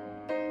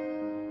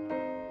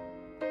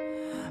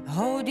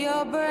 Hold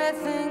your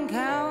breath and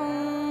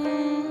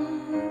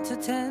count to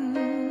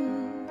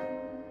 10.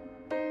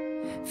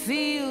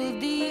 Feel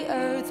the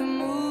earth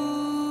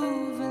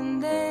move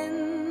and then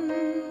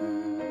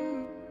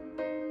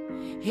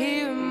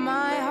hear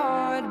my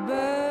heart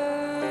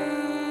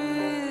burst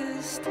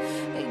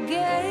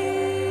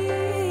again.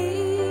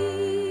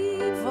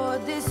 For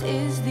this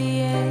is the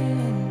end.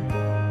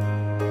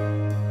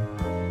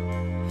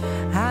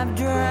 I've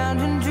drowned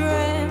and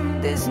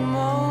dreamt this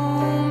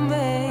moment,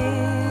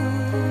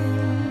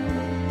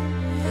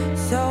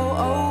 so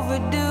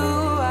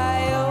overdue I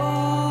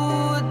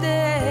owe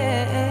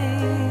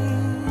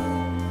them,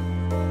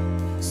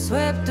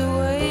 swept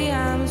away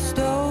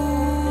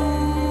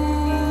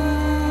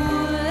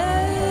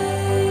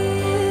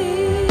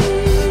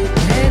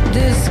Let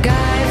the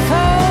sky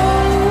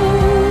fall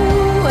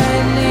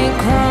when it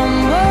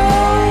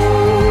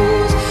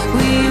crumbles.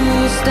 We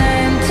will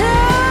stand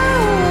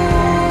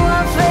tall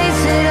and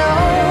face it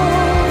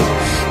all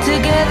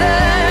together.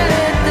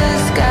 Let the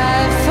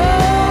sky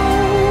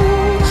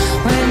fall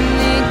when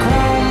it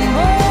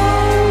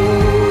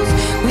crumbles.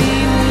 We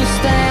will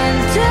stand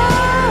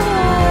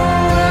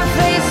tall and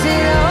face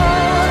it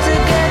all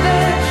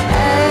together.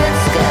 Let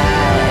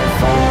sky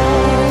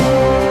fall.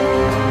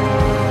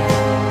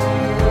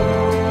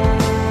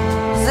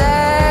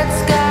 That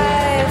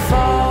sky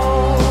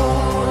falls.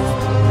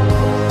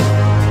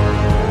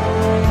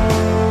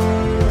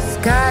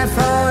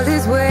 Skyfall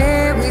is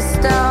where we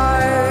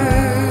start.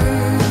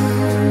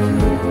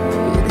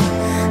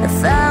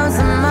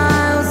 1,000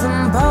 miles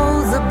and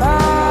poles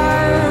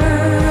apart,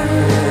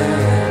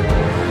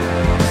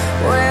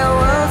 where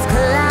worlds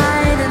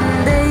collide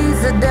and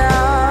days are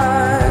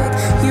dark.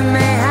 You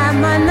may have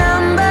my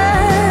number,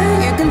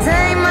 you can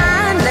take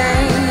my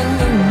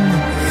name,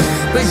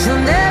 but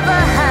you'll never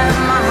have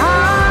my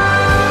heart.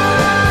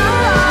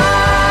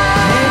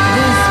 Let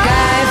the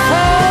sky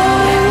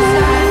fall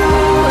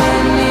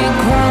when it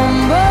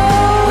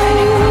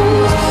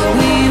crumbles.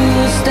 We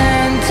will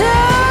stand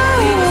tall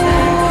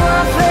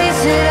and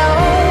face it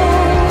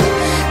all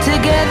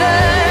together.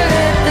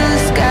 Let the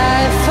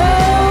sky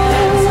fall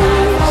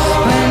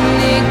when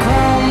it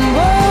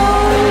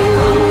crumbles.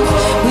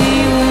 We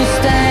will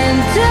stand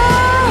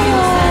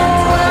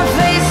tall and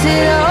face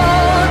it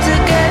all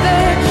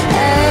together.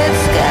 Let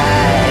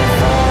sky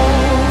fall.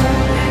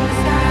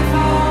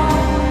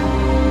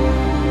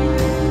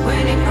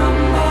 When it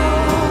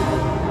crumbles,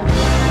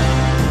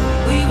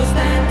 we will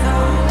stand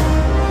tall.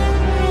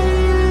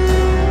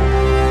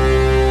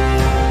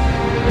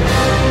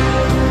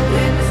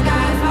 Let the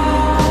sky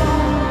fall.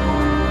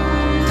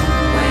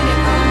 When it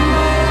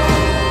crumbles,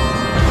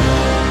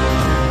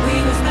 we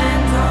will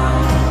stand tall.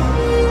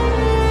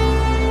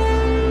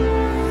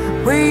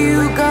 Where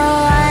you go, I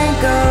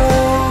go.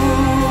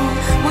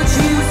 What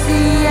you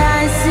see, I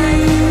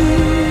see.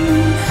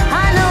 I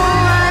know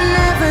I'll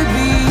never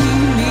be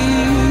me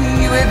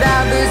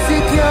without the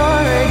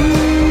security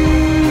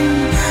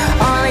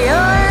on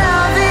your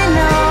loving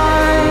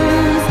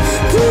arms,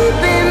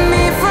 keeping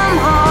me from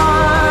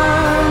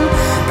harm.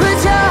 Put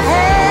your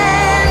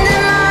hand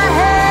in my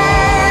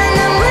hand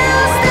and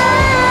we'll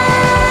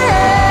stand.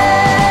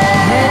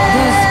 Let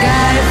the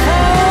sky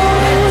fall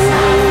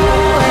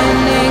when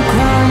it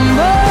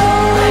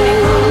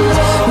crumbles.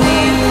 We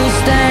will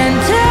stand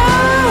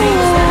tall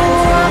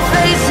and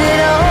face it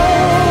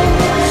all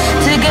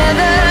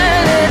together.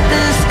 Let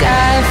the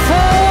sky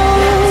fall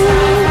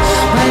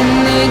when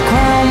it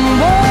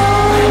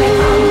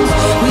crumbles.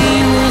 We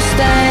will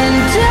stand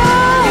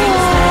tall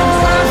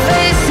and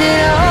face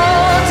it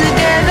all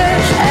together.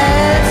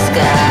 Let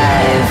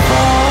sky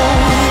fall.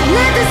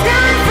 Let the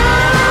sky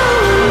fall.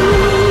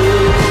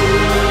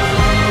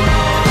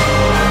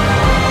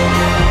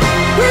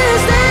 We'll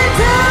stand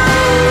tall.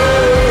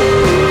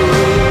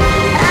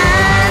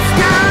 Let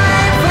sky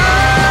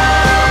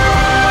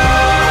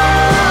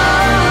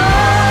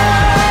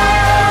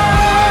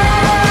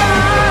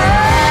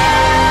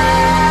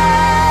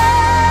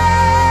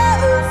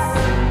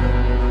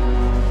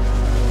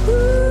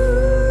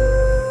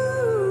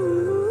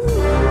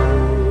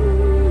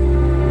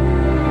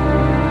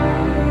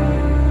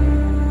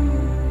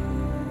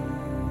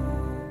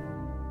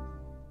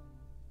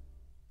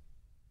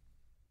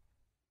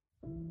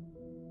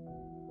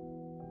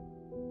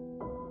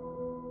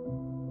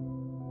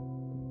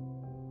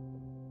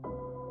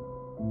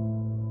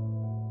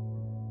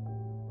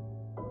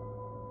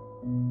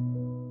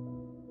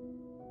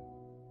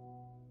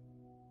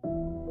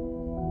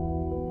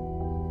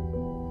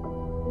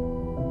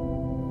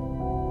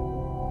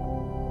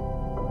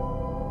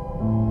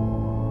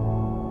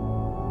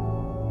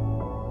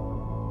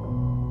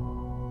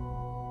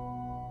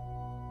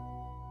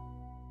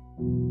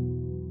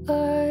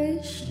I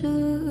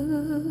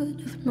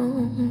should have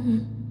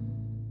known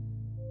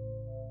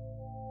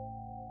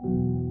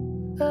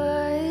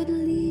I'd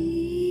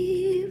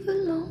leave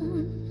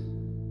alone.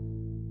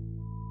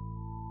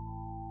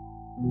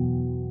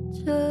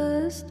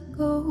 Just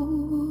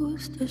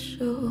goes to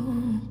show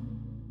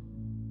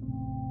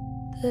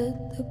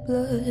that the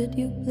blood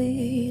you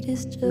bleed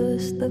is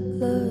just the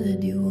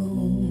blood you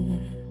own.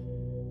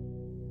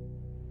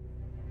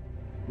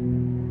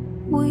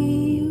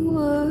 We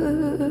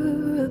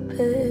were a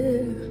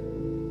pair,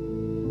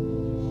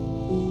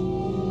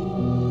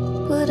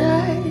 but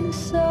I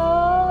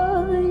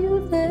saw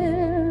you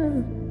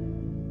there.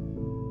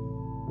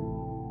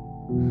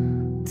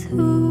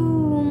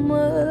 Too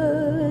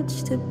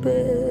much to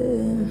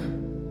bear.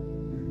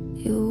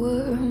 You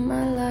were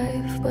my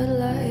life, but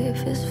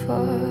life is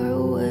far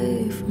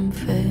away from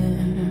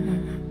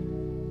fair.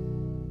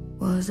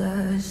 Was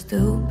I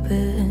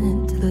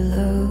stupid to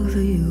love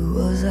you?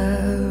 Was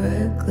I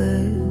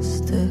reckless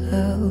to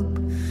help?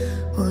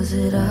 Was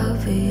it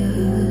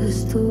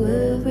obvious to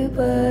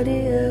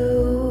everybody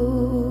else?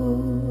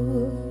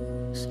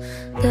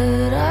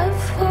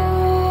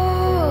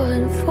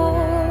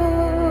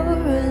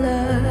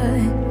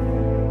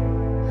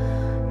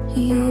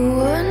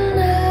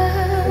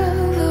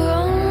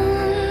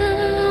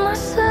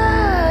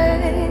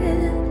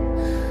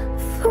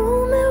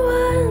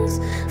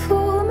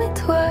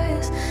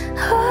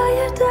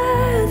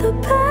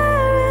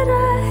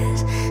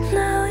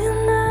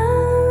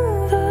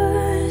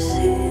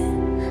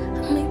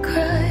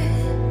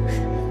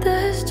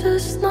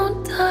 just no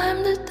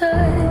time to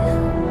die.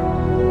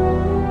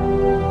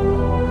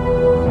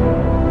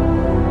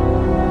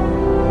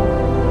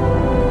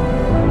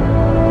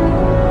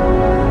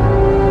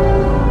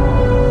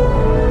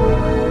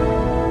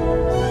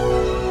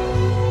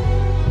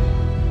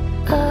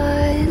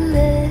 I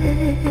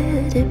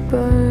let it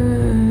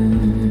burn.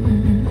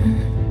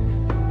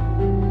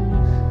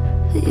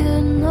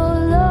 You're no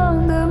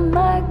longer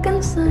my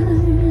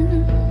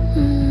concern.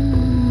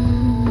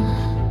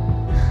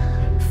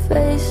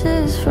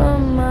 Faces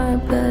from my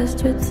past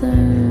return.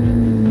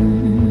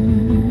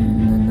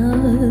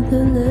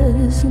 Another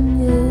lesson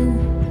yet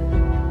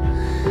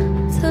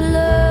to learn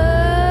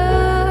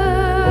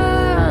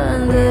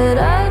that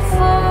I'd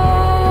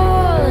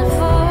fallen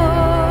for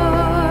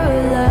a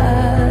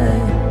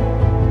lie.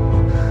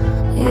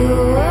 You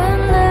were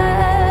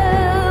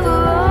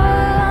never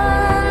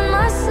on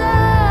my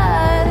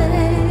side.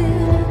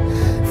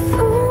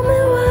 Fool me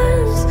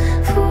once,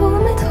 fool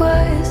me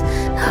twice.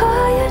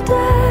 Now you're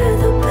dead,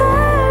 the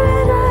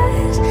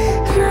paradise.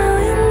 Now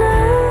you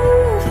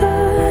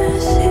never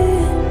see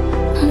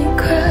me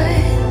cry.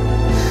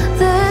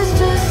 There's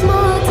just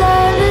no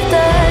time to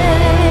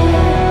die.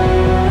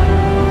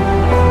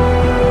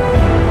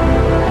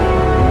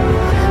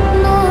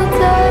 No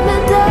time to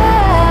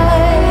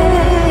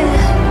die.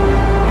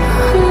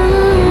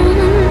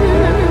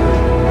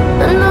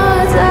 No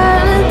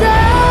time to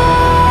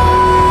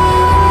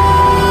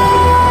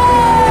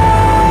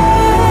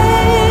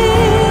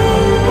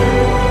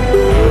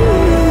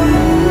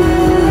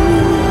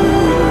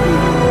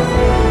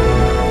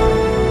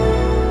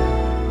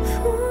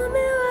Fool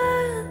me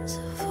once,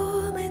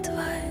 fool me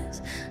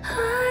twice.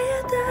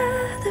 Higher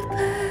than the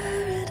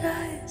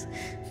paradise.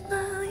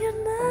 Now you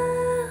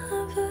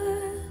never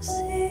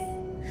see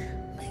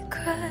me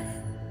cry.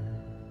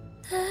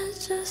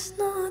 There's just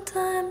no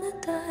time to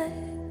die.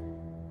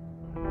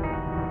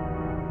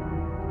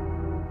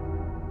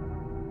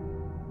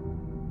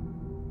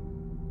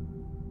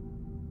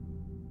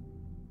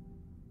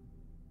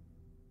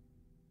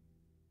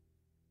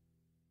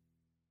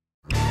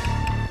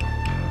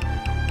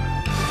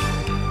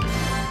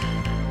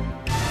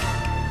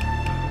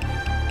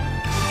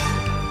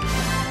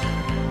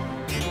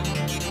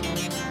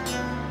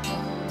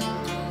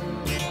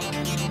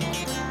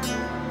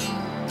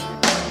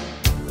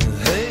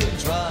 Hey,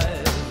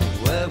 drive,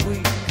 where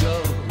we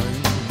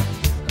going?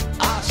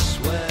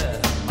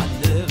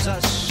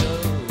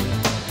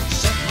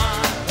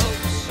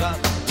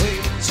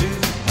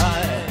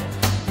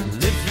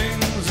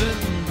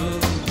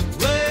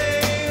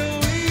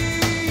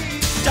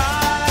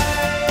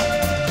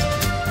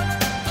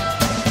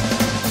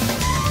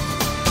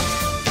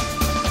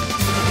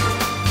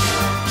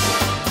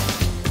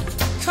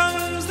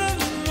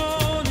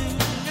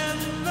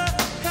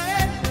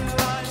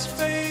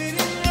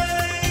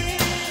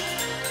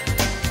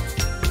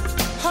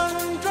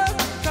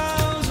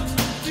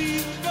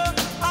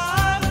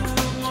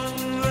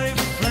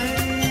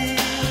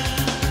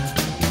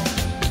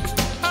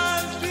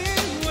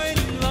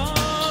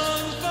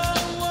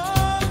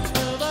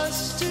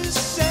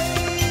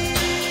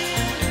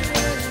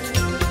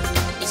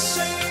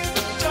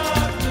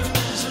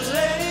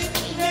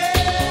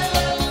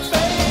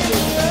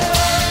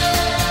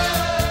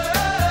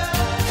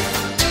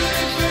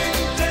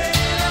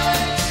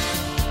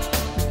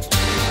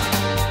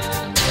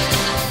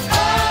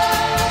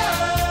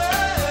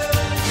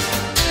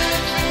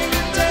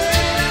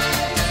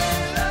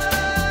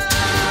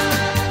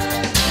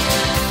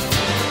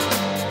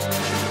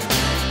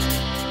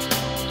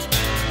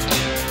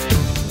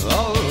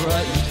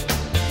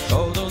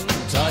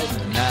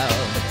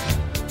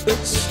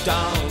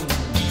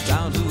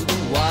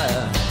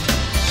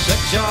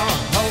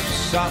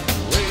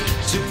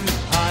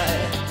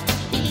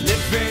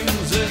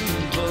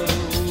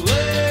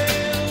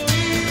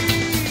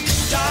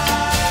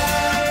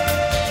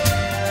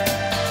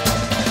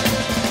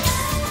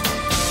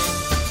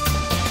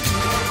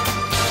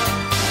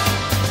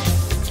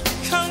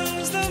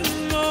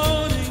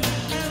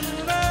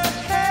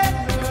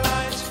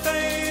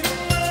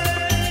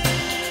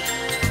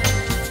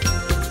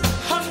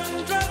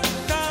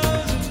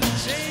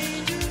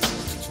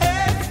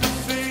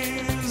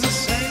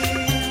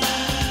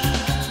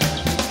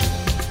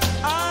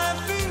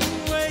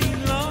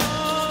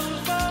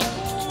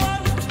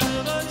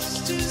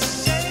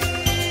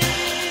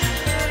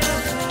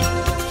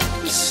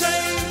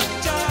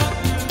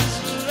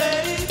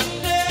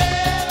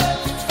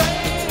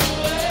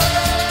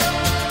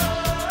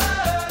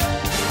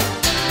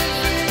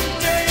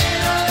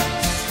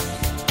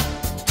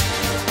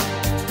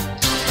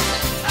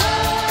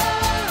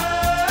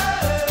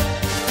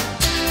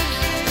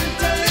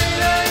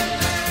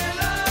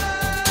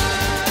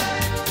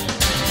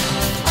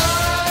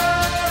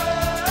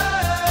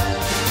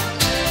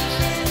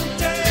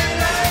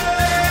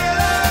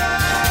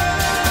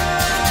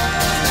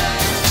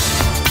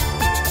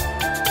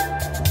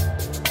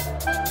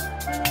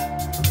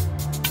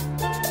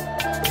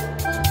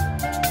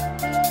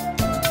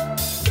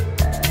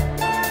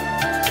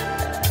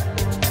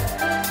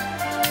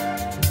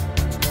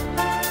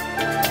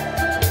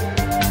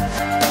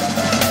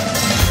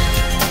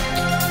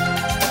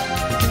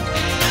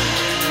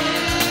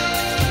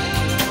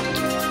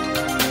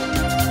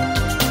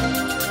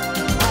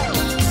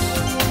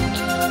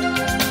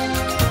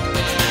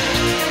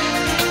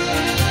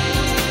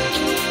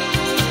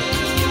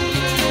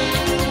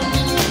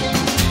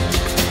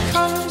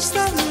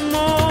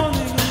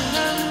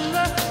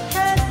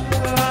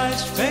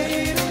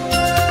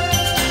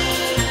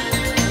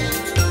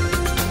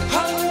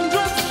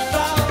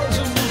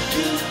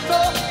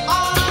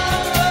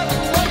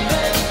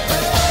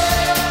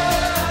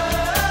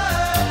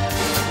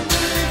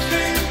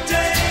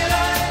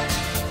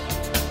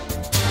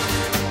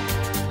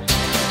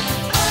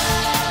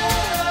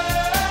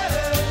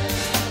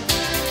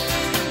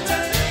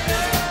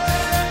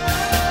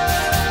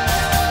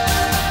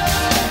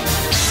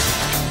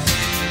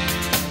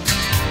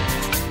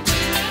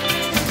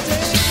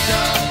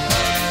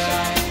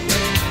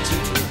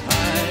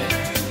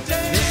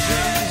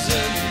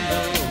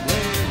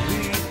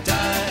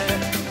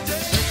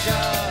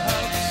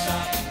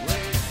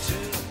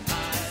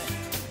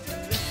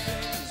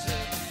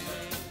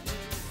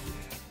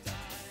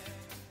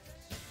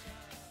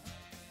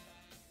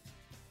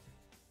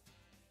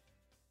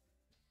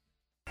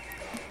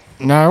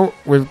 Now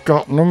we've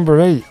got number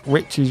 8,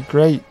 which is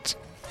great.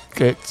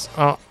 It's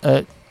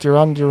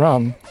Duran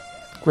Duran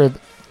with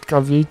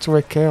Have You to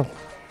a Kill.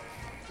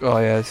 Oh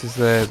yeah, this is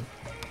a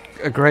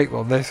great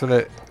one. This isn't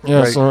it?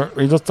 Yeah, Great. so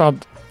we just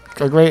had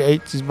a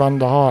great 80s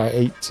band of heart,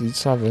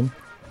 87.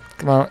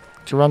 Come out,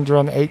 Duran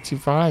Duran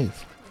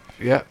 85.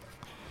 Yeah,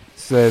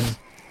 it's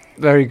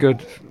very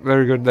good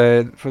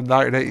from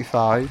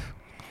 1985.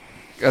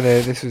 And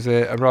this was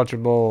a Roger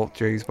Moore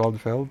James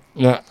Bond film.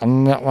 Yeah,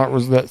 and that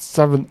was the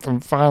 7th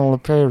and final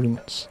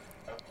appearance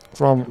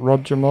from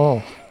Roger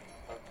Moore.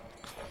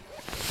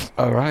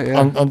 Oh right,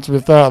 yeah. And to be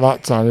fair, at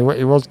that time,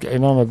 he was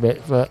getting on a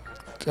bit for,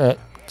 to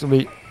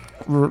be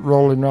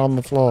rolling around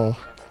the floor.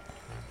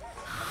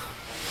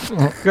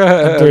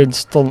 And doing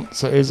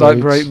stunts at his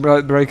like age.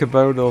 break a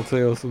bone or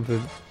two or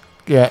something.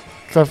 Yeah,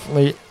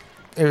 definitely.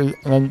 And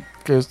then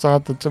goes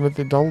down to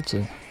Timothy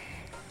Dalton.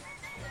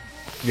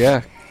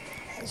 Yeah.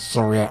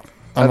 So yeah,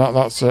 and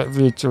that's it.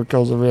 View to a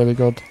Kill's are really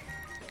good.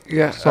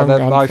 Yeah, song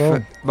and then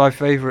film. my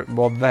favourite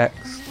one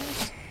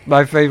next.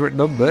 My favourite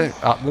number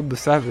at number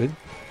 7.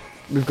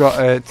 We've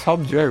got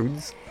Tom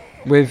Jones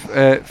with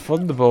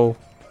Thunderball,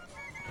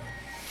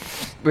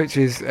 which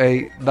is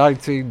a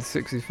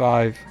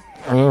 1965.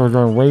 Oh, yeah, we're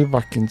going way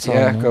back in time.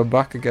 Yeah, now. going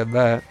back again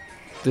there.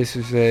 This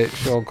is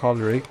Sean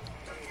Connery,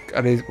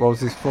 and it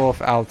was his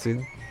 4th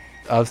outing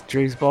as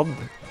James Bond.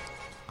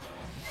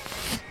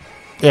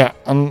 Yeah,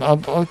 and I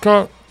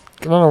don't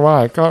know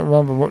why, I can't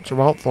remember much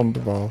about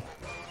Thunderball.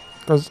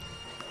 Because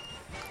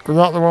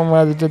that's the one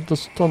where they did the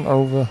stunt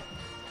over.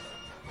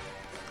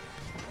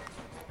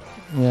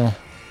 Yeah.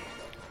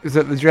 Is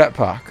it the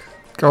jetpack?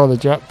 Oh, the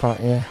jetpack,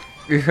 yeah.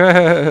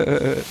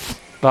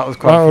 That was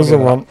quite That was the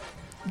funny,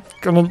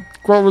 one.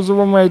 What was the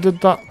one where he did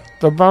that?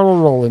 The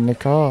barrel roll in the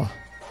car.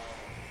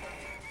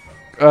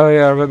 Oh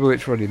yeah, I remember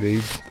which one you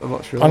mean. I'm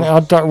not sure. And it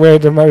had that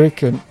weird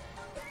American.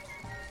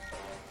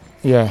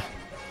 Yeah.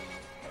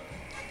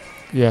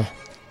 Yeah.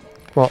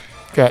 But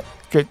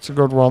it's a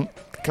good one.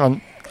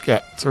 Can't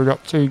get. So we've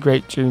got 2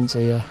 great tunes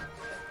here.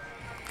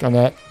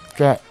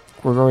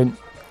 We're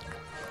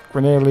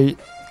nearly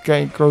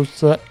getting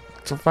closer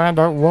to find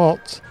out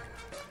what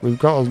we've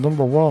got as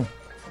number 1.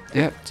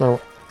 Yeah. So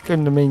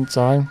in the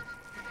meantime,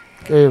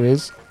 here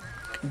is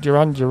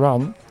Duran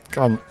Duran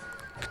and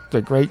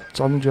the great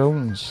Tom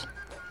Jones.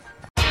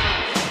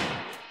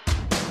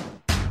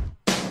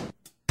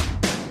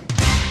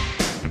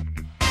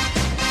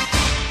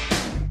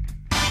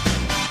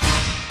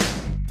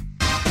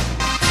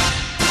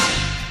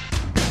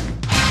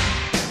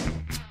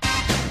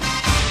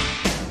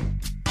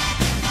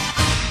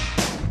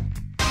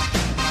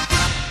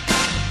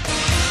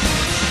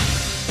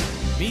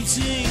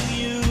 Meeting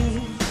you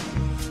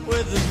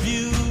with a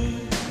view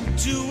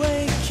to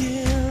a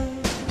kill,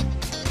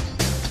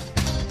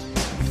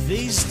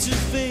 face to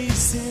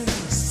face in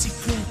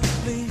secret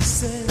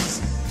places,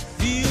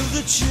 feel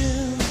the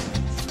chill.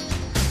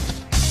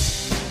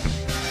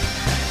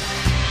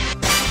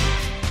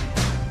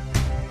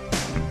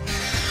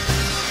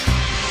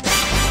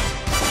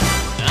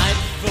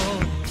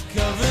 Nightfall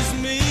covers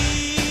me,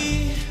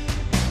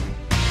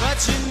 but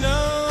you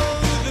know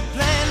the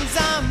plans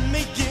I'm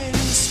making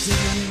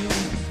still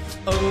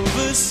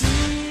oversee.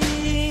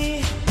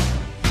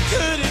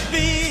 Could it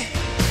be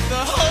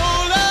the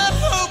whole of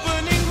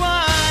opening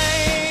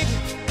wide?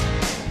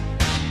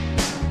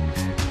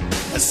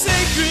 A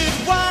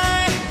sacred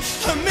wine,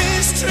 a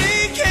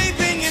mystery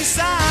gaping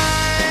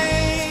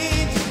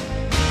inside.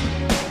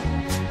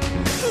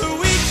 The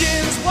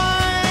weekend's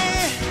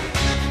why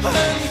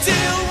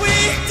until we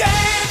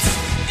dance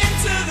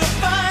into the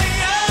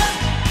fire.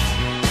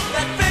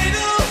 That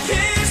fatal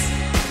kiss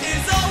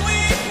is all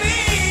we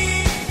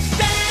need.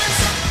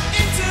 Dance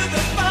into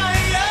the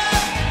fire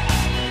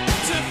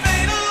to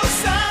fatal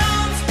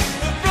sounds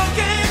of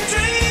broken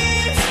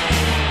dreams.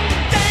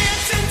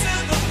 Dance into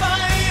the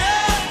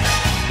fire.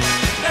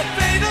 That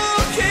fatal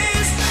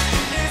kiss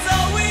is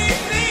all we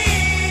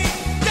need.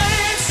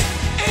 Dance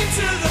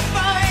into the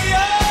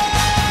fire.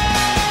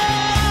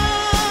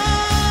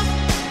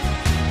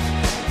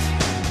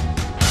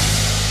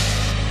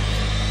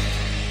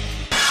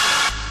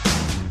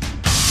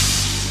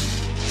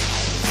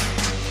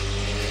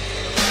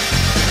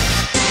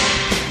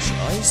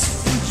 Choice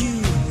for you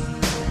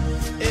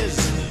is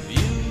the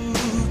view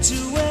to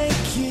a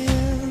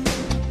kill.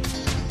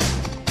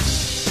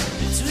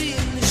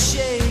 Between the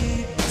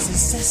shades,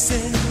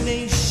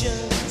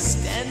 assassination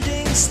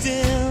standing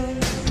still.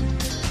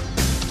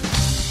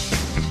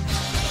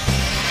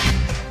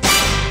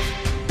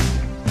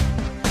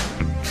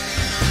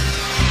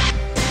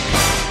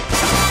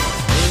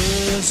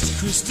 First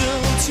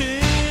crystal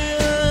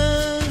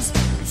tears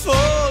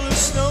fall as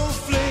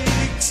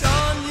snowflakes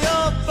on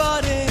your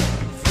body.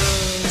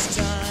 First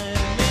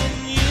time in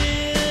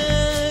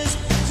years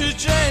to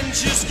drench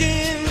your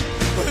skin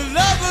with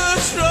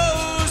lover's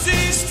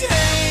rosy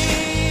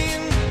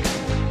stain.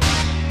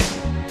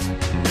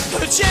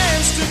 A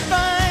chance to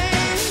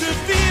find the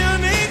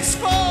phoenix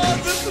for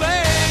the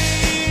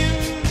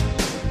flame.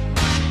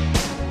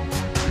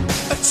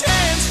 A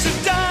chance to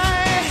die.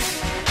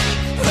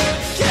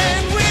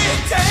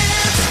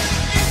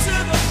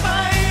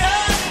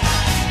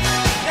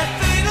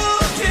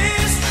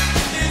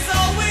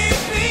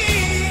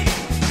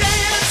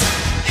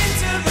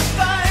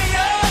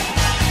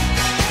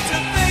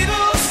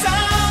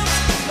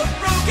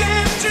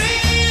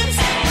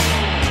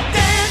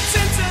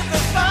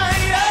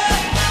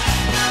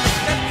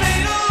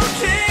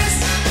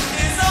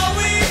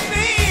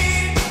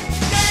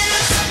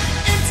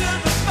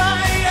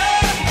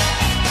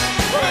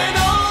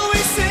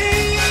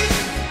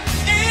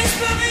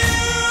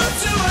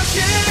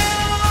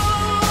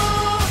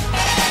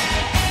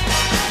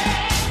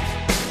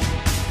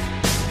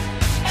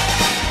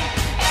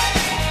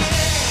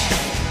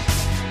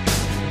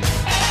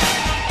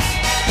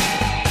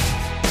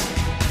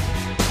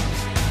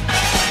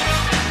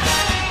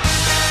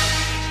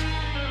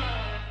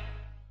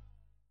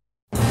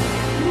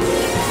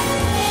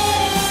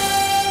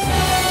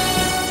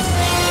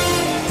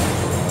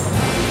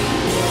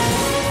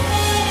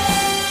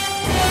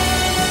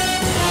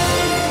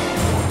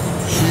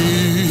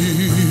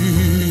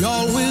 He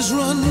always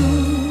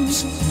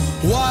runs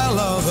while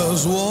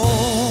others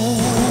walk.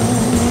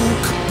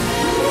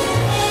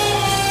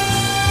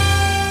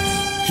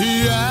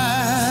 He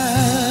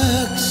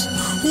acts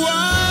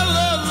while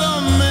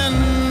other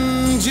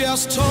men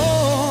just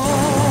talk.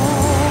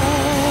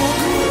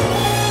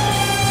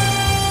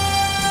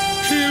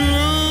 He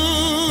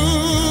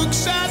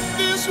looks at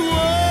this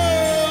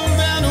world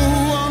and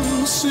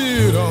wants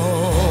it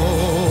all.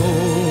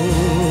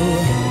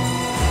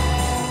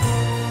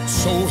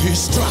 So he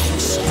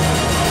strikes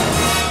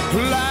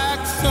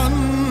like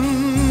thunderbolt.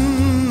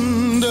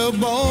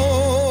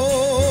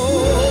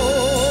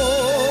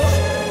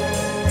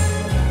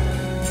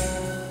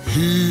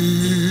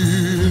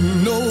 He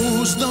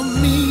knows the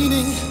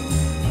meaning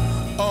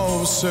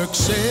of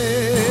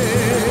success.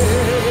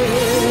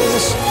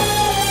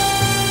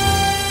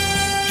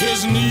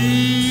 His needs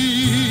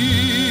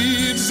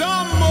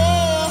are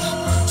more,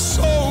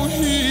 so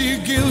he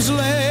gives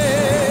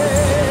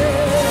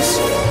less.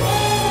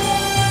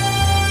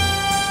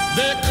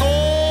 They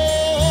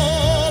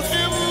call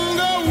him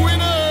the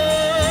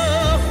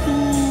winner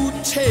who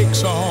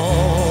takes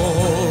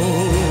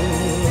all.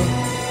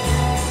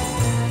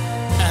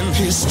 And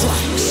he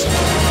strikes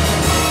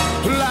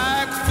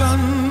like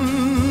thunderbolt.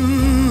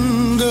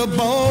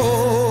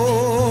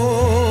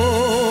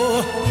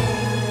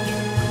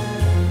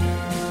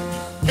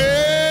 Any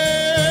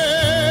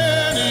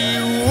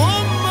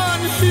woman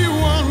he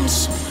wants,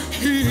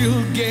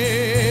 he'll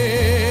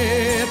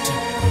get.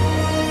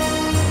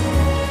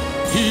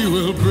 He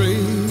will break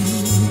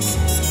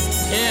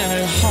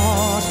any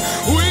heart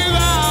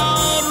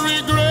without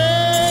regret.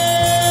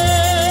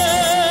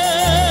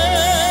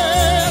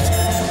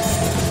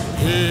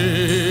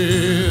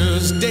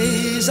 His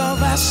days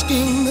of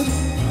asking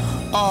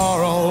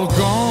are all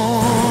gone.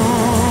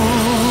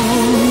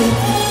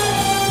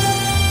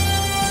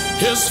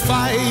 His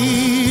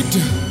fight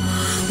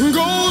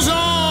goes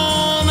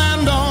on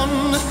and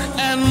on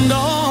and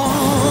on.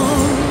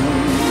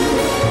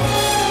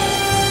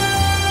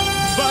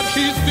 But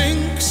he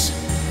thinks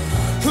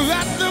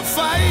that the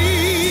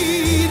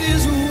fight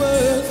is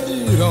worth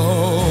it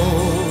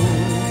all.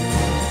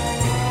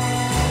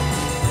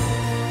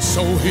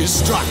 So he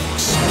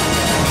strikes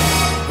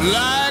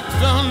like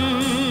thunder.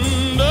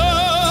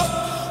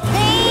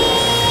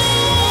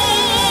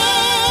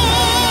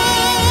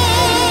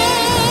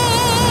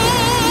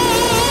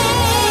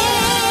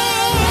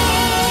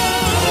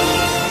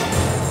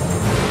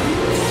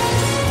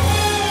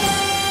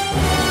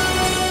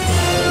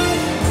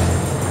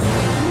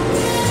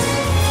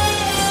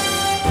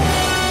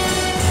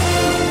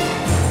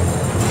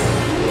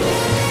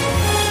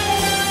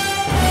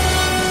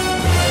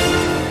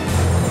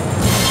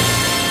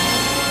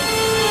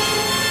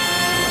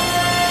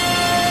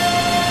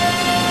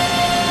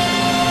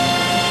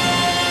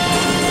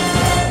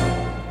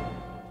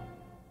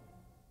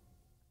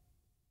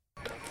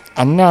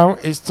 And now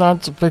it's time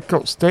to pick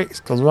up sticks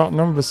because we're at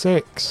number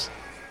 6.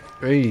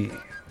 Hey,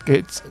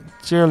 It's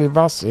Shirley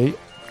Bassey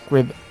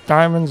with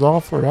Diamonds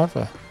Are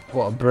Forever.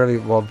 what a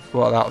brilliant one.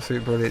 What an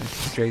absolute brilliant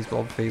James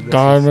Bond theme. This is.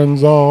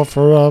 Diamonds Are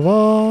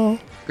Forever.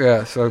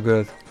 Yeah, so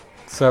good.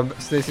 So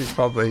this is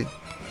probably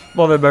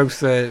one of the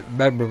most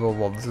memorable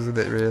ones, isn't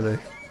it, really?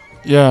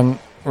 Yeah, and,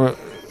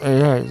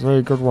 yeah, it's a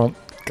very good one.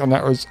 And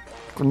that was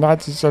from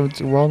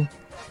 1971.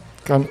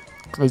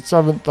 The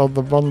 7th of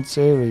the Bond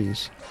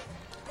series.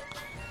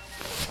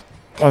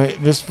 And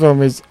this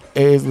film is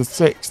the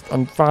 6th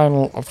and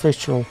final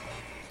official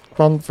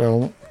Bond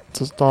film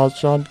to star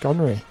Sean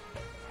Connery,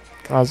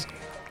 as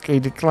he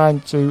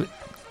declined to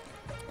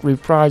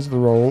reprise the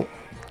role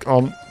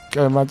on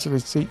Her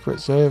Majesty's Secret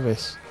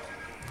Service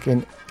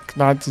in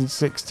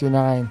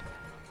 1969.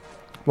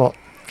 But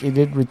he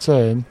did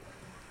return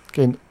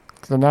in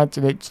the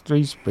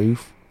 1983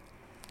 spoof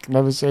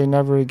Never Say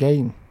Never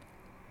Again,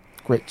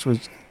 which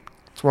was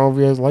 12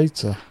 years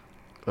later.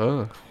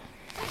 Oh.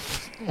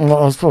 And that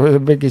was probably the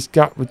biggest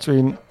gap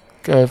between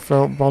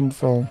Bond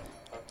film.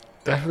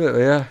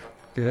 Definitely, yeah.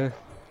 Yeah.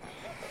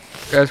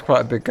 There's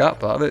quite a big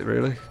gap, that, isn't it,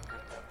 really?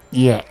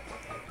 Yeah.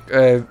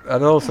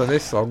 And also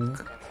this song,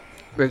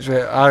 which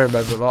I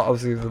remember a lot,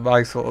 obviously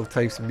my sort of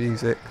taste in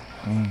music.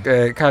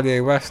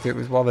 Kanye West, it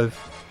was one of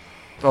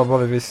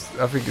his,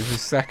 I think it was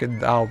his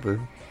second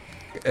album.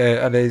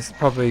 And it's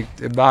probably,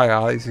 in my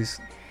eyes, his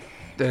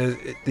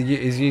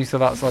use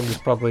of that song is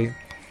probably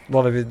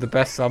one of the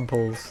best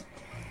samples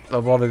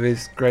of one of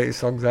his greatest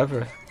songs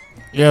ever.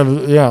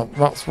 Yeah,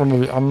 that's one of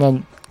the, and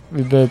then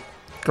we did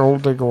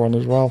Gold Digger one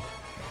as well.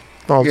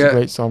 That was a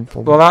great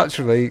sample. Well,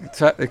 actually,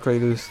 technically,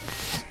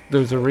 there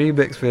was a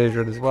remix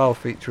version as well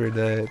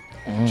featuring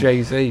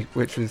Jay-Z,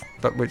 which is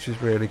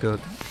really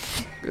good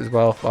as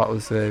well. That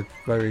was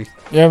very.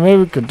 Yeah,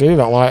 maybe we could do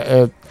that,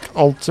 like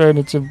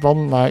alternative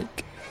Bond,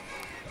 like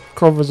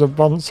covers of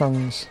Bond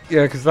songs.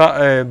 Yeah, because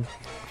that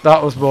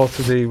was more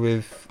to do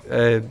with.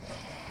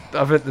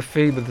 I think the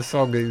theme of the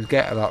song he was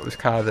getting at was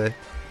kind of,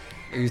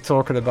 he was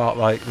talking about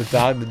like the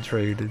diamond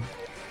trade and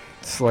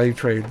slave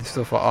trade and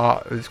stuff like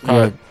that. It was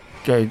quite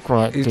getting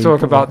quite He's deep, talking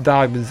isn't it? about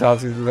diamonds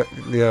as in, like,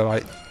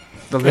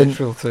 the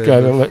literal term. Yeah,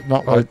 of,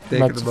 not like, like digging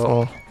them up.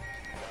 metaphor.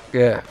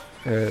 Yeah.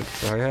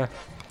 So, yeah.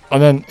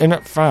 And then in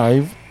at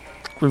 5,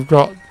 we've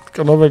got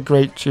another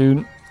great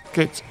tune.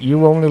 It's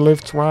You Only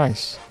Live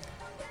Twice.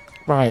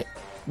 Right,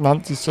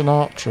 Nancy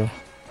Sinatra.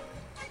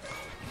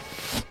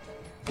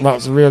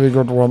 That's a really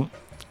good one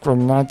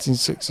from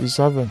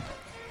 1967.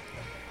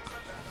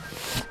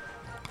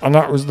 And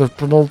that was the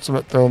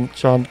penultimate film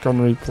Sean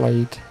Connery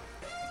played,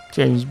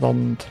 James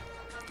Bond.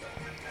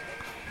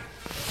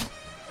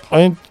 I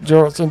think, do you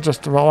know what's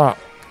interesting about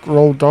that?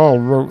 Roald Dahl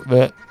wrote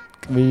the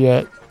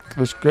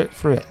script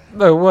for it.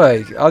 No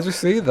way. I just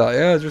seen that,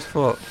 yeah. I just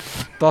thought,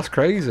 that's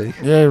crazy.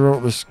 Yeah, he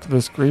wrote the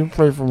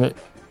screenplay from it,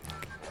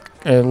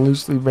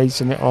 loosely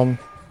basing it on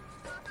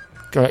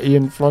an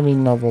Ian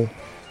Fleming novel.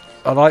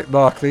 I like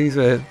Mark. This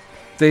is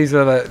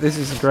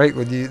a great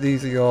one.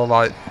 These are your,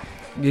 like,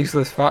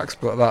 useless facts,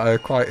 but that are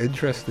quite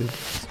interesting.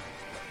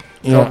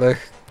 Yeah. Aren't they?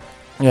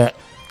 Yeah.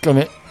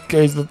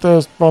 It's the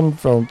first Bond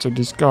film to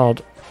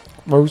discard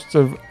most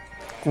of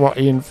what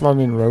Ian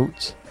Fleming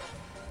wrote,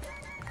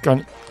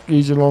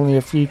 using only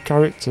a few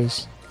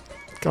characters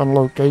and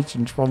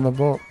locations from the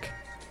book.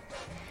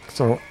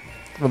 So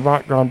the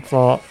background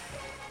thought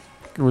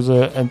it was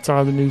an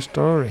entirely new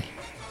story.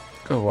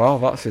 Oh wow,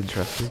 that's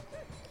interesting.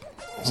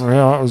 So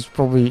yeah, that was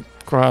probably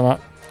quite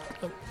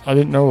I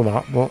didn't know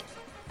that, but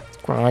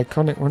quite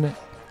iconic, wasn't it?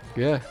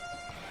 Yeah.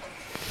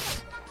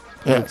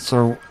 Yeah,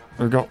 so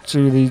we've got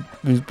two of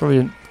these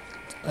brilliant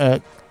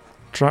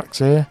tracks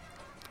here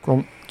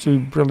from two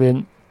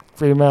brilliant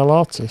female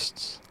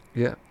artists.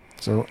 Yeah.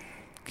 So,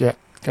 yeah,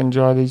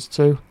 enjoy these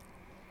two.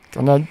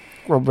 And then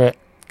we'll be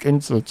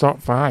into the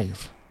top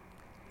 5.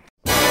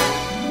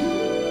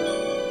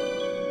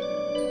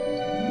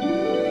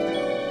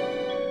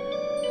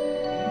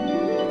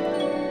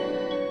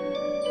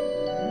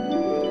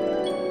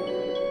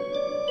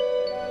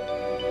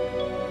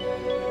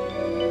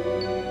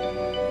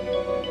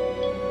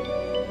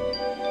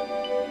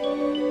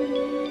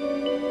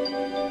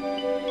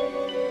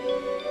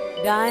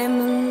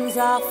 Diamonds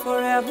are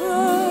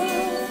forever.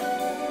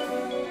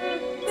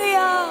 They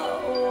are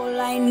all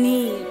I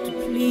need to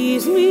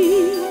please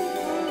me.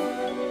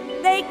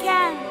 They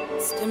can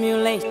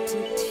stimulate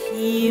and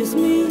tease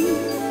me.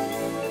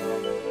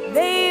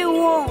 They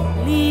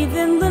won't leave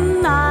in the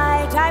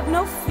night. I've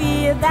no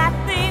fear that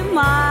they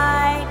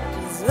might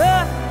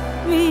desert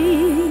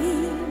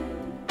me.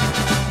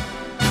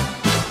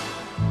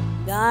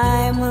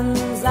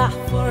 Diamonds are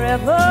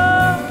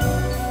forever.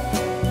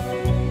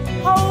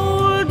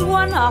 Hold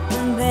one up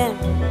and then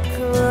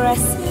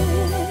caress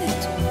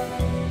it.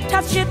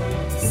 Touch it,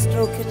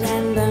 stroke it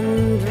and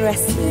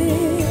undress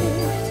it.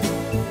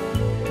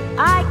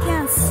 I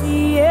can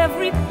see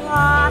every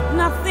part.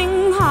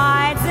 Nothing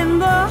hides in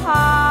the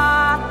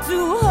heart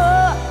to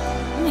hurt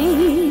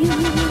me.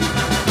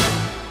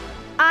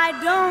 I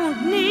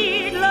don't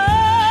need love.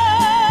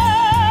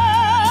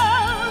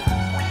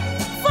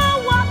 For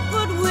what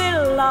good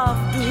will love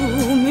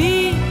do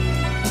me?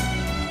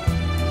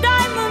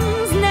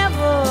 Diamonds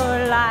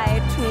never lie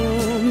to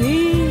me.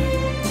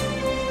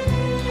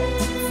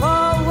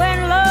 For when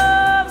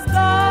love's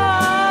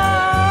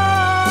gone,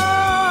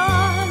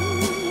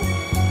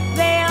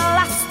 they'll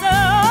last on.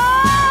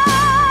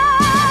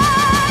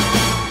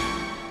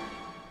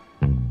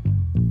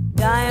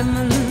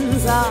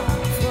 Diamonds are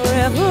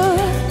forever,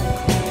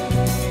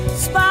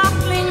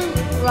 sparkling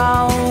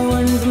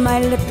round my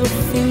little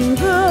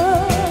finger.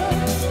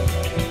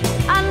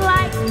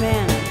 Unlike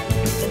men,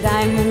 the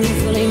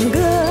diamonds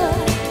linger.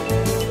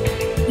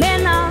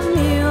 Men are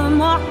mere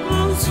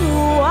mortals who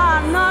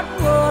are not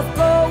worth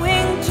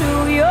going to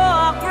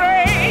your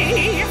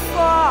grave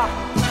for.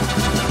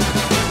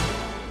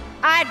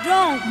 I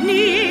don't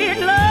need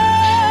love.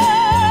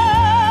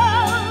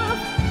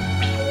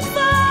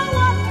 For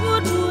what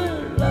good will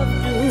love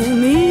do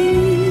me?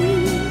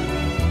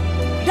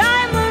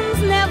 Diamonds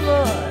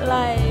never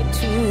lie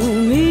to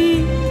me.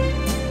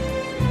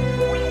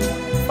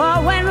 For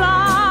when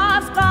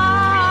love's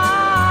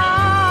gone,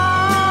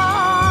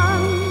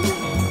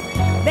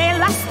 they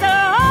last on.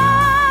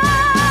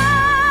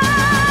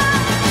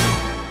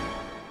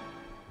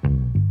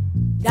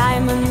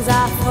 Diamonds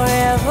are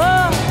forever,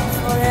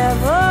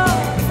 forever,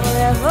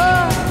 forever.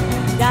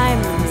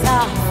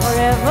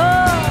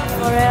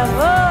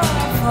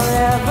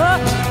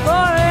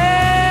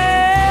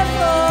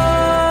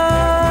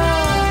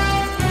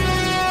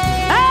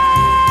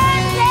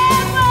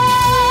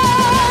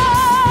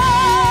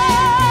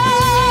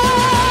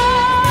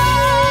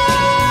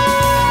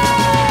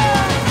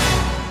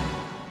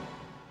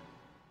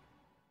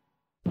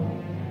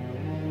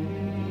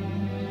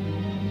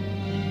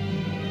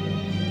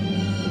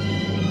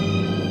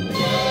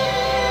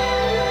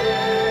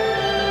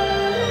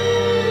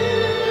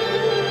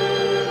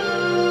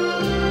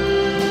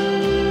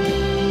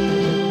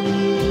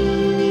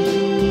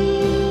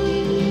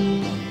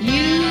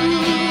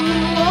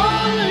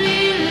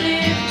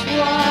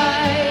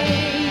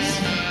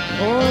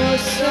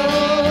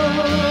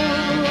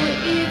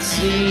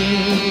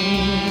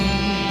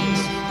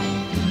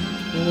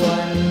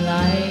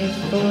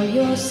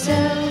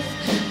 yourself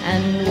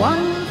and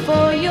one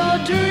for your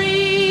dreams.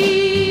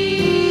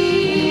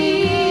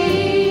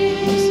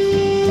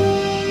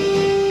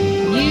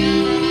 You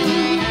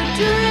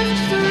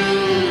drift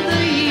through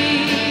the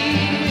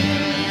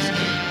years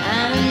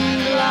and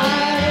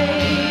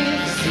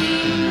life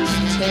seems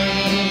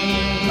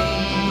tame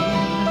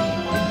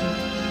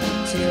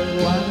till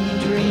one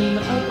dream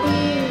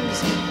appears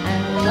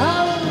and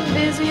love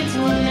is its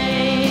name.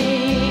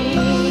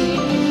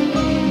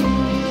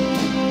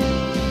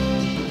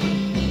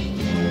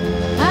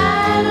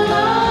 And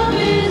love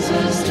is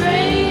a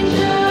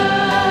stranger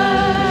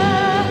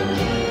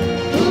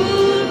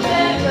who'd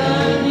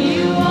beckon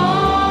you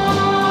on.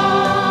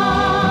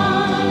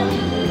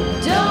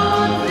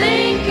 Don't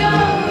think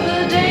of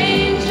the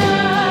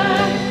danger,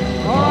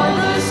 for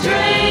the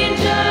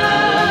stranger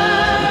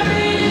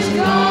is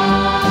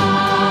gone.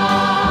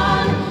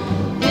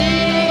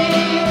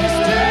 This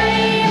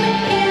dream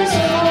is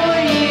for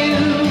you,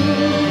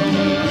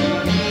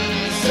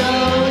 so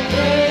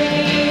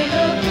pay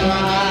the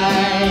price.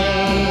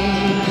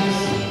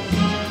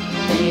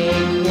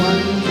 Make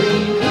one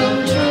dream come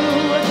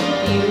true,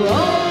 you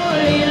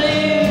only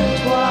live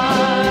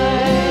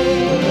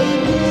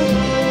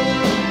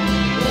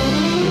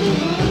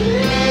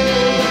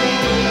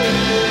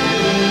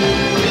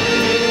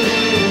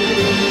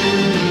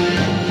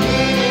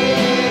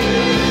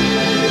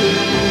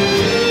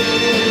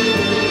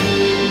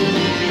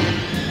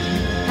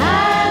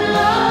And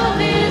love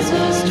is a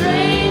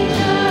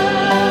stranger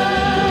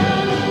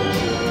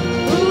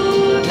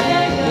who'd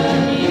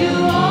beckon you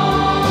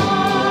on.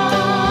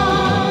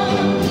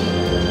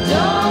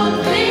 Don't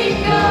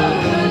think of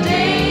the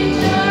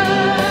danger,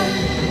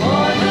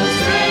 for the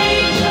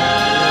stranger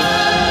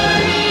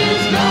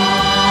is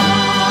gone.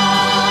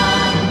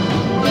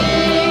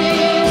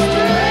 This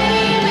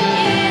dream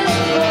is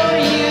for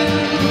you,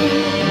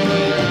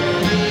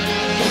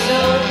 so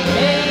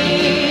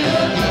pay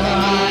the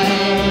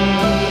price.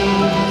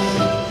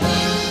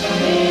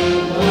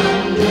 Make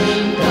one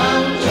dream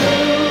come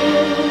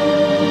true,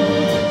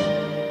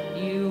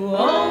 you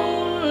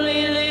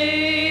only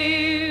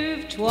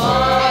live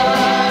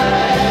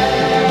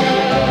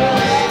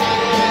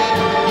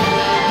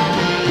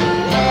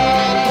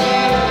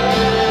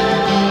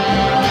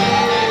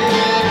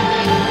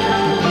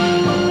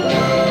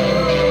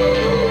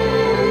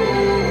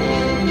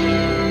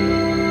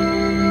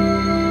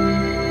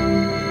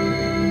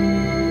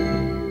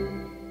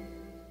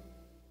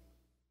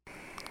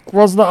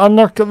Was that a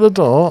knock at the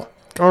door?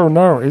 Oh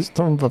no, it's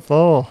number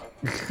 4.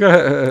 Because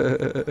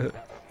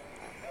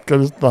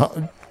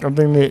that, I think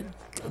the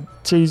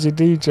cheesy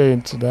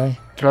DJing today.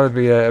 Trying to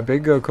be a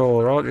bingo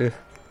caller, aren't you?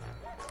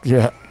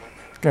 Yeah.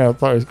 Yeah, I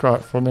thought it was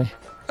quite funny.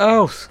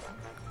 House.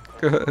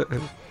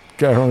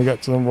 Get when we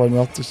get to number 1, you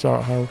have to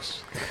shout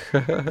house.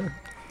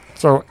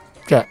 So,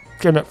 yeah,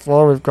 in at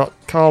 4, we've got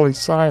Carly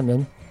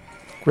Simon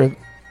with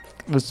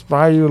The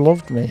Spy Who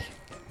Loved Me.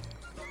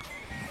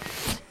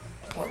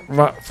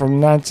 That from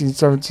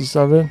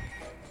 1977.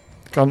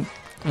 And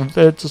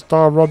there to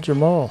star Roger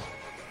Moore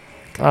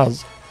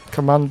as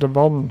Commander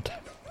Bond.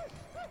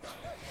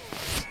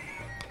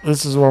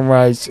 This is one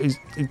where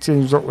he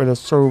teams up with a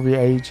Soviet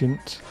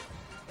agent,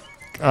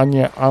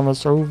 Anya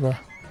Amasova,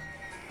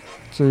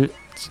 to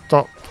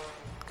stop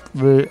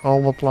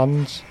all the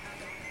plans.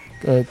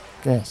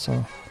 Yeah,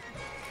 so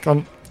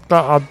that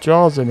had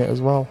Jaws in it as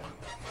well.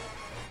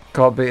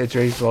 Can't beat a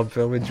James Bond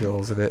film with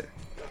Jaws in it.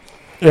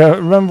 Yeah,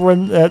 remember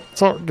when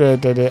Top Gear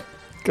did it?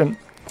 And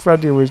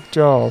Freddy was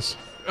Jaws.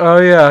 Oh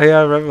yeah,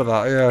 I remember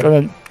that. Yeah.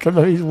 And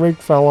then his wig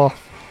fell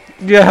off.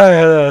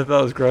 Yeah, that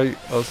was great.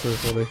 That was so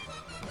funny.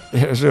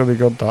 It was really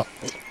good, that.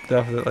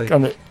 Definitely.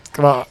 And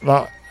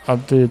that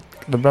had the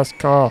best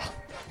car.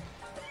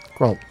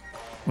 Well,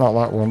 not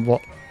that one,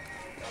 but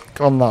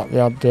on that they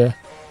had the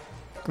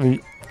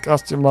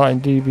Aston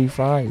Martin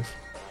DB5,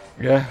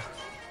 Yeah.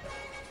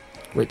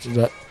 which is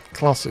a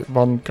classic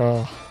Bond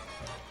car.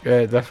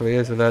 Yeah, it definitely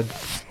is. And then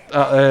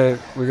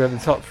we're going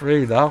to top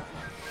 3 now.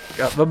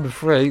 At number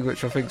 3,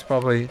 which I think is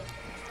probably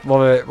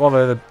one of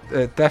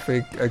the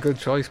definitely a good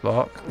choice,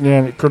 Mark. Yeah,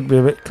 and it could be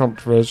a bit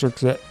controversial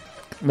because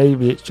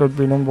maybe it should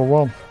be number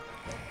 1.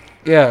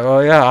 Yeah,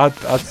 well, yeah,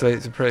 I'd say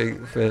it's a pretty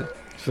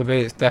for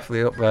me. It's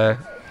definitely up there.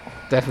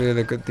 Definitely in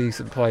a good,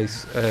 decent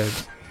place.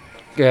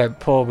 Yeah,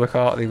 Paul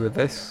McCartney with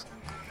this.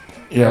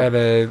 Yeah, And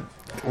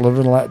Live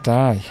and Let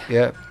Die.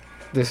 yeah,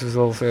 this was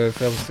also a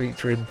film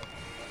featuring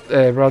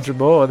Roger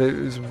Moore, and it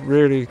was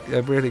really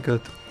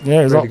good. Yeah,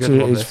 it was Really good actually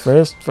one, his this.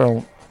 first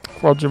film.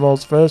 Roger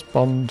Moore's first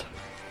Bond.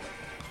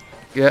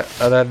 Yeah,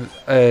 and then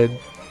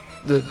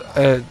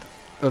the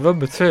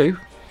number 2,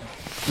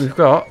 we've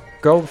got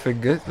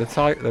Goldfinger,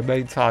 the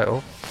main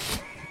title,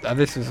 and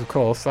this is of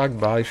course sang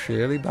by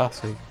Shirley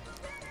Bassey.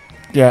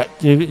 Yeah,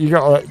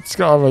 it's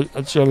got to have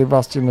a Shirley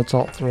Bassey in the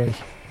top 3.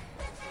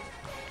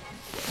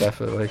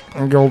 Definitely.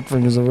 And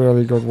Goldfinger's a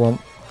really good one.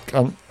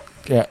 And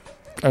yeah,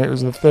 and it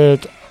was the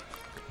third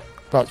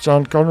that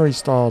Sean Connery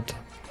starred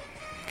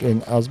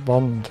in as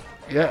Bond.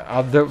 Yeah,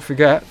 and don't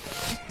forget,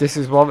 this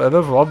is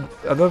another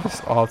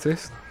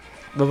artist,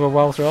 another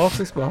Welsh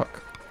artist,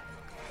 Mark.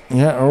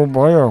 Yeah, oh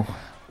boy, oh.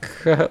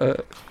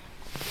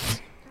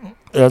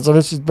 Yeah, so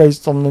this is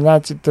based on the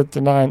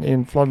 1939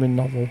 Ian Fleming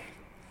novel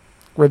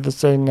with the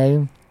same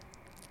name.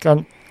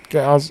 Can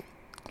get as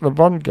the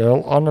Bond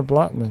girl Anna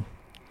Blackman.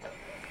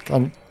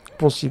 Can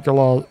pussy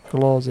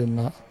galores in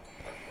that.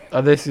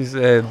 And this is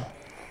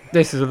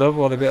another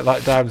one a bit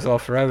like Diamonds Are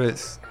Forever.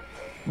 It's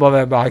one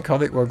of them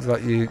iconic ones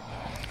that you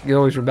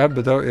always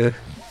remember, don't you?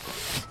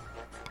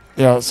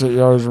 Yeah, that's it.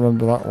 You always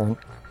remember that one.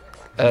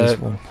 This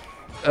one.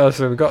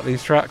 So we've got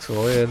these tracks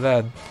for you, and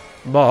then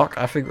Mark,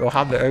 I think we'll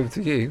hand it over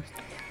to you,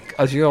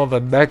 as you're the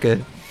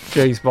mega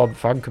James Bond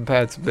fan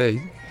compared to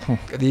me,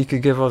 and you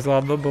can give us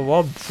our number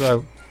one.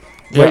 So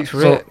wait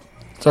for it.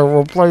 So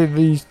we'll play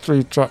these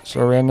three tracks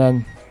for you, and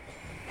then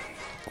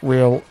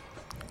we'll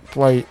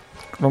play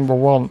number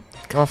one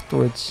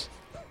afterwards.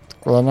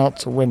 We'll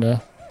announce a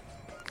winner.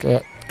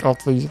 Get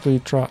off these three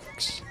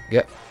tracks.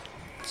 Yep.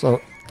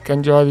 So can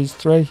enjoy these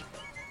three.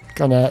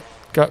 Can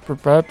get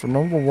prepared for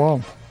number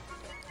one.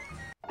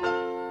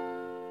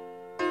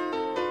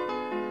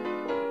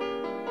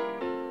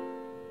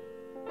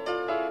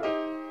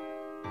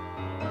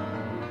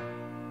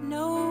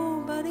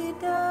 Nobody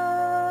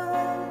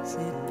does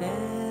it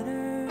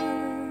better.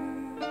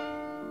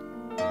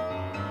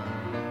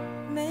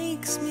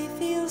 Makes me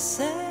feel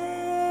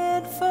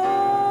sad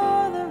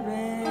for the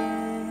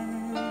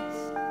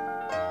rest.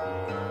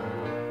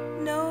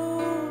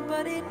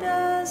 Nobody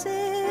does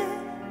it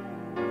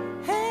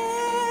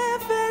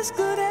half as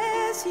good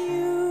as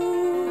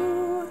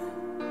you.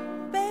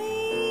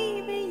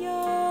 Baby,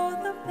 you're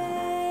the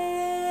best.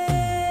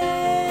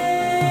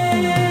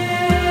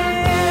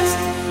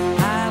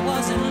 I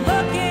wasn't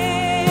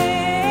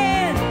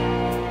looking,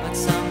 but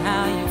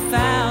somehow you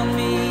found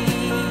me.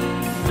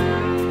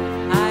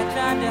 I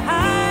tried to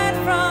hide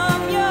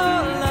from your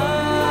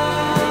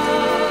love,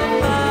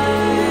 but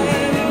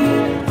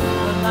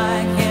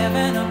like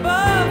heaven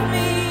above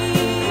me,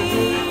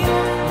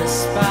 the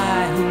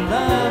spy who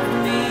loved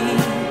me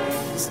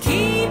is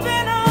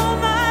keeping all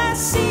my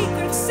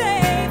secrets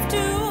safe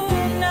tonight.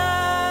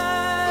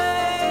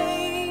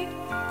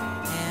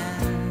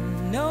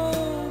 And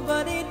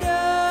nobody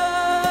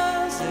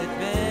does it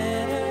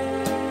better.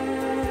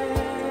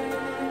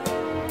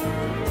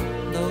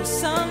 Though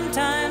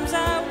sometimes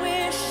I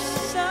wish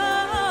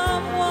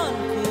someone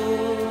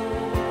could.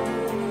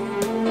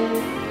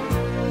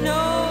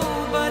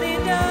 Nobody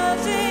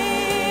does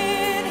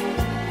it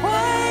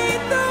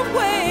quite the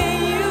way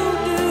you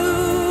do.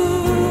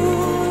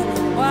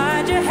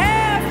 Why'd you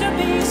have to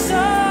be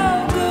so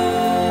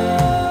good?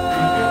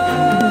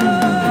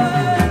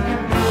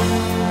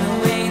 The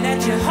way that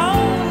you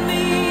hold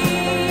me,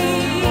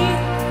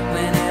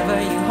 whenever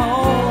you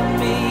hold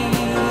me,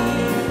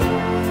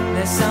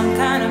 there's some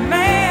kind of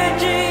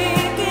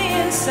magic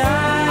inside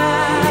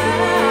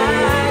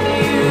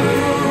you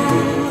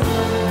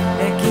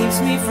that keeps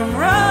me from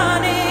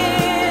running,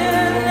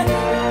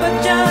 but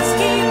just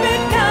keep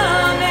it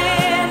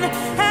coming.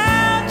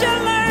 How'd you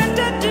learn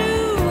to do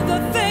the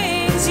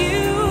things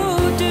you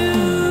do?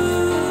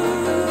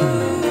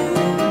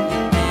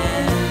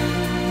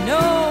 And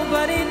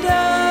nobody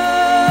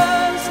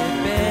does it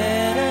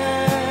better.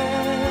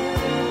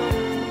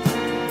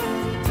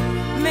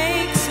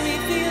 Makes me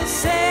feel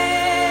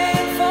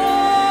sad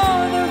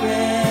for the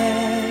rest.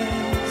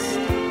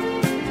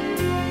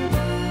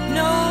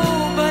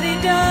 Nobody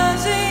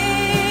does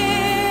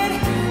it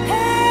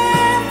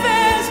half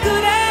as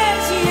good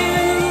as you.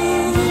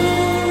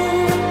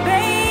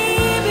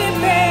 Baby,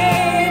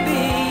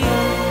 baby,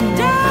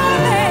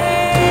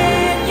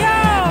 darling,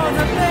 you're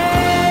the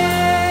best.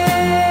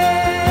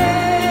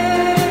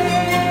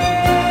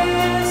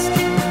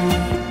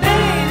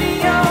 Baby,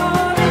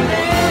 you're the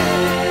best.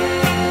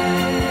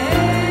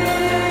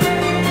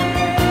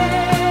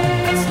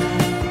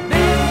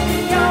 Baby,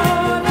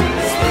 you're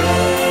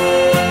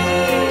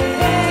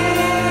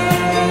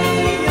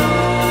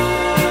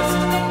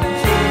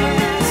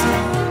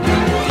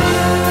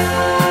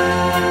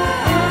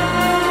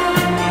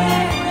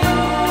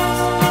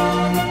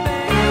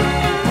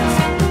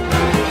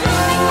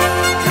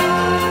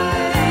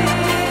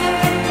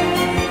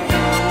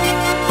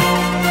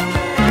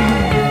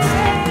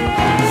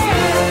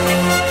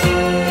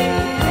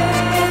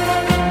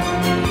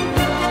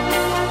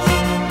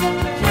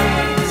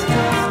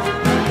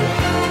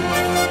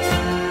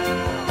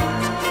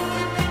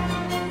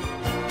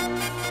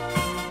the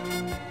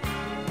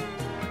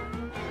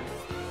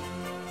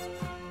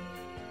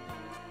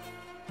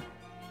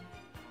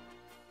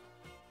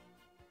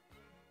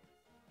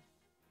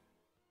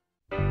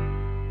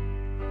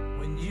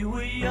When you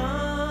were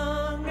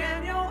young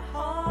and your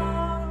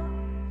heart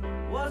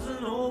was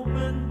an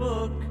open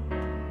book,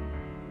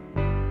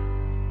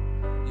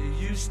 you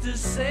used to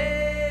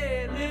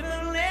say, live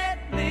and let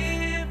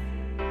live.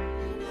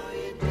 You know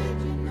you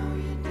did, you know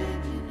you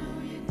did, you know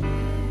you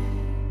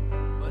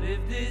did. But if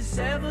this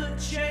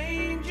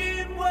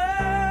ever-changing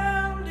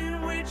world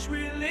in which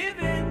we live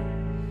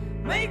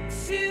in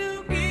makes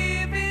you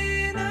give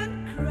in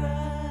and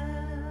cry,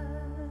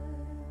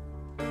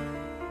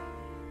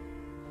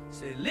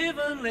 say live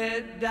and and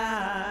let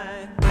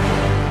die.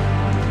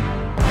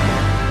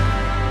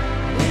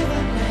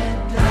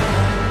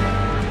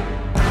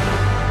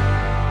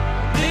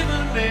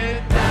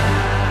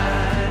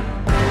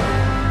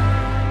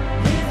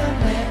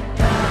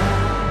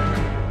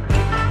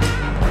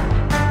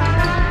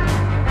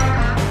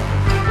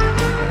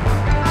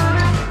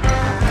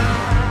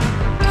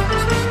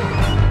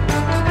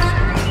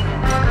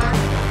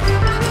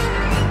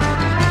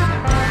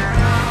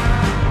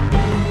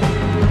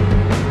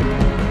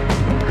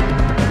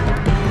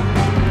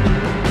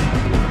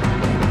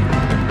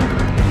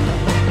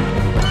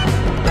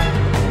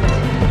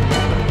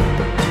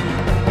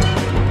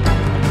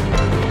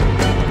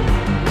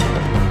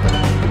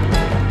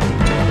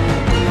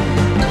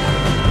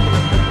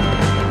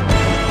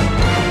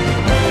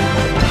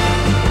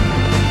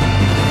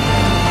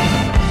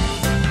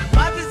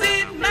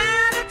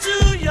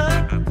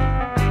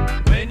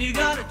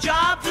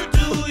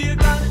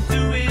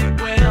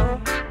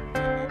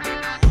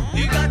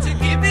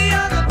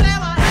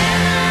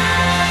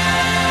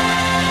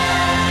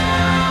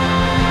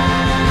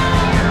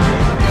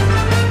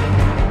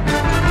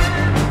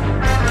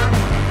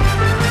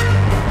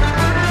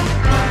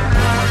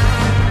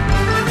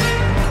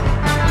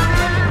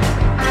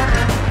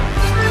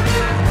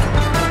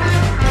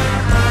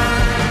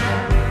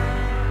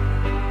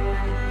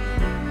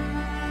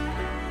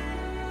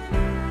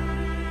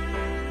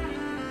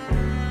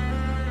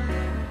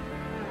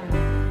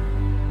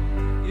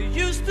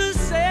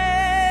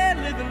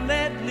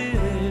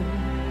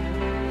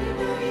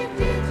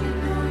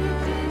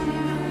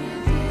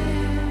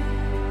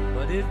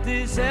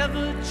 This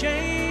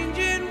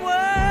ever-changing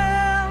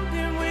world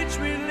in which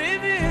we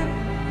live in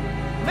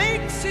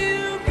makes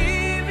you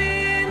give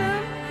in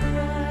a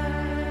cry.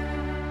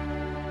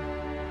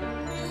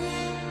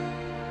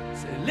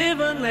 Say, live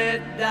and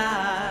let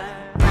die.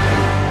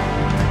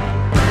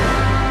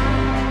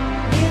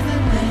 Live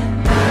and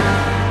let die.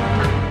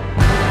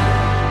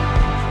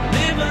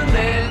 Live and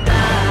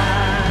let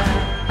die.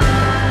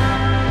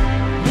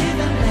 Live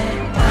and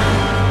let die.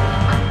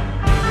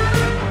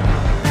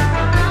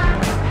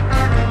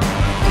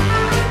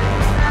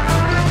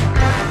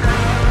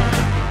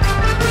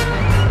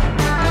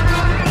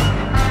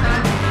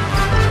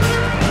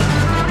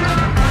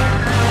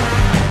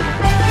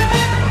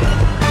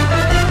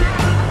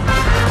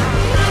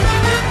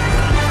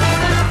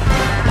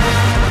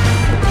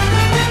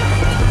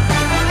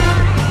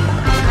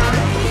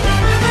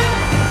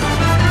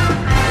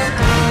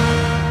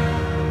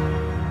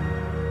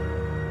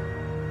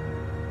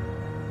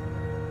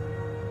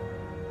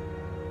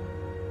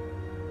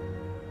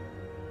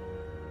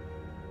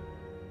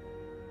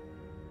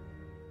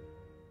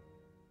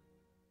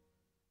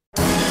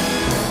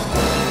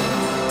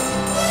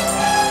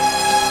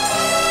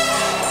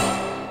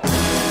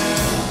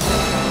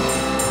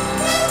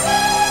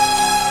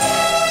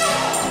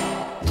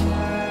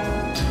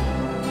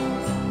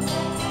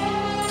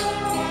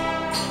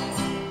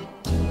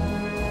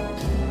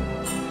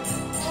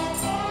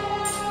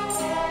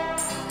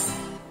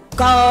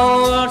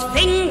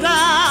 Goldfinger,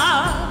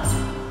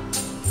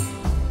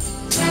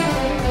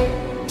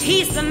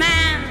 he's the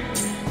man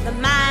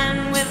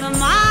with the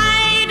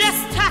Midas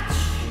touch,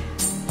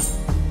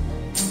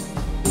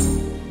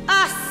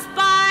 a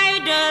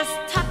spider's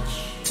touch,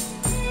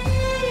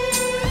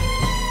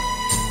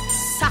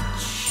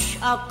 such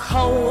a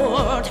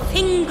cold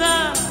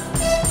finger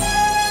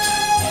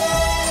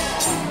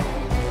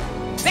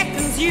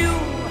beckons you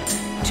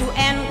to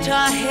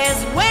enter his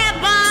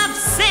web of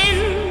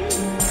sin.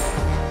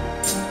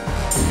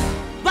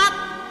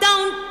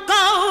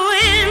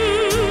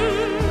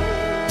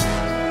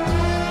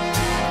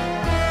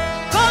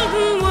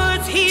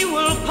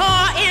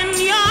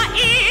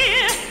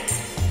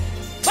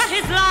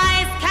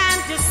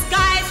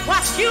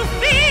 You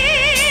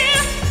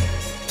feel,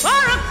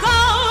 for a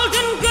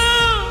golden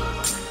girl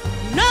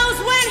knows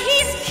when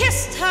he's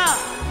kissed her,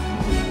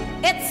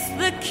 it's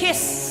the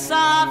kiss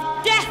of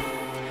death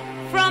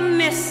from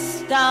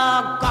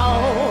Mr.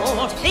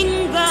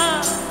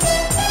 Goldfinger.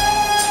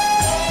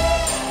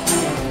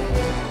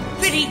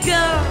 Pretty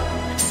girl,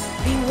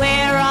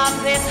 beware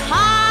of this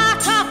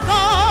heart of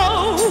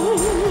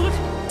gold.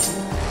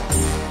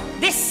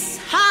 This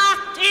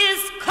heart is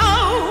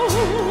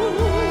cold.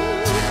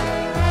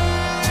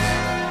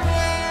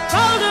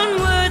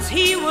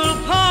 He will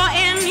pour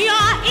in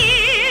your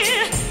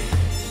ear,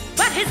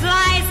 but his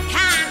lies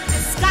can't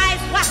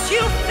disguise what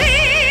you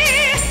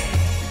fear.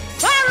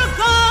 For a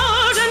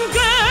golden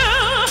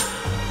girl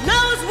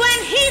knows when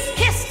he's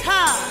kissed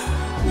her,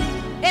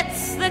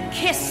 it's the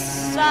kiss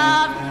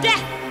of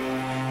death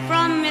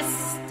from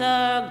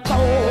Mr.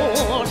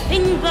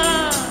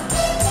 Goldfinger.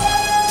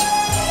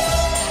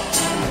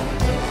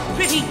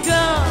 Pretty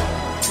girl,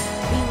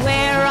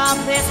 beware of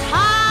this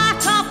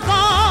heart of gold.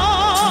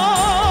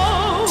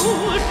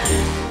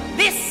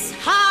 This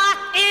heart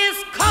is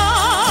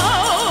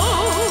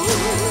cold.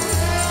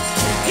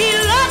 He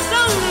loves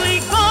only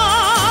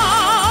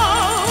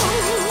gold,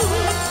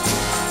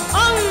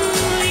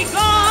 only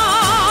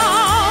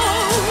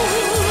gold.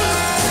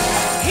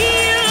 He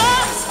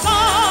loves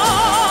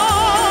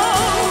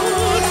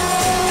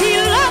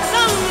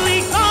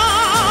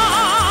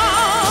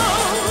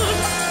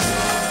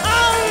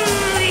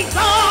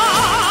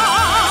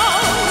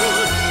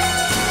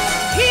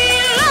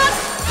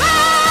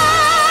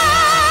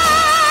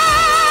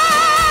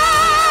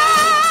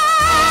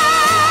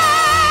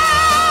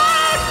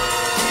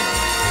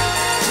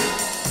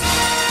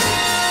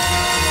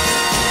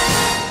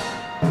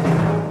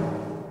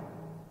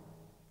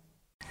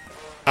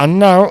And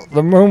now,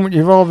 the moment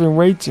you've all been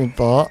waiting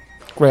for,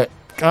 quick,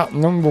 at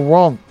number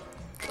 1.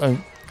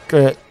 And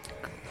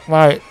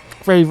my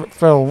favourite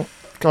film,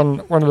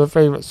 one of the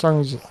favourite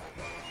songs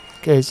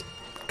is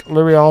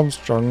Louis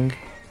Armstrong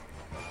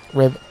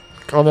with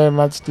On Her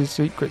Majesty's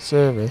Secret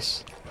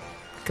Service.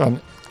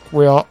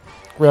 We have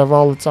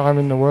all the time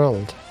in the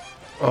world.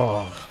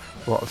 Oh,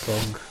 what a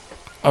song.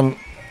 And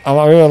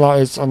I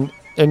realise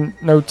in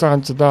No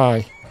Time to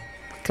Die,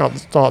 at the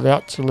start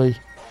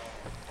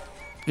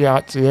you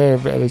actually hear a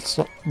bit of this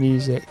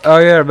music. Oh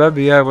yeah, I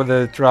remember, when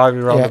they're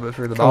driving around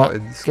through the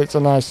mountains. It's a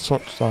nice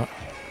touch, that.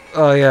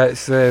 Oh yeah,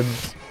 it's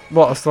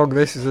what a song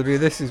this is. I mean,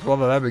 this is one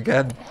of them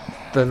again.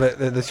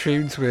 The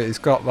tune to it, it's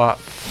got that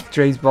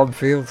James Bond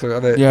feel to it,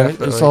 hasn't it? Yeah,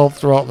 Definitely. it's all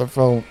throughout the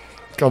film.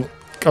 Can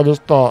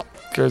just start,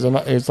 because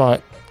it's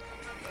like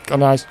a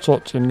nice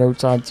touch in No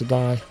Time to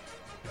Die.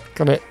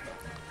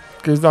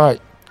 Because like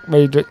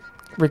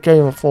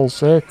became a full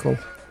circle.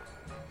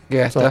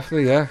 Yeah,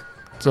 definitely, yeah.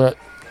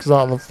 Because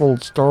out of the full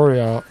story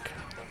arc.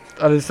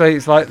 And I'd say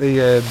it's like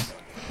I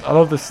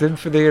love the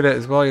symphony in it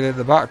as well, in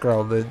the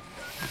background. And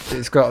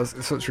it's got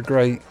such a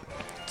great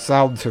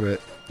sound to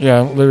it.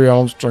 Yeah, Louis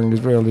Armstrong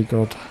is really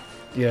good.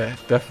 Yeah,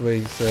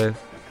 definitely.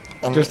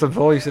 Just the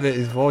voice in it,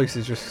 his voice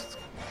is just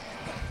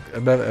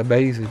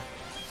amazing.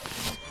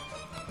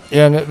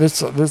 Yeah, and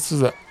this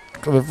is the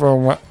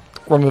film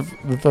one of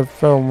the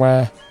film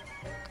where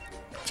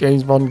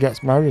James Bond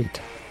gets married.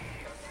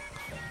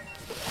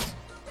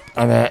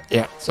 And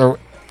so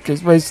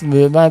it's based on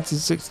the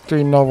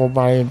 1963 novel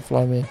by Ian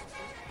Fleming.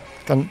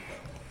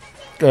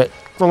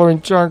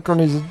 Following Sean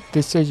Connery's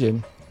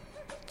decision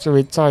to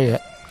retire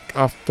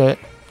after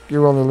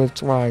You Only Live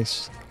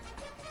Twice,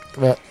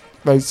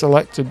 they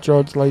selected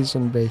George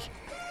Lazenby,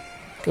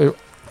 who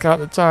at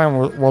the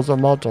time was a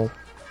model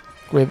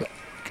with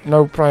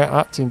no prior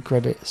acting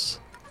credits,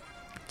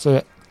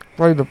 to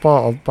play the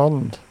part of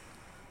Bond.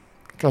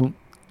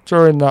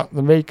 During the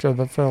making of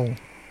the film,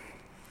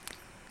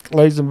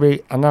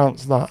 Lazenby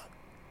announced that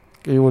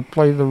he would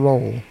play the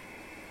role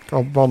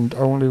of Bond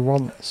only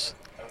once.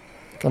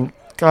 I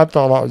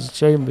thought that was a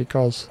shame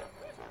because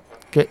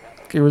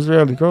he was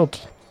really good.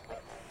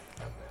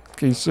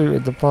 He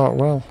suited the part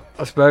well.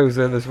 I suppose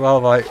then as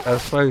well,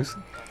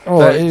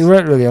 Oh, he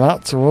weren't really an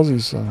actor, was he,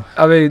 so?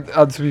 I mean,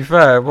 and to be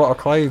fair, what a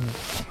claim.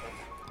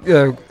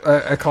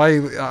 A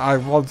claim I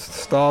once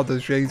starred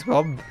as James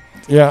Bond.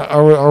 Yeah, I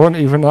wasn't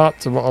even an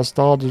actor, but I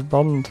starred as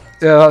Bond.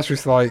 Yeah, that's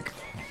just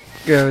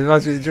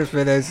imagine just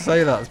being able to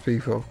say that to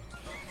people.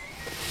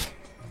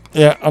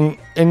 Yeah, and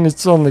in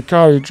the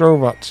car he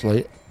drove,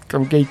 actually,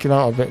 I'm geeking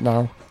out a bit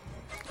now.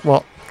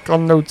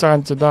 On No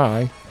Time to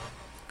Die,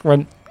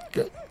 when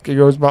he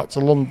goes back to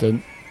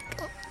London,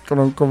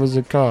 uncovers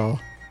a car,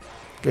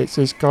 gets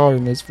his car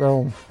in this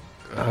film.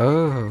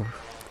 Oh.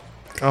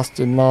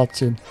 Aston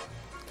Martin.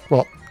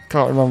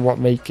 Can't remember what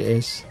make it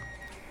is.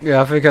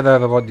 Yeah, I think I know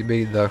the one you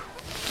mean, though.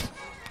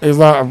 It was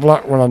like a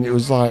black one, and it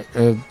was like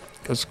a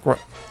square.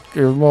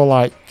 It was more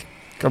like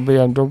a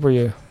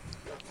BMW.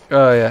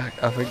 Oh yeah,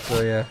 I think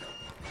so, yeah.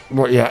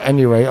 But yeah,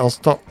 anyway, I'll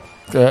stop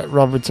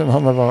rabbiting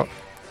on about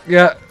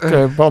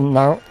Bond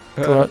now.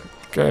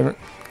 Get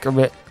a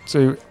bit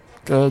too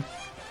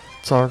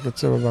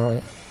talkative about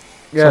it.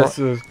 Yeah,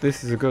 so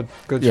this is a good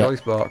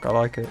choice, Mark. I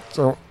like it.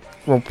 So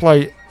we'll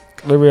play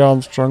Louis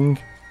Armstrong,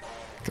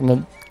 and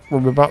then we'll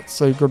be back to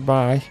say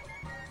goodbye.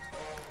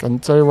 Can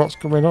tell you what's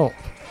coming up.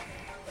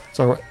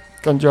 So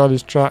enjoy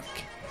this track.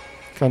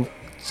 Can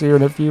see you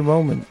in a few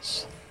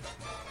moments.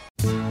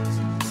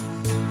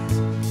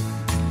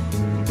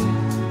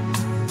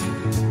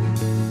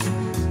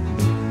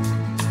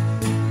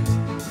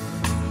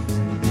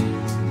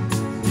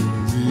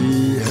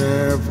 We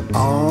have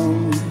all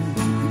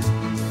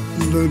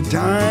the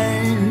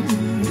time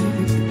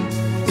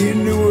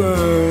in the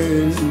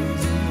world,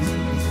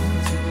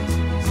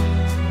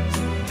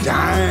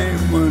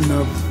 time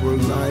enough for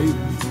life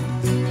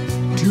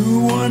to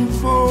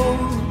unfold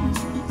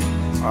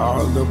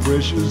all the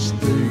precious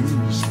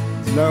things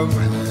love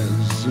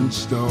has in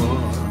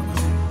store.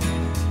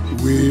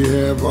 We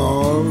have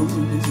all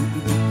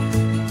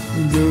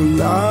the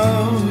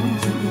love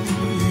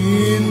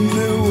in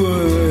the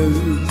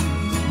world.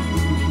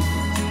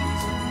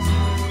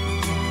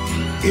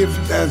 If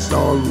that's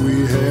all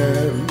we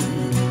have,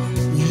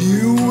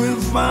 you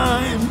will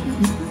find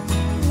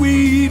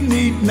we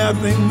need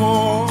nothing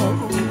more.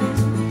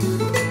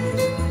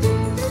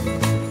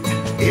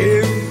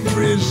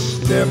 Every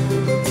step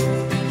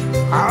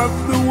of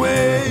the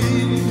way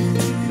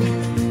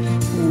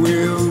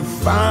will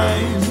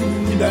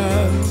find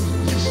us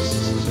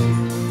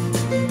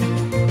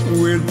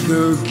with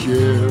the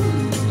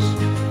cares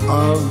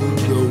of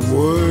the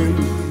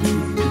world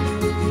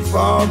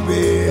far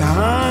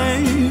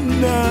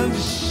behind us.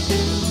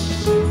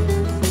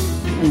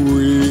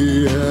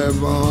 We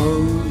have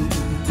all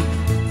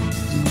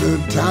the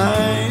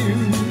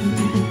time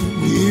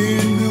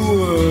in the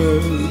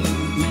world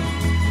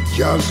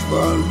just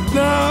for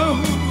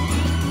love,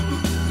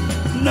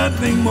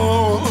 nothing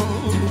more,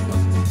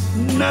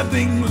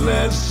 nothing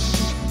less.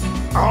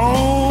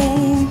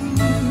 On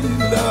the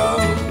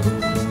love.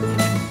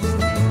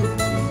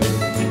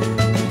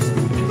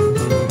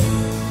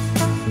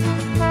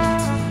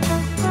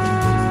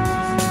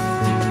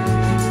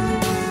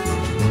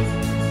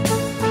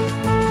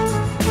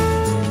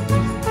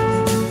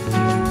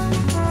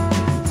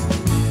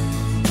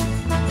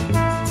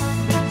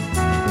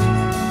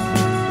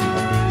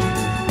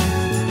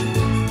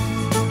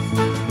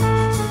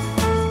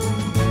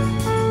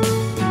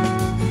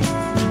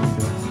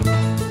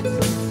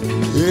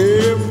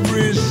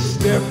 Every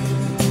step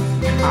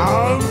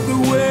of the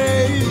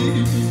way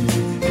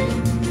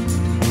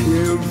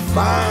will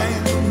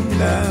find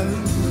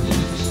us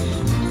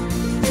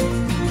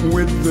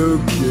with the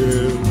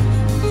kiss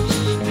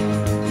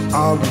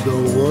of the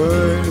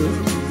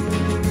world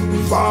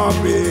far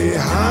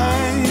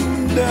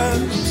behind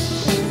us.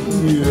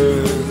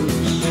 Yes,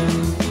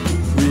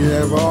 we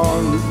have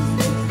all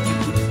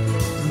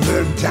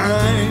the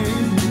time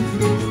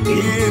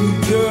in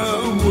the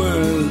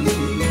world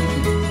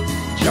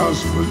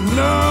just for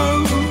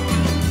love,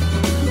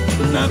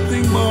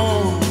 nothing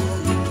more,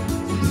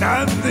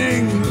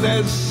 nothing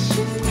less,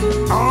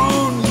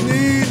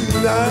 only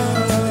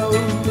love.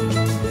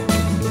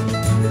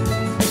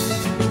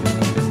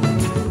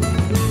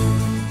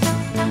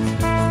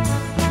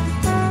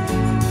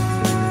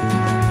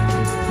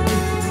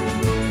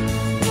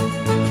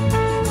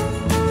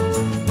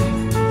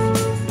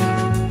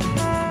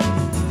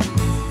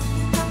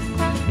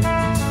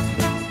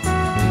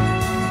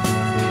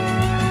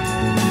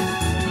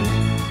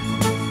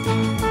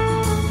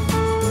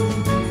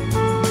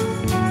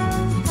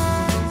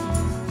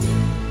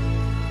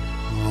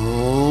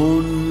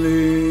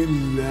 Only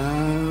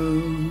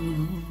love.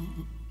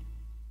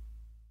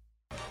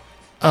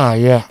 Ah,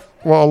 yeah.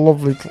 What a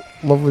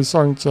lovely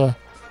song to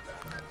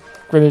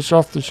finish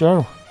off the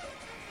show.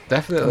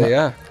 Definitely,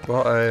 yeah.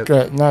 What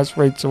Great, nice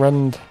way to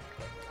end.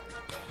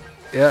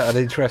 yeah, an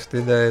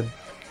interesting,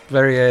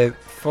 very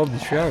fun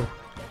show.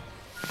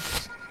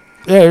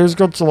 Yeah, it was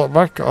good to look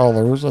back at all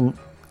those and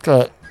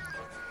try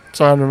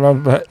and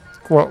remember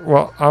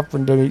what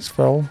happened in each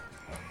film.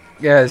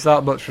 Yeah, it's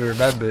that much to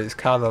remember. It's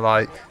kind of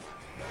like,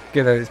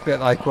 you know, it's a bit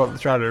like what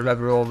trying to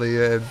remember all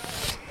the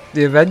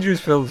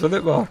Avengers films, isn't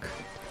it, Mark?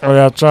 Oh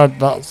yeah, I tried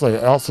that. So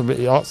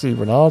that's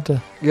even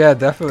harder. Yeah,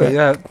 definitely.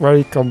 Yeah.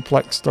 Very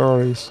complex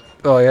stories.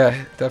 Oh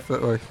yeah,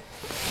 definitely.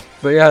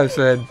 But yeah, it's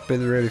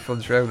been a really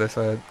fun show. This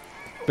I've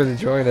been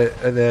enjoying it,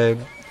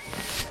 and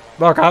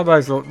Mark, I may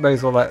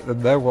as well let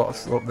them know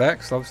what's up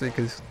next, obviously,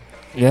 because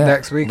Yeah.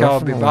 next week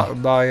definitely. I'll be back with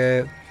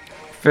my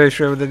first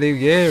show of the new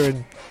year,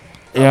 and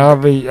Yeah,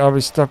 I'll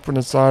be stepping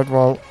aside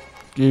while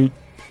you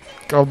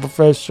go the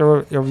first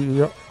show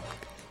of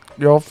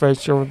your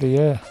first show of the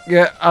year.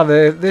 yeah, and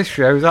this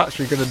show is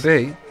actually going to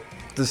be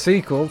the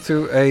sequel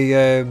to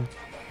a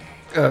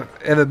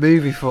in a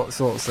movie sort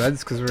of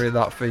sense, because we're in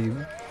that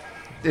theme.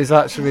 Is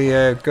actually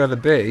going to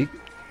be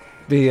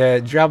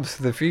the Jams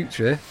to the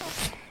Future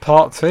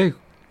Part 2.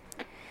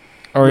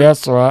 Oh yeah,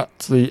 so I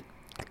actually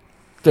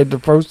did the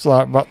poster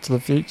like Back to the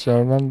Future. I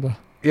remember.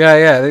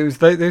 Yeah,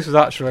 this was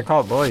actually, I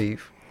can't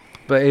believe,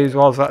 but it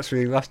was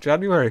actually last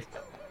January.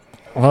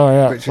 Oh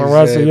yeah. Which So is,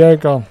 where's the year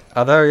gone?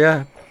 I know,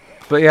 yeah.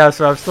 But yeah,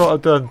 so I've sort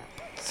of done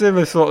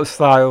similar sort of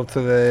style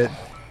to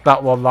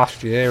that one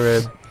last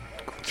year.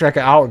 Check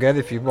it out again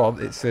if you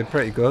want. It's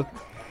pretty good.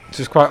 It's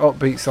just quite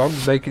upbeat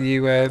songs, making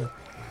you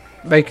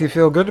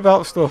feel good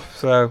about stuff.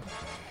 So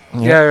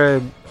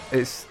yeah,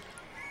 it's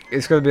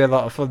going to be a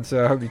lot of fun.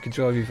 So I hope you can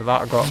join me for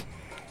that. I've got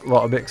a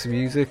lot of mix of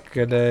music,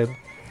 and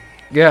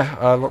yeah,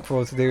 I look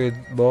forward to doing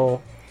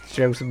more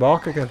shows with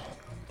Mark again.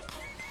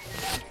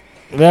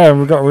 Yeah,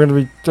 we're going to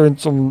be doing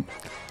some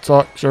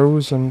talk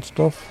shows and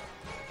stuff.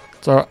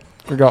 So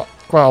we got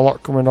quite a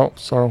lot coming up.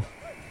 So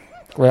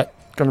we're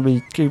going to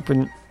be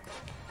keeping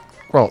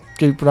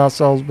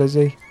ourselves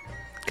busy.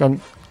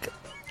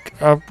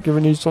 I've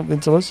given you something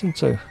to listen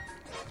to.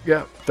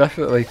 Yeah,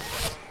 definitely.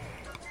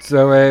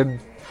 So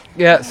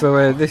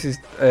this is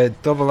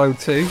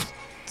 002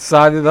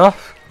 signing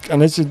off.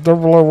 And this is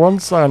 001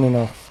 signing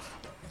off.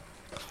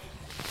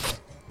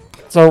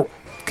 So,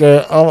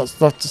 all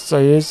that's left to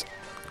say is,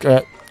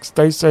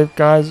 stay safe,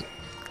 guys.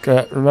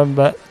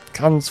 Remember,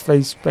 hands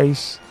face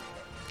space,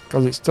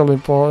 because it's still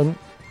important.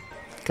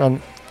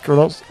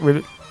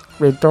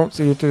 We don't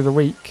see you through the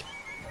week.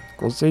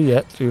 We'll see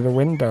you through the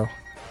window.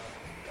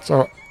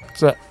 So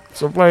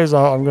play us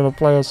out. I'm going to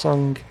play a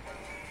song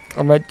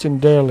I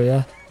mentioned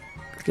earlier.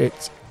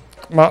 It's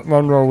Matt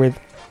Monro with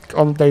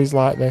On Days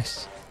Like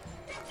This.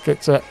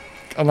 It's a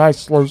nice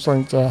slow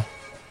song to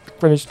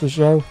finish the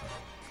show.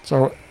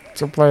 So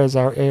play us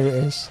out. Here it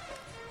is.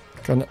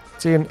 Can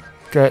see you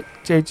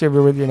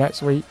with you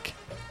next week.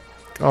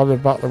 I'll be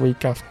back the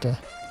week after.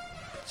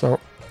 So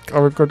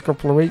have a good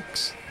couple of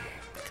weeks.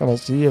 And I'll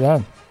see you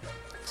then.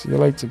 See you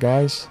later,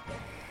 guys.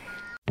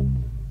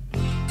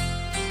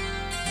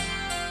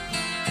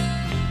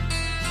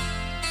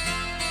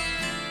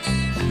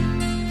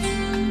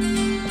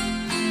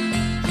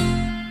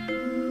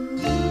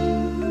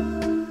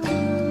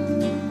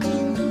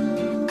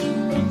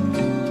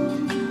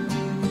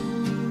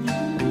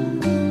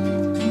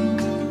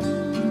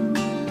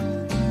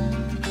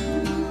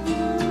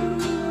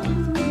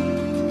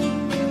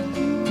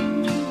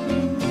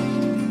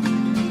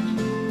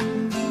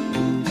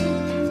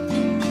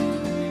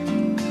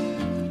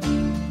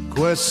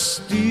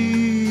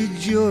 Questi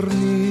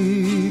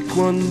giorni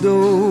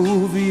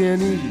quando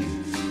vieni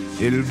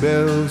il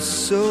bel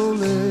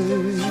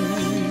sole,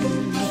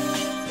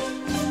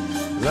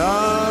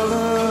 la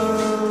la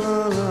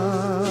la la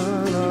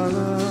la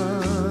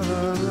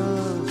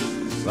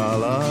la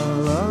la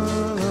la.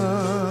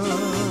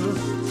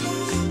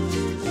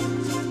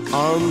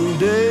 On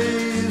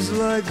days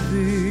like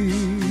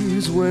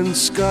these when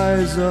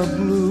skies are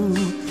blue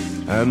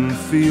and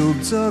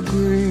fields are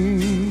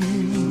green,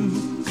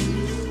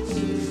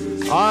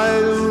 I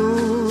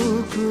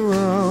look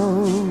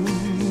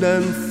around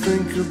and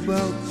think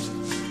about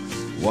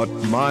what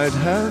might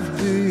have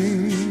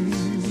been,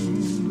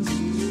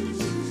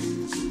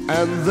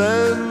 and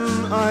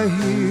then I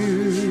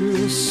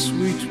hear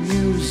sweet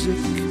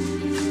music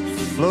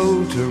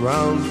float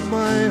around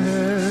my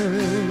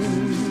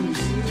head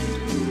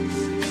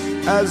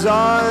as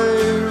I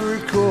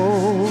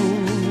recall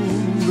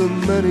the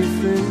many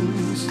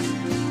things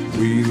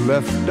we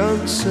left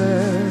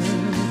unsaid.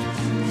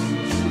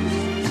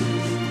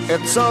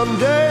 It's on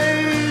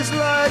days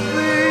like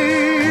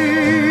these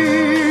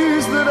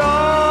that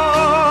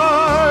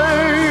I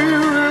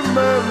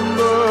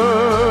remember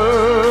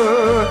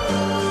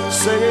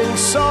singing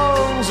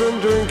songs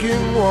and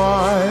drinking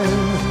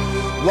wine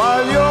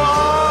while your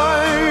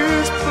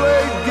eyes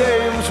played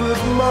games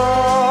with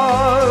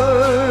mine.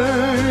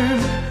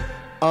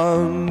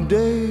 On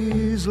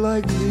days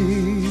like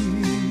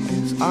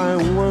these I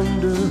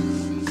wonder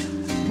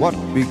what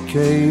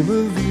became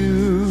of you.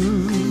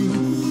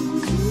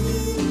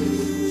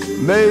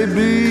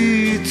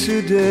 Maybe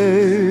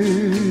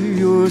today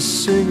you're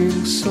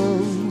singing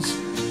songs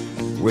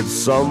with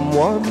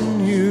someone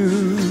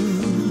new.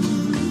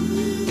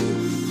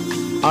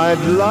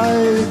 I'd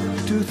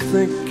like to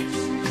think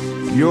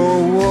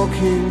you're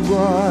walking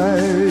by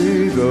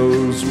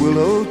those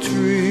willow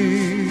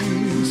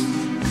trees,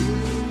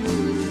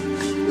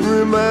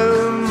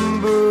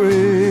 remembering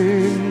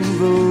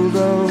the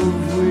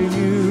love we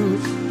knew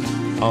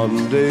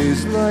on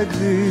days like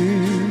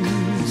these.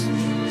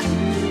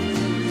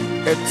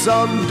 It's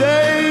on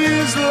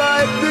days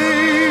like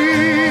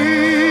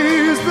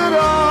these that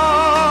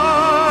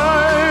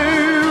I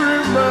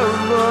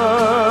remember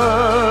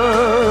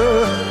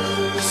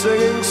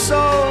singing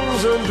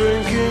songs and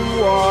drinking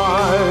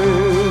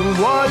wine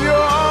while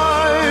your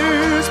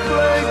eyes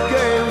played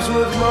games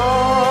with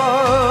mine.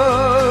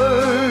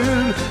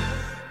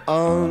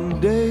 On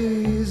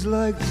days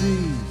like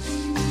these,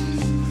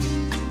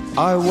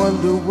 I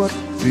wonder what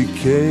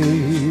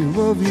became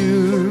of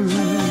you.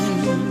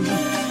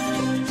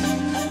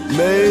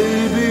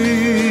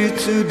 Maybe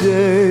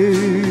today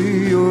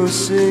you're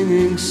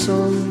singing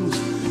songs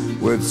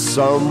with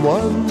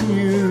someone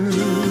new.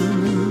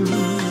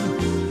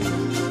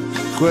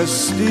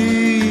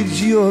 Questi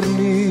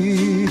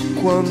giorni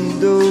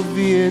quando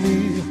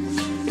vieni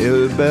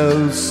il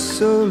bel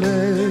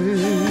sole,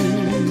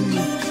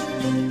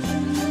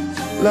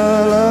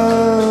 la la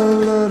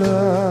la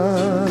la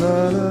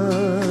la la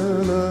la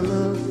la la.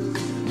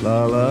 La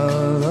la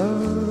la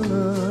la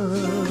la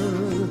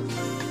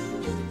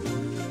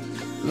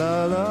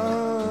la la.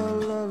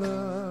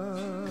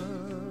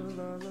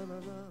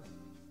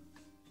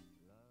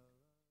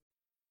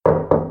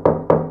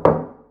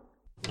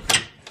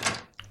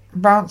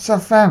 Bounce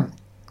FM,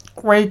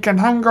 where you can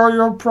hang all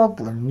your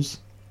problems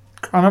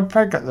on a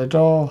peg at the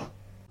door.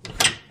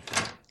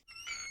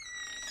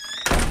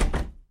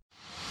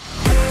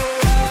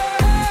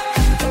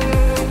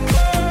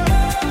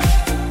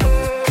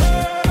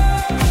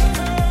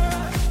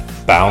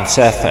 Bounce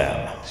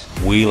FM,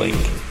 wheeling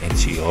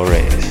into your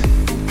ears.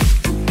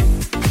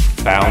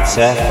 Bounce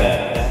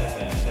FM.